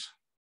 Ecospace,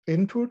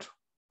 input.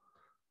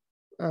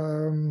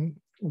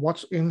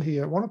 What's in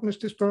here? One of them is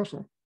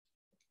dispersal.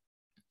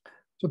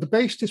 So the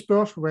base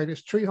dispersal rate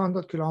is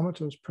 300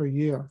 kilometers per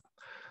year.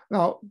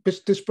 Now,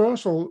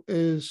 dispersal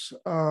is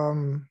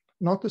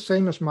not the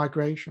same as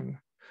migration.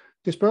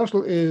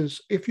 Dispersal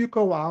is if you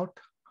go out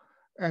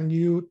and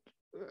you,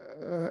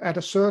 at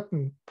a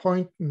certain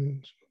point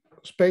in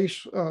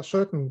space, a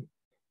certain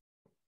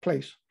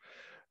place,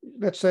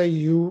 let's say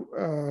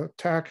you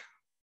tag,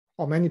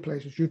 or many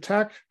places, you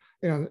tag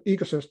in an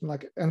ecosystem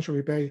like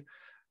Anchovy Bay,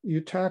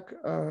 you tag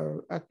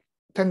at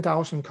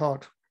 10,000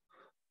 cod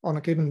on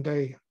a given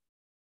day,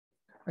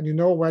 and you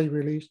know where you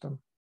release them.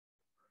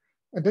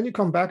 And then you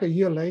come back a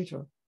year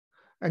later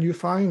and you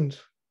find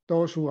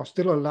those who are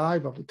still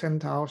alive of the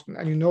 10,000,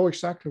 and you know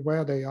exactly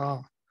where they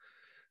are.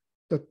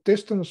 The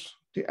distance,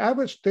 the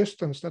average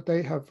distance that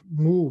they have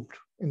moved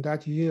in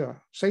that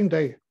year, same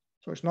day.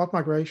 So it's not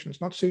migration,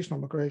 it's not seasonal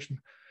migration.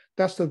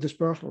 That's the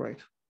dispersal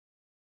rate.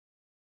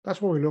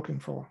 That's what we're looking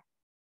for.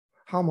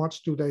 How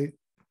much do they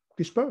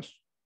disperse?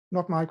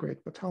 Not migrate,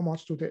 but how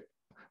much do they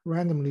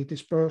randomly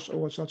disperse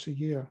over such a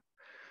year?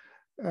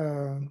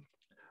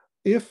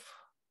 If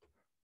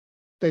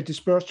they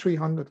disperse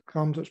 300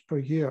 kilometers per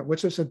year,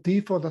 which is a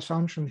default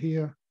assumption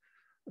here,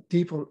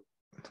 default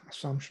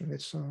assumption,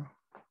 it's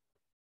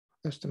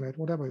estimate,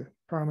 whatever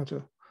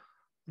parameter,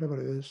 whatever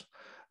it is,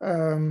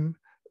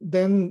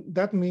 then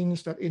that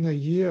means that in a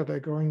year they're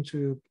going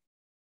to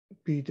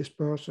be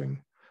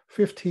dispersing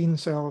 15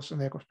 cells in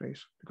Ecospace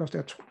because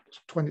there are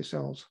 20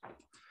 cells.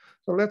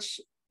 So let's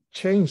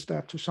change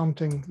that to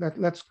something that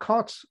let's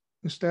cut,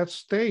 instead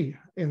stay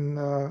in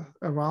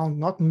around,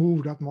 not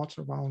move that much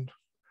around.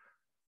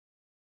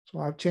 So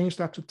I've changed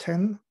that to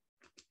 10.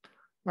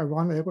 I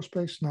run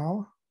Ecospace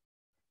now.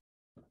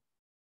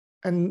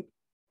 And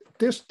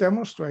this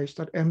demonstrates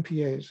that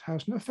MPAs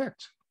has an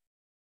effect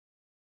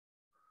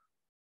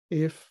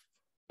if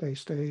they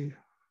stay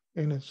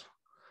in it.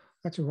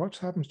 Actually, what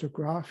happens to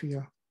graph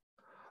here?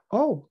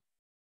 Oh,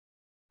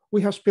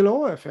 we have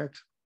spillover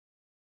effect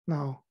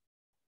now.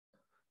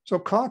 So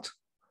cod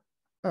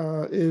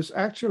is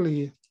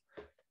actually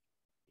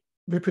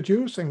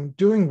reproducing,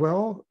 doing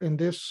well in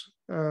this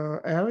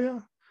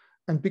area.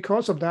 And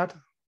because of that,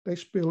 they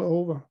spill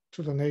over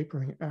to the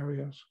neighboring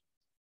areas.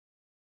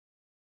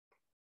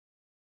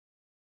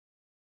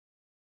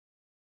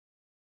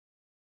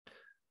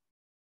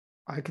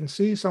 I can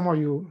see some of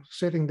you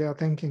sitting there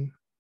thinking,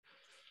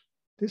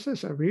 this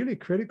is a really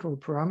critical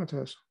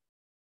parameters.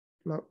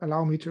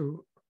 Allow me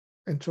to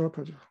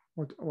interpret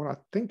what I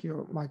think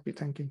you might be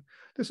thinking.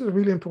 This is a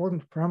really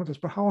important parameters,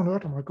 but how on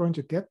earth am I going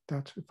to get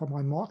that for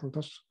my model?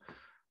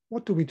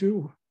 What do we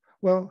do?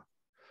 Well,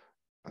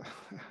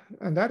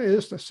 and that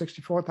is the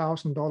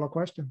 $64,000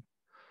 question.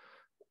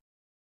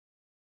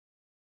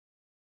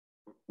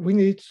 We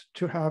need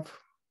to have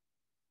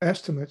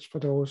estimates for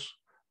those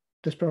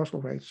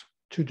dispersal rates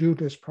to do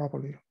this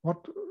properly.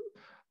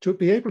 To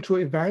be able to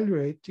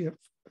evaluate the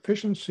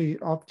efficiency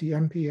of the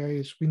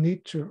MPAs, we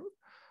need to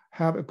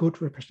have a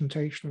good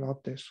representation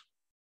of this.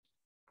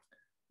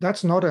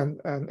 That's not an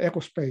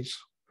Ecospace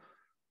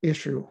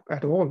issue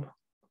at all.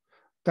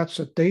 That's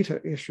a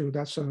data issue.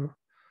 That's a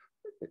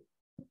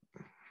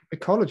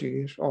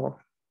ecology or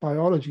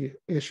biology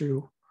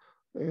issue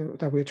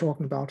that we're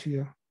talking about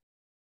here.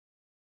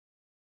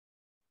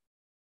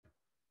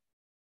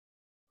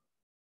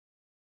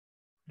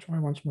 Try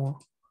once more.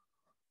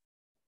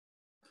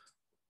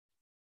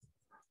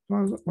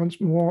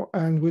 Once more,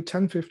 and with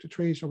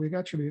 1053, so we're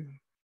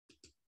actually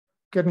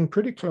getting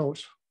pretty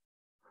close.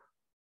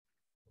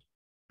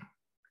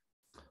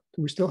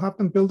 Do we still have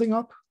them building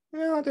up?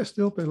 Yeah, they're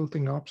still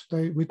building up.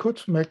 We could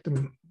make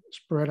them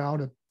spread out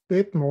a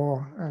bit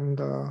more, and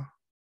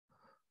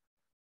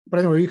but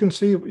anyway, you can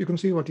see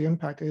what the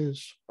impact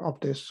is of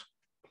this.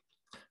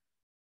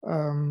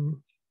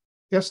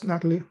 Yes,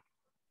 Natalie.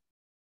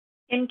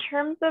 In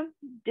terms of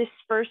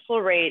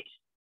dispersal rate,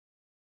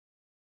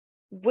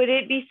 would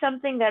it be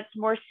something that's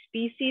more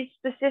species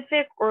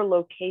specific or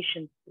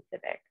location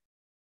specific?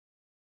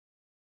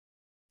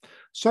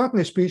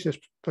 Certainly species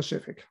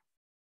specific.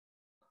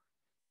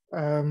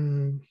 I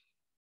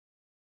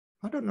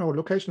don't know,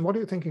 location, what are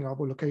you thinking of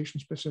with location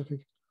specific?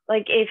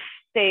 Like if,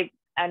 say,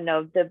 I don't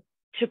know, the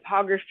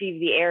topography of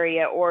the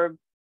area or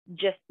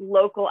just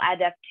local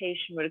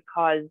adaptation would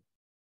cause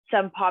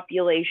some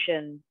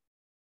population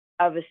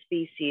of a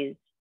species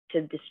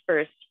to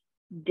disperse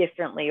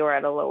differently or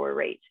at a lower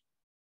rate.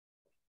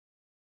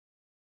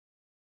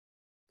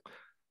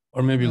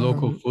 Or maybe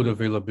local food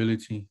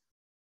availability.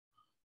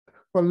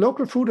 Well,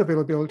 local food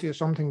availability is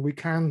something we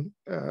can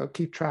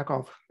keep track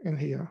of in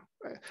here,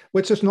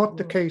 which is not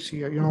the case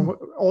here. You know,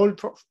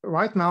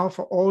 right now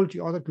for all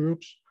the other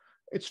groups,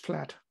 it's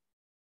flat.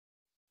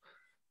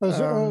 There's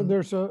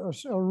a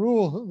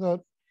rule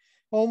that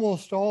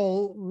almost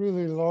all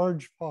really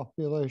large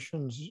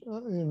populations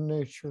in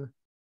nature,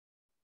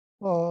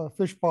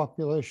 fish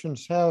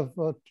populations, have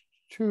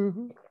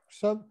two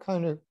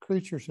kind of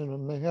creatures in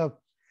them. They have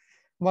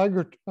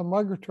a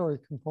migratory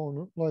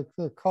component, like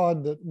the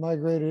cod that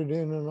migrated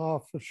in and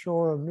off the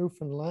shore of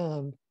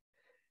Newfoundland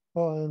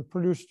and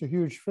produced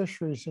huge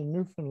fisheries in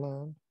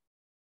Newfoundland.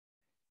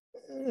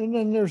 And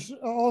then there's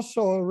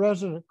also a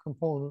resident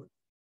component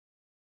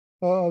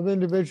of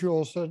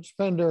individuals that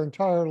spend their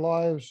entire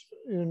lives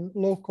in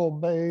local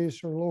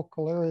bays or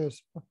local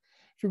areas.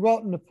 If you go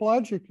out in the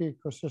pelagic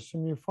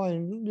ecosystem, you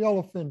find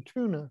yellowfin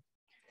tuna.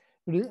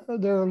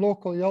 There are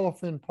local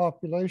yellowfin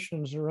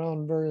populations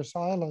around various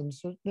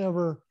islands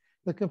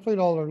that complete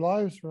all their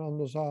lives around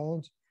those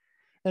islands.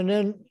 And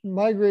then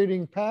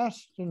migrating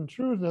past and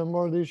through them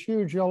are these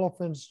huge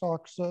elephant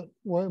stalks that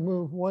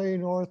move way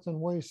north and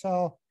way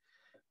south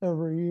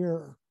every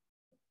year.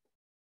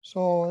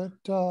 So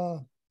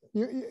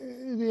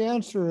the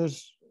answer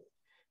is,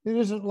 it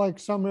isn't like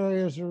some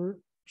areas or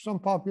some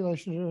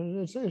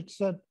populations. It's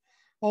that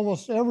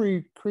almost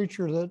every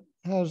creature that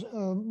has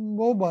a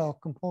mobile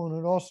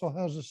component also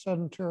has a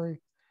sedentary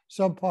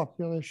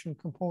subpopulation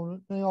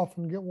component. They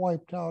often get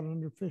wiped out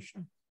under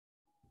fishing.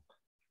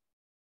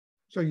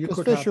 So you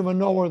could fishermen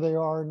know where they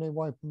are and they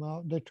wipe them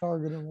out. They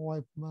target them and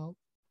wipe them out.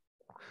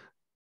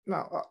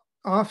 Now,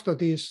 after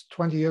these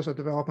 20 years of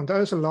development,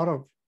 there is a lot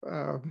of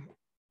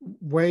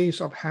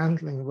ways of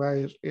handling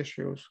various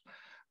issues.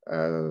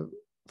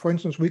 For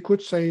instance, we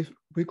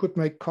could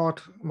make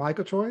cod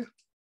migratory.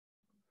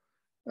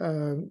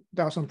 There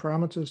are some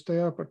parameters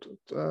there, but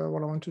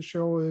what I want to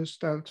show is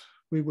that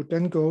we would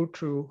then go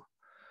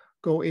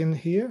in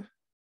here,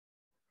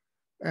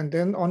 and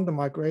then on the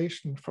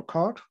migration for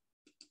cod,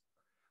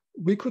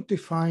 we could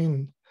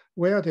define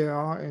where they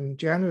are in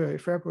January,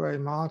 February,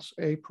 March,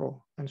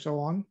 April, and so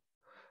on.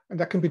 And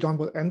that can be done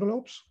with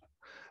envelopes.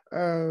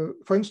 For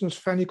instance,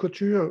 Fanny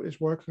Couture is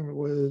working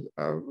with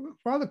a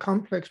rather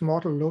complex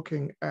model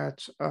looking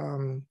at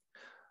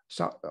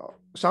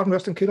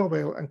southwestern killer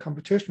whale and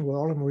competition with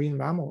other marine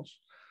mammals.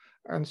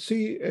 And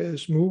she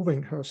is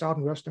moving her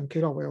southwestern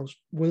killer whales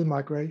with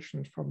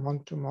migrations from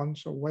month to month.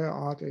 So where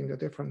are they in the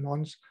different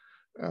months?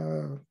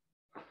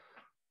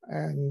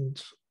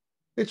 And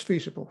it's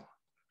feasible.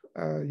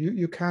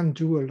 You can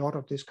do a lot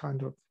of this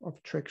kind of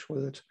tricks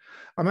with it.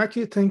 I'm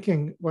actually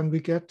thinking when we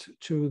get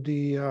to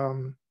the,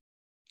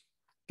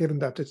 given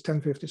that it's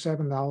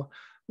 10:57 now,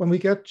 when we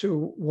get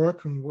to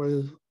working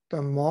with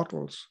the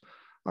models,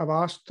 I've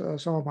asked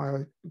some of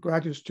my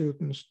graduate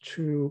students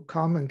to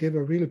come and give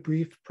a really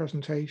brief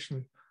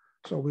presentation.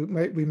 So we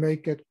may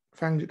get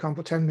Fanny to come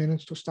for 10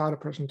 minutes to start a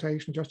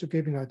presentation, just to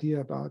give you an idea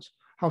about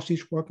how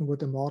she's working with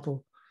the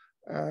model.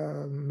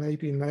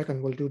 Maybe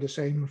Megan will do the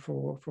same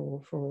for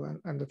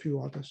and a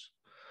few others.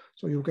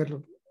 So you'll get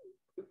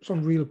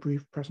some real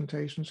brief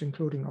presentations,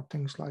 including of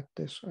things like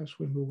this as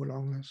we move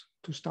along, as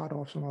to start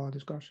off some of our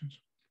discussions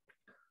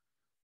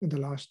in the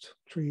last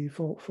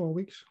 3-4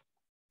 weeks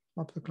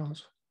of the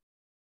class.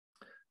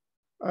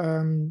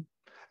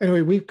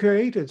 Anyway, we've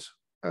created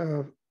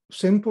a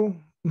simple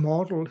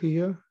model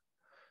here,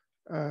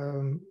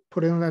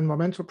 put in an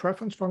environmental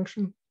preference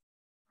function,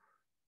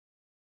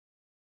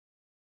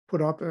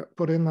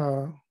 put in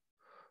a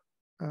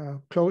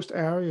closed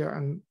area,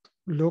 and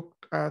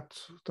looked at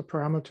the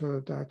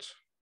parameter that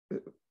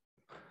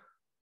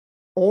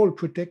all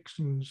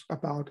predictions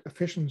about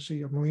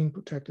efficiency of marine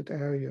protected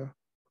area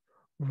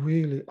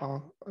really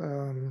are,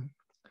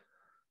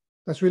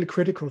 that's really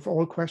critical for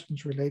all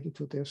questions related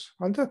to this.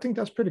 And I think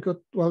that's pretty good,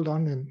 well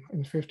done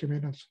in 50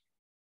 minutes.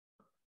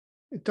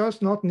 It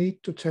does not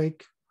need to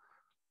take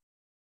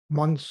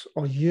months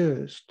or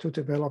years to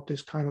develop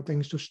this kind of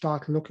things, to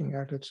start looking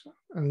at it.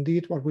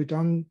 Indeed, what we've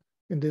done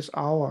in this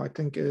hour, I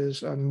think,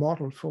 is a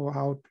model for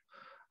how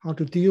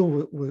to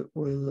deal with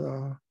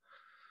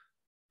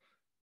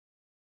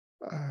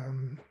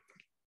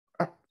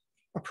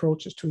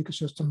approaches to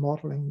ecosystem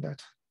modeling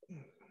that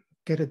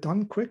get it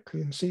done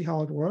quickly and see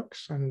how it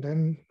works, and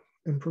then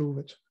improve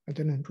it, and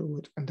then improve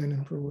it, and then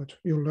improve it.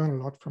 You'll learn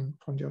a lot from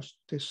just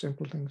these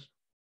simple things.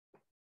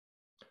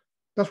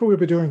 That's what we'll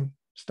be doing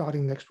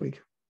starting next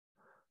week.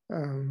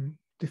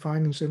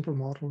 Defining simple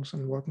models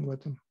and working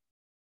with them.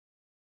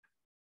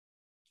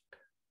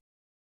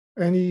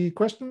 Any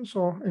questions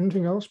or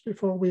anything else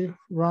before we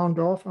round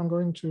off? I'm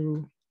going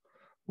to,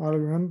 while I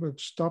remember,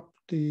 stop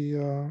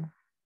the,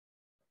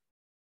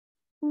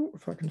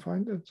 if I can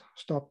find it,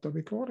 stop the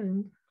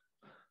recording.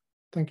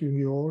 Thank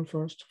you all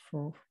first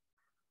for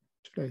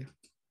today.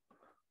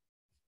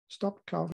 Stop cloud.